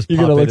I'll just pop in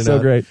and out. You're going to look so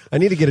great. I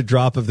need to get a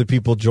drop of the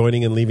people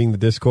joining and leaving the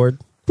Discord.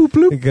 Boop,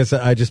 bloop. Because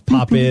I just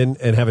pop in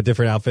and have a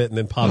different outfit and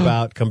then pop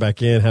out, come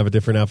back in, have a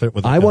different outfit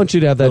with I want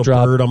you to have that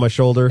drop bird on my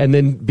shoulder. And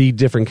then be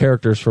different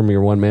characters from your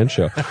one-man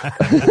show.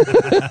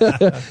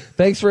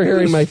 Thanks for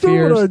hearing my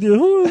fears.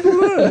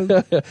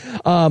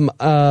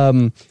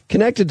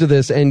 Connected to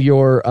this and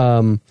your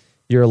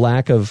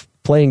lack of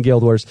playing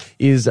Guild Wars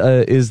is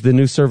the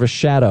new service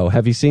Shadow.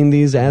 Have you seen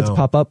these ads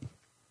pop up?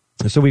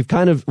 So we've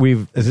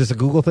is this a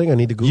Google thing? I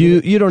need to Google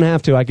it? You don't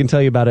have to. I can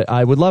tell you about it.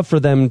 I would love for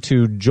them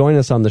to join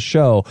us on the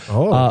show.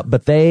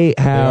 But they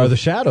are the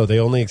shadow. They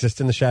only exist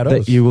in the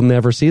shadows. You will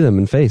never see them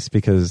in face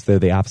because they're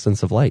the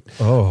absence of light.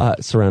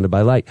 Surrounded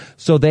by light.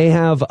 So they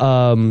have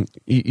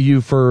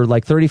you for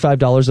like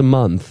 $35 a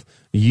month.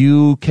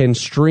 You can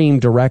stream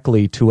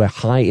directly to a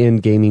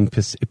high-end gaming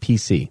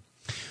PC.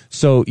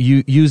 So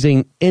you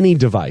using any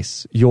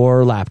device,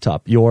 your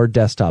laptop, your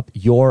desktop,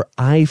 your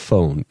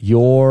iPhone,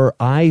 your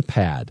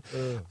iPad,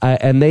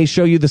 and they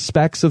show you the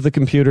specs of the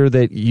computer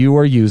that you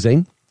are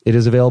using. It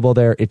is available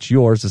there. It's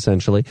yours,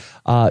 essentially.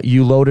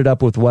 You load it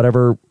up with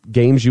whatever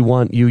games you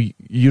want.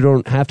 You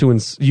don't have to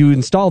you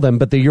install them,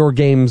 but they're your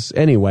games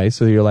anyway.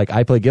 So you're like,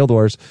 I play Guild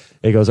Wars.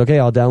 It goes, okay,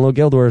 I'll download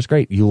Guild Wars.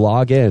 Great. You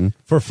log in.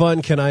 For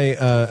fun, can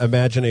I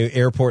imagine an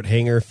airport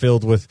hangar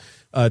filled with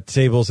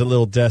tables and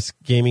little desk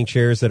gaming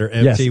chairs that are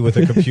empty with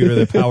a computer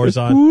that powers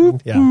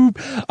on?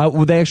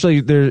 Well, they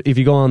actually, if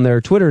you go on their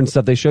Twitter and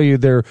stuff, they show you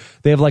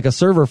they have like a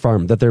server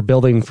farm that they're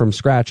building from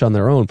scratch on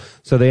their own.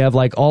 So they have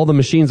like all the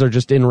machines are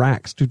just in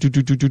racks, and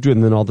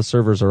then all the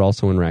servers are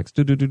also in racks,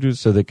 so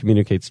that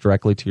communicates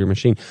directly to your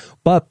machine.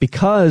 But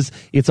because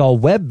it's all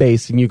web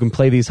based and you can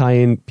play these high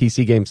end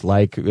PC games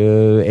like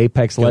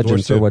Apex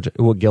Legends or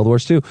Guild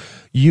Wars 2,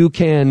 you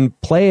can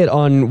play it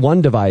on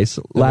one device,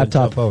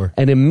 laptop,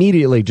 and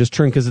immediately just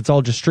because it's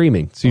all just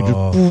streaming. So you just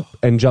boop,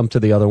 and jump to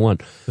the other one.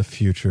 The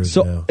future is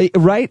now.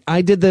 Right?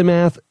 I did the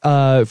math.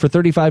 For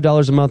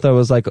 $35 a month, I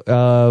was like,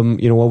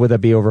 what would that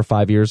be over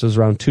 5 years? It was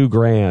around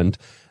 $2,000. And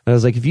I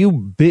was like, if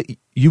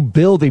you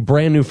build a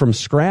brand new from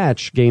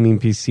scratch gaming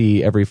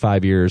PC every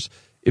 5 years,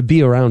 it'd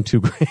be around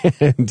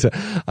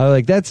 $2,000. I was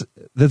like, that's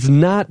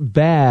not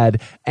bad.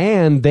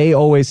 And they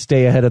always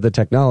stay ahead of the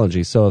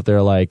technology. So if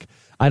they're like,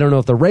 I don't know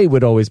if the rate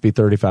would always be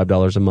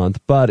 $35 a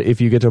month, but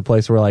if you get to a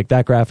place where like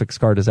that graphics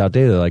card is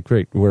outdated, like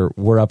great, we're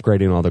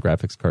upgrading all the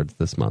graphics cards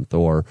this month,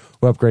 or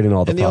we're upgrading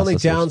all the processors. And the only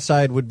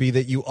downside would be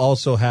that you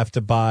also have to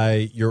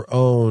buy your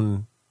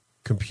own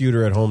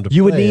computer at home to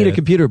You play would need a it.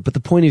 computer, but the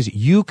point is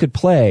you could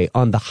play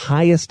on the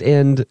highest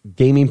end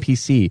gaming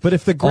PC. But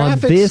if the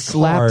graphics on this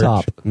card,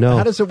 laptop, no.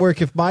 how does it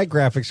work if my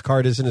graphics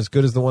card isn't as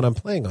good as the one I'm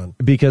playing on?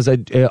 Because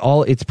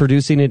it's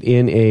producing it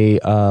in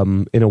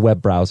a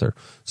web browser.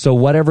 So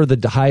whatever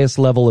the highest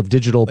level of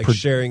digital Like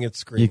sharing its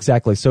screen.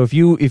 Exactly. So if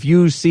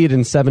you see it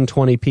in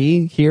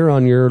 720p here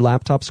on your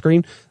laptop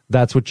screen,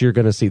 that's what you're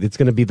going to see. It's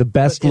going to be the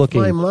best But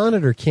looking. If my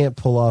monitor can't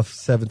pull off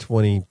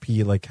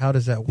 720p, like how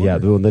does that work? Yeah,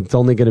 it's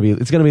only going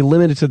to be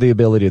limited to the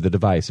ability of the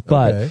device.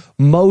 But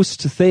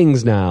most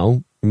things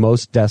now,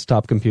 most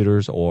desktop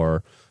computers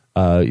or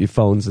your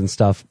phones and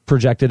stuff,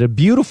 project at a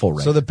beautiful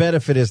rate. So the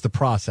benefit is the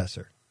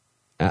processor.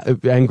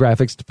 And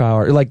graphics to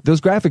power. Like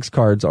those graphics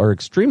cards are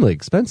extremely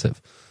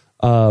expensive.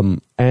 And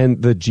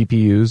the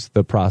GPUs,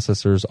 the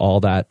processors,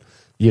 all that,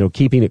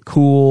 keeping it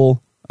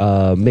cool,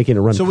 making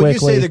it run quickly. So when you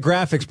say the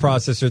graphics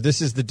processor,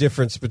 this is the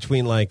difference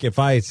between like if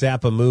I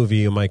zap a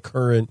movie on my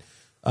current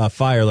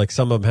Fire, like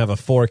some of them have a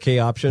 4K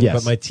option, Yes.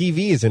 but my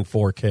TV is in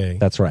 4K.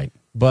 That's right.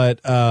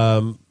 But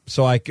but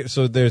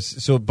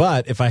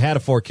if I had a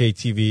 4K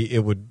TV, it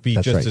would be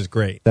That's just right. as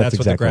great. That's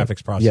what exactly the right.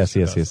 graphics processor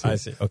Yes. does. I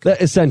see. Okay.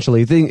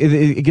 Essentially,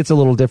 it gets a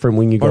little different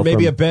when you go Or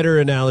maybe from, a better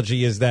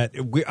analogy is that,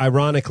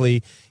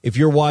 ironically, if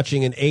you're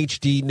watching an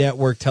HD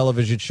network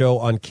television show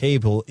on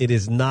cable, it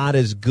is not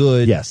as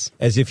good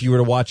as if you were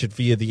to watch it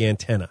via the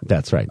antenna.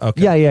 That's right.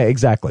 Okay. Yeah,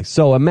 exactly.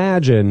 So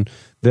imagine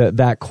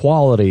that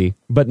quality,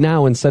 but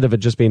now instead of it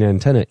just being an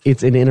antenna,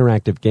 it's an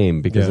interactive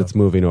game because it's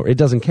moving over. It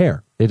doesn't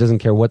care. It doesn't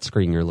care what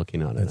screen you're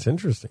looking on. That's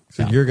interesting.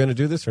 So you're going to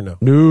do this or no?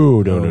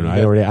 No. I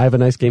have a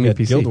nice gaming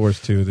PC. Guild Wars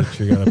 2 that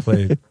you're going to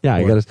play. Yeah,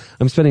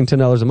 I'm spending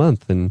 $10 a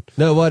month. And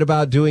no, what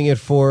about doing it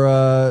for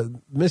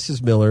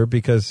Mrs. Miller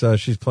because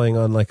she's playing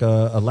on like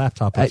a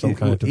laptop of some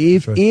kind?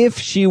 If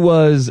she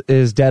was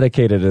as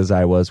dedicated as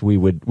I was, we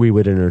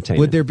would entertain.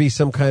 Would there be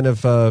some kind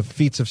of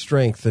feats of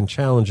strength and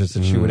challenges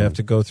that she would have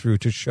to go through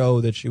to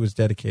show that she was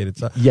dedicated?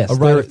 Yes, a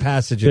rite of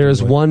passage.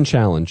 There's one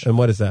challenge. And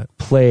what is that?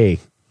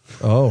 Play.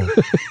 Oh,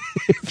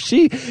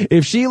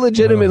 if she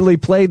legitimately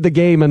played the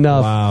game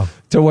enough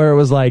to where it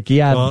was like,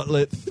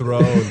 gauntlet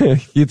thrown.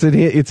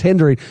 it's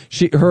hindering.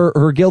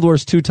 Her Guild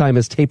Wars 2 time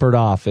has tapered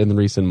off in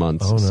recent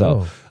months. Oh, no.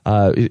 So,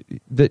 Are you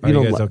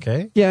guys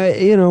okay?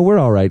 Yeah, we're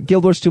all right.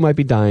 Guild Wars 2 might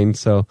be dying,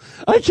 so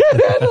I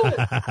can't handle it.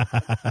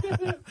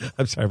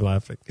 I'm sorry, I'm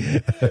laughing.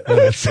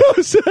 It's so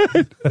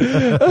sad.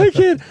 I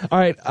can't. All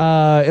right.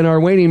 In our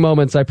waning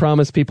moments, I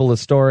promised people a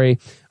story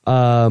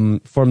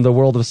from the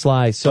world of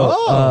Sly.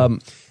 So,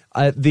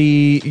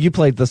 you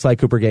played the Sly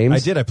Cooper games. I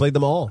did. I played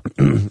them all,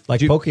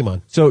 like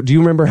Pokemon. So, do you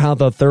remember how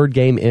the third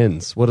game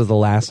ends? What is the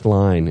last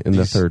line in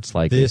the third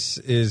Sly game? This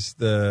is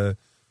the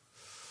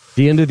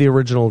end of the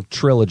original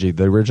trilogy,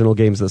 the original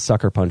games that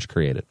Sucker Punch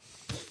created.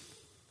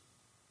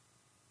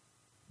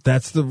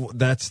 That's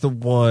the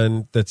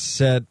one that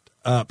set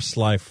up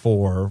Sly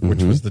 4,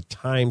 which was the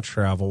time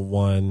travel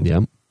one.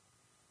 Yep.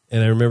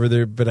 And I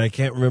remember but I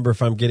can't remember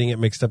if I'm getting it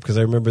mixed up because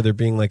I remember there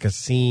being like a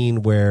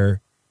scene where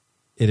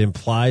it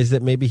implies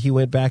that maybe he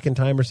went back in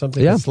time or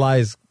something. Yeah. Sly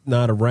is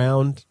not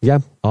around. Yeah.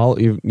 But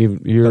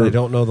I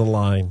don't know the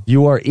line.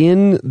 You are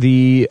in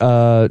the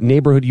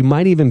neighborhood. You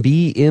might even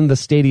be in the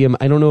stadium.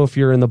 I don't know if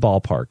you're in the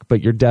ballpark,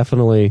 but you're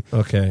definitely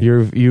okay.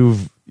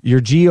 Your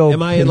geo.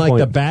 Am I in like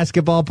the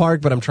basketball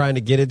park, but I'm trying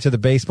to get into the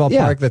baseball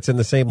park that's in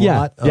the same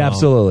lot? Yeah,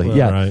 absolutely.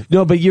 Yeah. Right.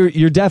 No, but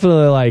you're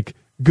definitely like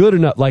good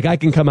enough. Like I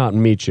can come out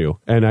and meet you,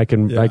 and I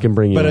can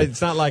bring you. But in.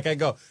 it's not like I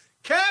go,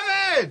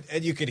 Kevin,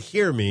 and you could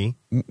hear me.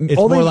 It's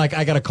more like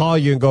I got to call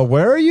you and go,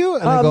 where are you?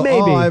 And I go, maybe.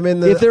 oh, I'm in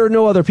the. If there are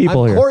no other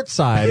people I'm here,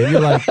 courtside, and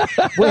you're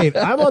like, wait,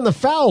 I'm on the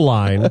foul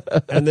line,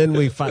 and then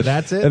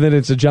that's it. And then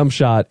it's a jump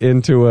shot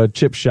into a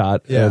chip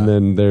shot, and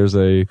then there's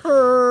a.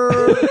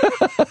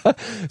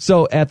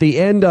 So at the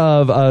end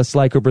of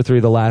Sly Cooper 3,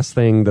 the last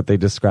thing that they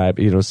describe,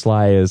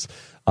 Sly is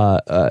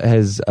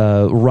has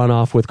run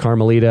off with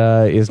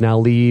Carmelita, is now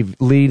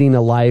leading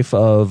a life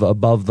of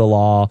above the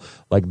law,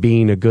 like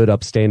being a good,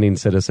 upstanding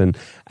citizen,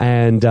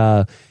 and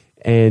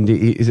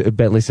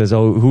Bentley says,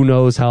 "Oh, who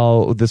knows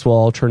how this will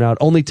all turn out?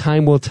 Only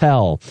time will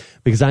tell."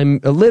 Because I'm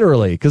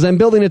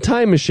building a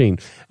time machine.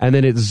 And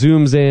then it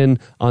zooms in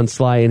on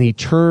Sly, and he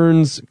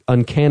turns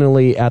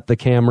uncannily at the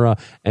camera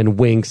and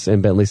winks.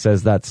 And Bentley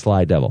says, "That's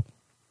Sly Devil."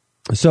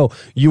 So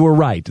you were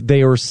right.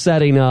 They were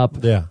setting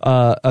up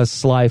a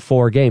Sly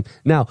 4 game.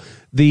 Now,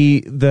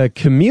 the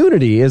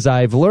community, as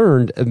I've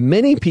learned,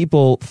 many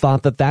people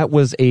thought that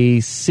was a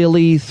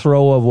silly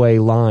throwaway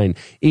line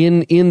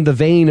in the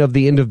vein of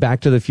the end of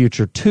Back to the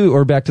Future 2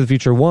 or Back to the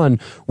Future 1,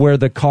 where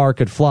the car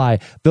could fly.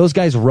 Those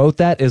guys wrote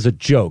that as a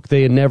joke.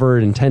 They had never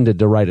intended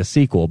to write a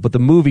sequel, but the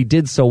movie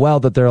did so well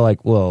that they're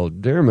like, well,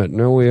 damn it,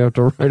 now we have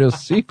to write a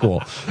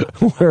sequel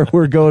where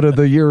we're going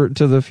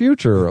to the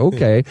future.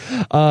 Okay.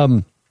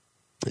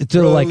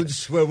 to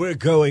roads where we're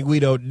going, we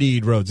don't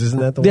need roads. Isn't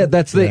that the one?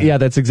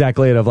 That's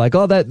exactly it. Of like,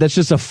 that's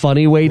just a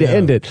funny way to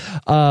end it.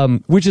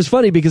 Which is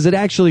funny because it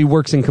actually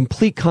works in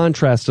complete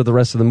contrast to the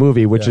rest of the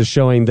movie, which is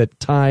showing that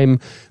time,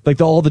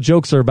 like all the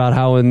jokes are about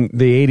how in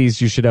the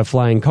 80s you should have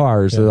flying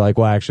cars. They're like,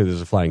 well, actually,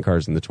 there's flying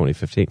cars in the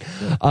 2015.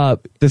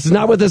 This is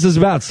not what this is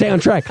about. Stay on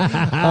track.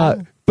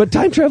 But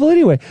time travel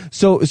anyway.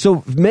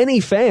 So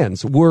many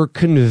fans were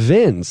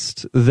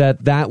convinced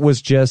that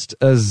was just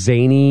a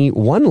zany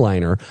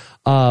one-liner.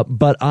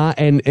 But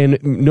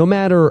no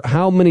matter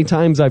how many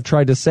times I've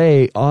tried to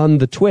say on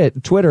the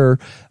Twitter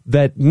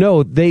that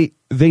no, they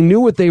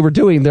knew what they were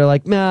doing. They're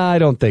like, nah, I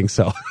don't think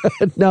so.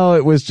 No,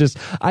 it was just,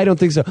 I don't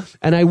think so.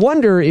 And I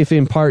wonder if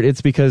in part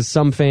it's because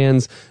some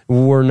fans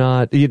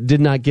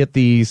did not get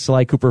the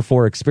Sly Cooper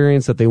 4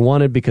 experience that they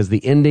wanted because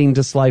the ending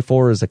to Sly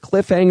 4 is a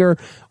cliffhanger,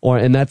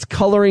 and that's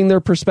coloring their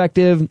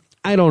perspective.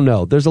 I don't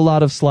know. There's a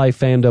lot of Sly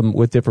fandom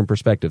with different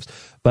perspectives.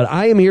 But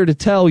I am here to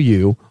tell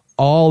you,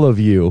 all of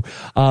you,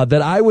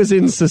 that I was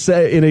in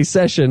a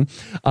session,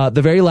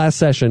 the very last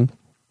session,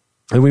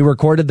 and we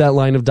recorded that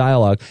line of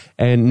dialogue.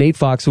 And Nate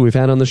Fox, who we've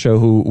had on the show,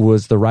 who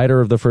was the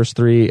writer of the first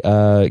 3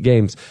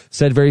 games,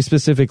 said very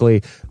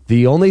specifically,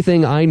 the only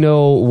thing I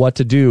know what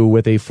to do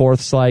with a 4th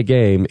Sly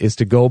game is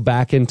to go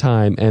back in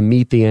time and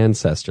meet the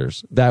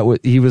ancestors.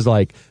 He was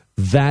like,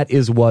 that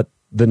is what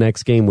the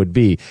next game would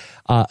be.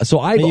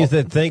 You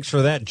said, thanks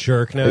for that,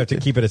 jerk. Now I have to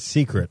keep it a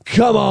secret.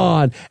 Come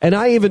on. And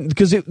I even,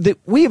 because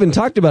we even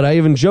talked about it, I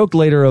even joked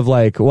later of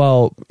like,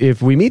 well,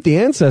 if we meet the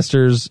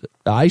ancestors,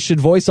 I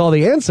should voice all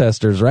the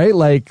ancestors, right?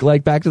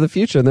 Like Back to the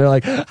Future. And they're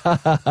like, ha, ha,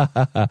 ha,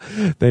 ha, ha.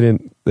 They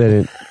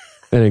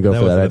didn't go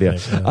for that idea.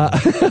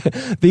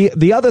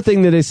 The other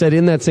thing that they said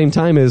in that same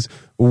time is,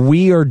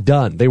 we are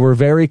done. They were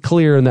very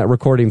clear in that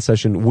recording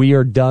session. We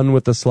are done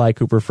with the Sly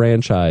Cooper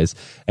franchise.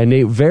 And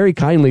they very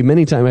kindly,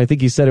 many times, I think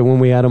he said it when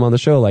we had him on the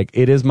show, like,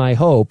 it is my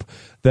hope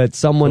that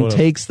someone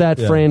takes that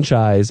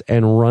franchise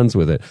and runs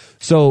with it.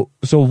 So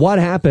what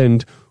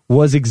happened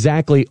was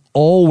exactly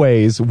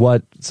always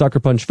what Sucker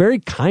Punch very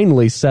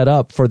kindly set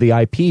up for the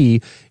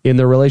IP in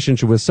their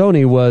relationship with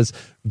Sony was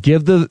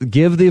give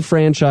the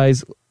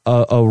franchise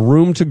a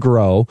room to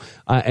grow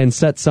and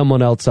set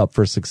someone else up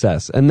for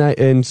success.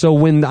 And so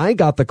when I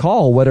got the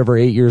call,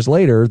 8 years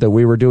later, that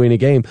we were doing a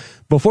game,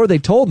 before they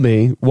told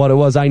me what it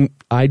was,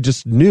 I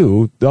just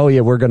knew, oh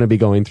yeah, we're going to be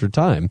going through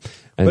time.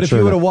 And but if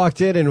you would have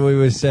walked in and we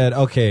would have said,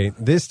 okay,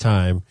 this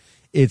time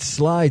it's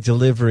Sly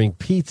delivering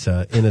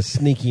pizza in a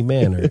sneaky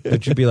manner,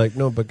 but you'd be like,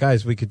 no, but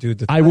guys, we could do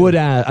the time. I would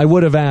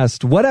have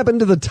asked, what happened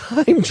to the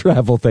time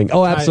travel thing?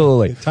 Oh,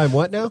 absolutely. Time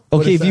what now?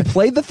 Okay, have you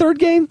played the 3rd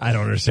game? I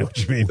don't understand what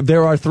you mean.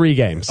 There are 3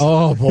 games.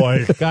 Oh,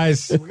 boy.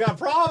 Guys, we got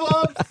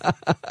problems.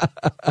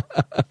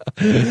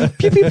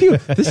 Pew, pew, pew.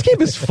 This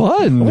game is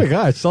fun. Oh, my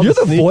gosh. You're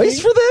the voice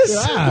for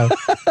this? Yeah.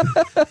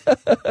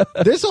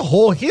 There's a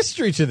whole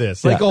history to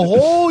this, like a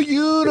whole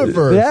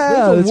universe.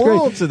 Yeah, there's a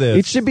world great. to this.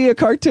 It should be a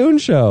cartoon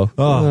show.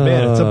 Oh,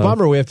 man. It's a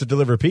bummer we have to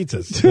deliver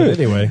pizzas. But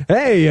anyway.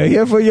 Hey, you're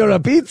here for your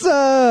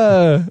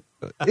pizza.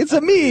 It's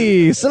a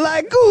me,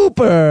 Sly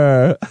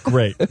Cooper.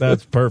 Great.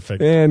 That's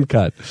perfect. And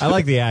cut. I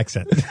like the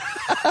accent.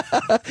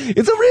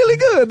 It's a really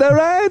good, all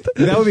right?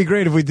 That would be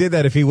great if we did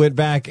that, if he went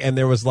back and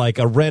there was like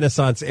a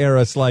Renaissance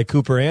era Sly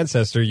Cooper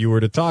ancestor you were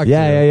to talk to.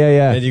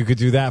 Yeah. And you could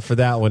do that for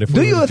that one.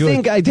 Do you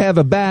think I'd have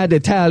a bad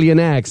Italian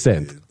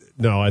accent?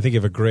 No, I think you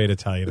have a great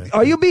Italian accent.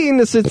 Are you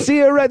being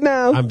sincere right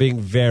now? I'm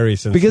being very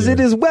sincere. Because it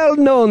is well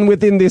known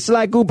within the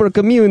Sly Cooper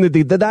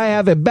community that I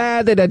have a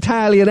bad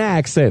Italian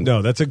accent.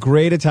 No, that's a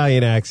great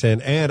Italian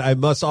accent. And I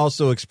must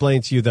also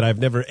explain to you that I've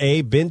never,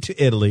 A, been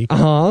to Italy,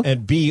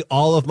 and B,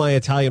 all of my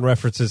Italian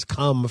references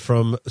come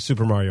from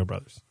Super Mario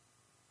Brothers.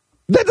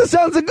 That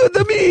sounds good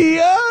to me,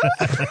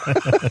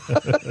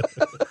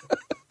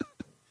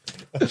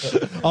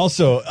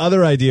 Also,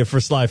 other idea for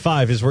Sly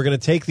 5 is we're going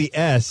to take the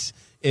S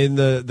in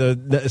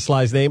the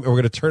Sly's name, and we're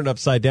going to turn it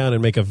upside down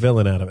and make a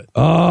villain out of it.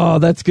 Oh,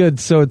 that's good.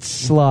 So it's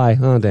Sly.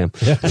 Oh, damn.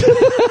 Yeah.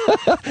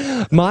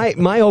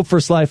 My hope for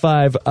Sly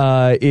 5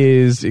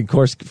 is, of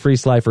course, free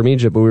Sly from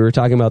Egypt, but we were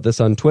talking about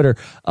this on Twitter.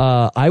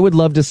 I would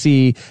love to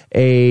see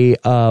a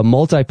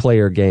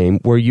multiplayer game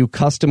where you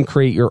custom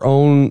create your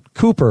own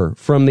Cooper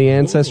from the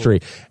ancestry.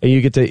 Ooh. And you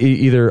get to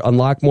either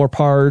unlock more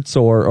parts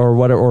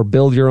or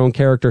build your own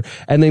character,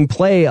 and then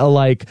play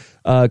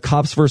a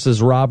cops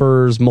versus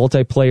robbers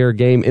multiplayer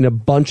game in a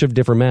bunch of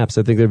different maps.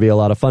 I think that'd be a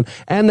lot of fun.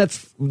 And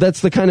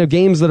that's the kind of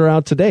games that are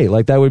out today.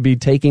 Like, that would be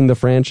taking the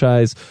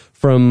franchise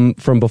from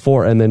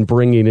before and then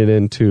bringing it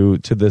into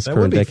this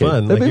current decade.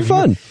 Fun. That'd be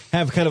fun.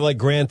 Have kind of like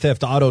Grand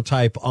Theft Auto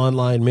type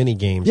online mini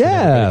games.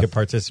 Yeah, you could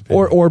participate.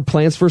 Or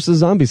Plants vs.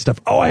 Zombie stuff.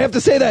 Oh, I have to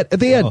say that at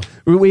the end.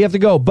 We have to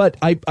go. But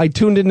I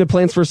tuned into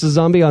Plants vs.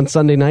 Zombie on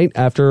Sunday night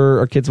after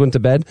our kids went to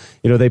bed.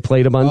 They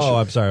played a bunch. Oh,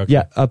 I'm sorry. Okay.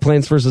 Yeah,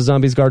 Plants vs.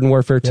 Zombies Garden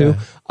Warfare 2.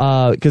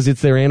 Because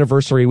it's their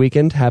anniversary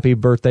weekend. Happy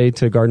birthday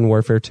to Garden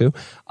Warfare 2.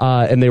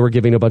 And they were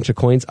giving a bunch of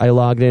coins. I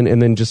logged in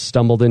and then just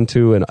stumbled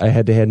into a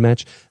head-to-head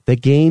match. The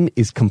game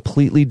is completely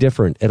completely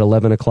different at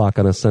 11 o'clock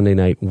on a Sunday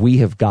night. We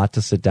have got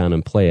to sit down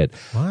and play it.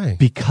 Why?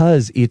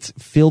 Because it's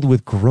filled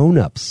with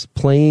grown-ups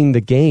playing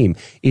the game.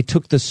 It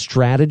took the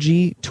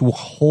strategy to a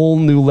whole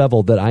new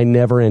level that I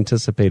never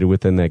anticipated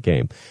within that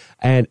game.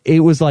 And it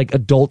was like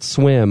Adult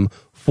Swim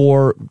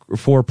for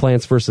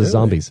Plants vs.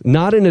 Zombies.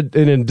 Not in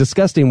a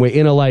disgusting way,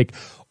 in a like,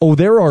 oh,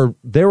 there are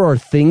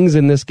things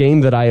in this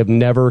game that I have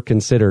never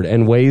considered,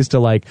 and ways to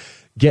like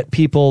get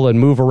people and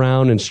move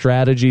around and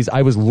strategies.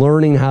 I was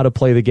learning how to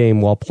play the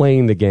game while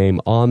playing the game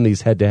on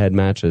these head-to-head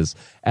matches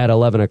at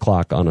 11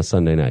 o'clock on a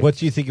Sunday night. What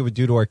do you think it would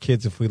do to our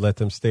kids if we let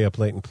them stay up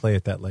late and play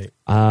it that late?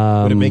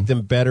 Would it make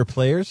them better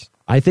players?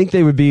 I think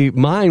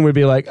mine would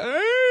be like,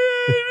 my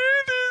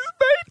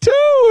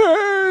toe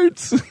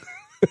hurts.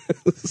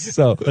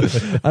 So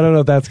I don't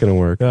know if that's going to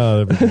work.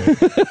 Oh, that'd be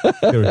great.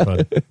 It'll be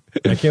fun.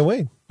 I can't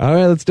wait. All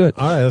right, let's do it.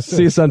 All right, let's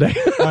see you Sunday.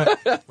 All right,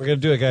 we're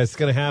going to do it, guys. It's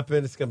going to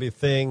happen. It's going to be a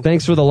thing.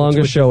 Thanks for the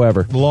longest show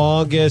ever.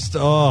 Longest.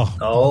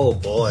 Oh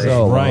boy.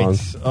 So right. long.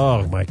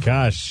 Oh, my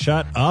gosh.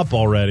 Shut up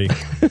already.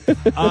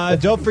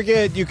 Don't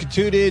forget, you can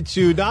tune in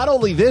to not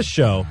only this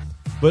show,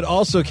 but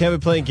also Kevin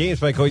Playing Games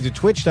by going to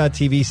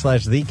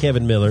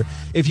twitch.tv/TheKevinMiller.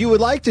 If you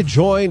would like to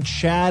join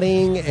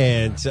chatting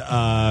and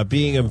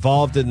being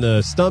involved in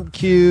the stump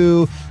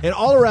queue and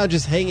all around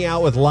just hanging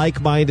out with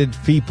like-minded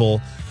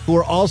people who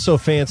are also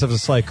fans of the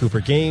Sly Cooper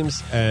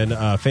games and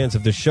fans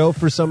of the show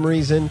for some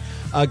reason,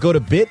 go to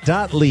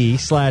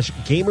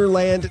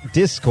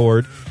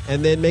bit.ly/GamerlandDiscord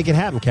and then make it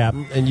happen,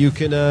 Captain. And you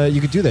could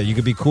do that. You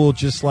could be cool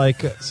just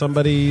like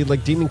somebody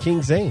like Demon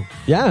King Zane.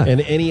 Yeah.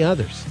 And any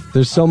others.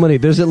 There's so many.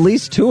 There's at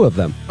least two of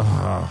them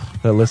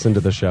that listen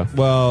to the show.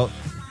 Well,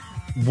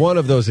 one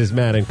of those is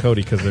Matt and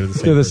Cody because they're the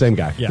same. They're the same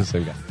guy. Yeah. The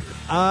same guy.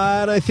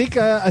 And I think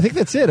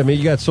that's it. I mean,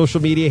 you got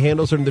social media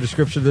handles are in the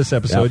description of this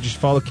episode. Yep. Just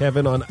follow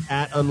Kevin on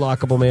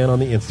 @UnlockableMan on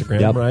the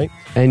Instagram, right?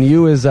 And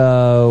you as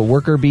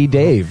Worker B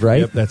Dave,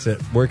 right? Yep, that's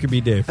it. Worker B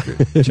Dave.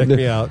 Check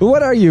me out.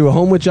 What are you?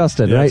 Home with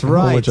Justin, That's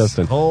right? Home with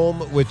Justin.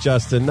 Home with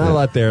Justin. Not a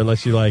lot there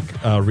unless you like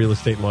real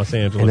estate in Los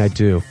Angeles. And I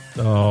do.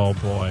 Oh,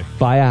 boy.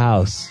 Buy a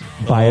house.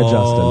 Buy a Justin.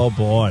 Oh,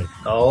 boy.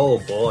 Oh,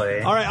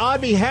 boy. All right,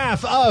 on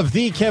behalf of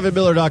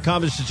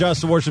thekevinmiller.com, this is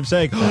Justin Worship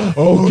saying,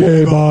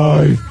 okay,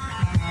 bye.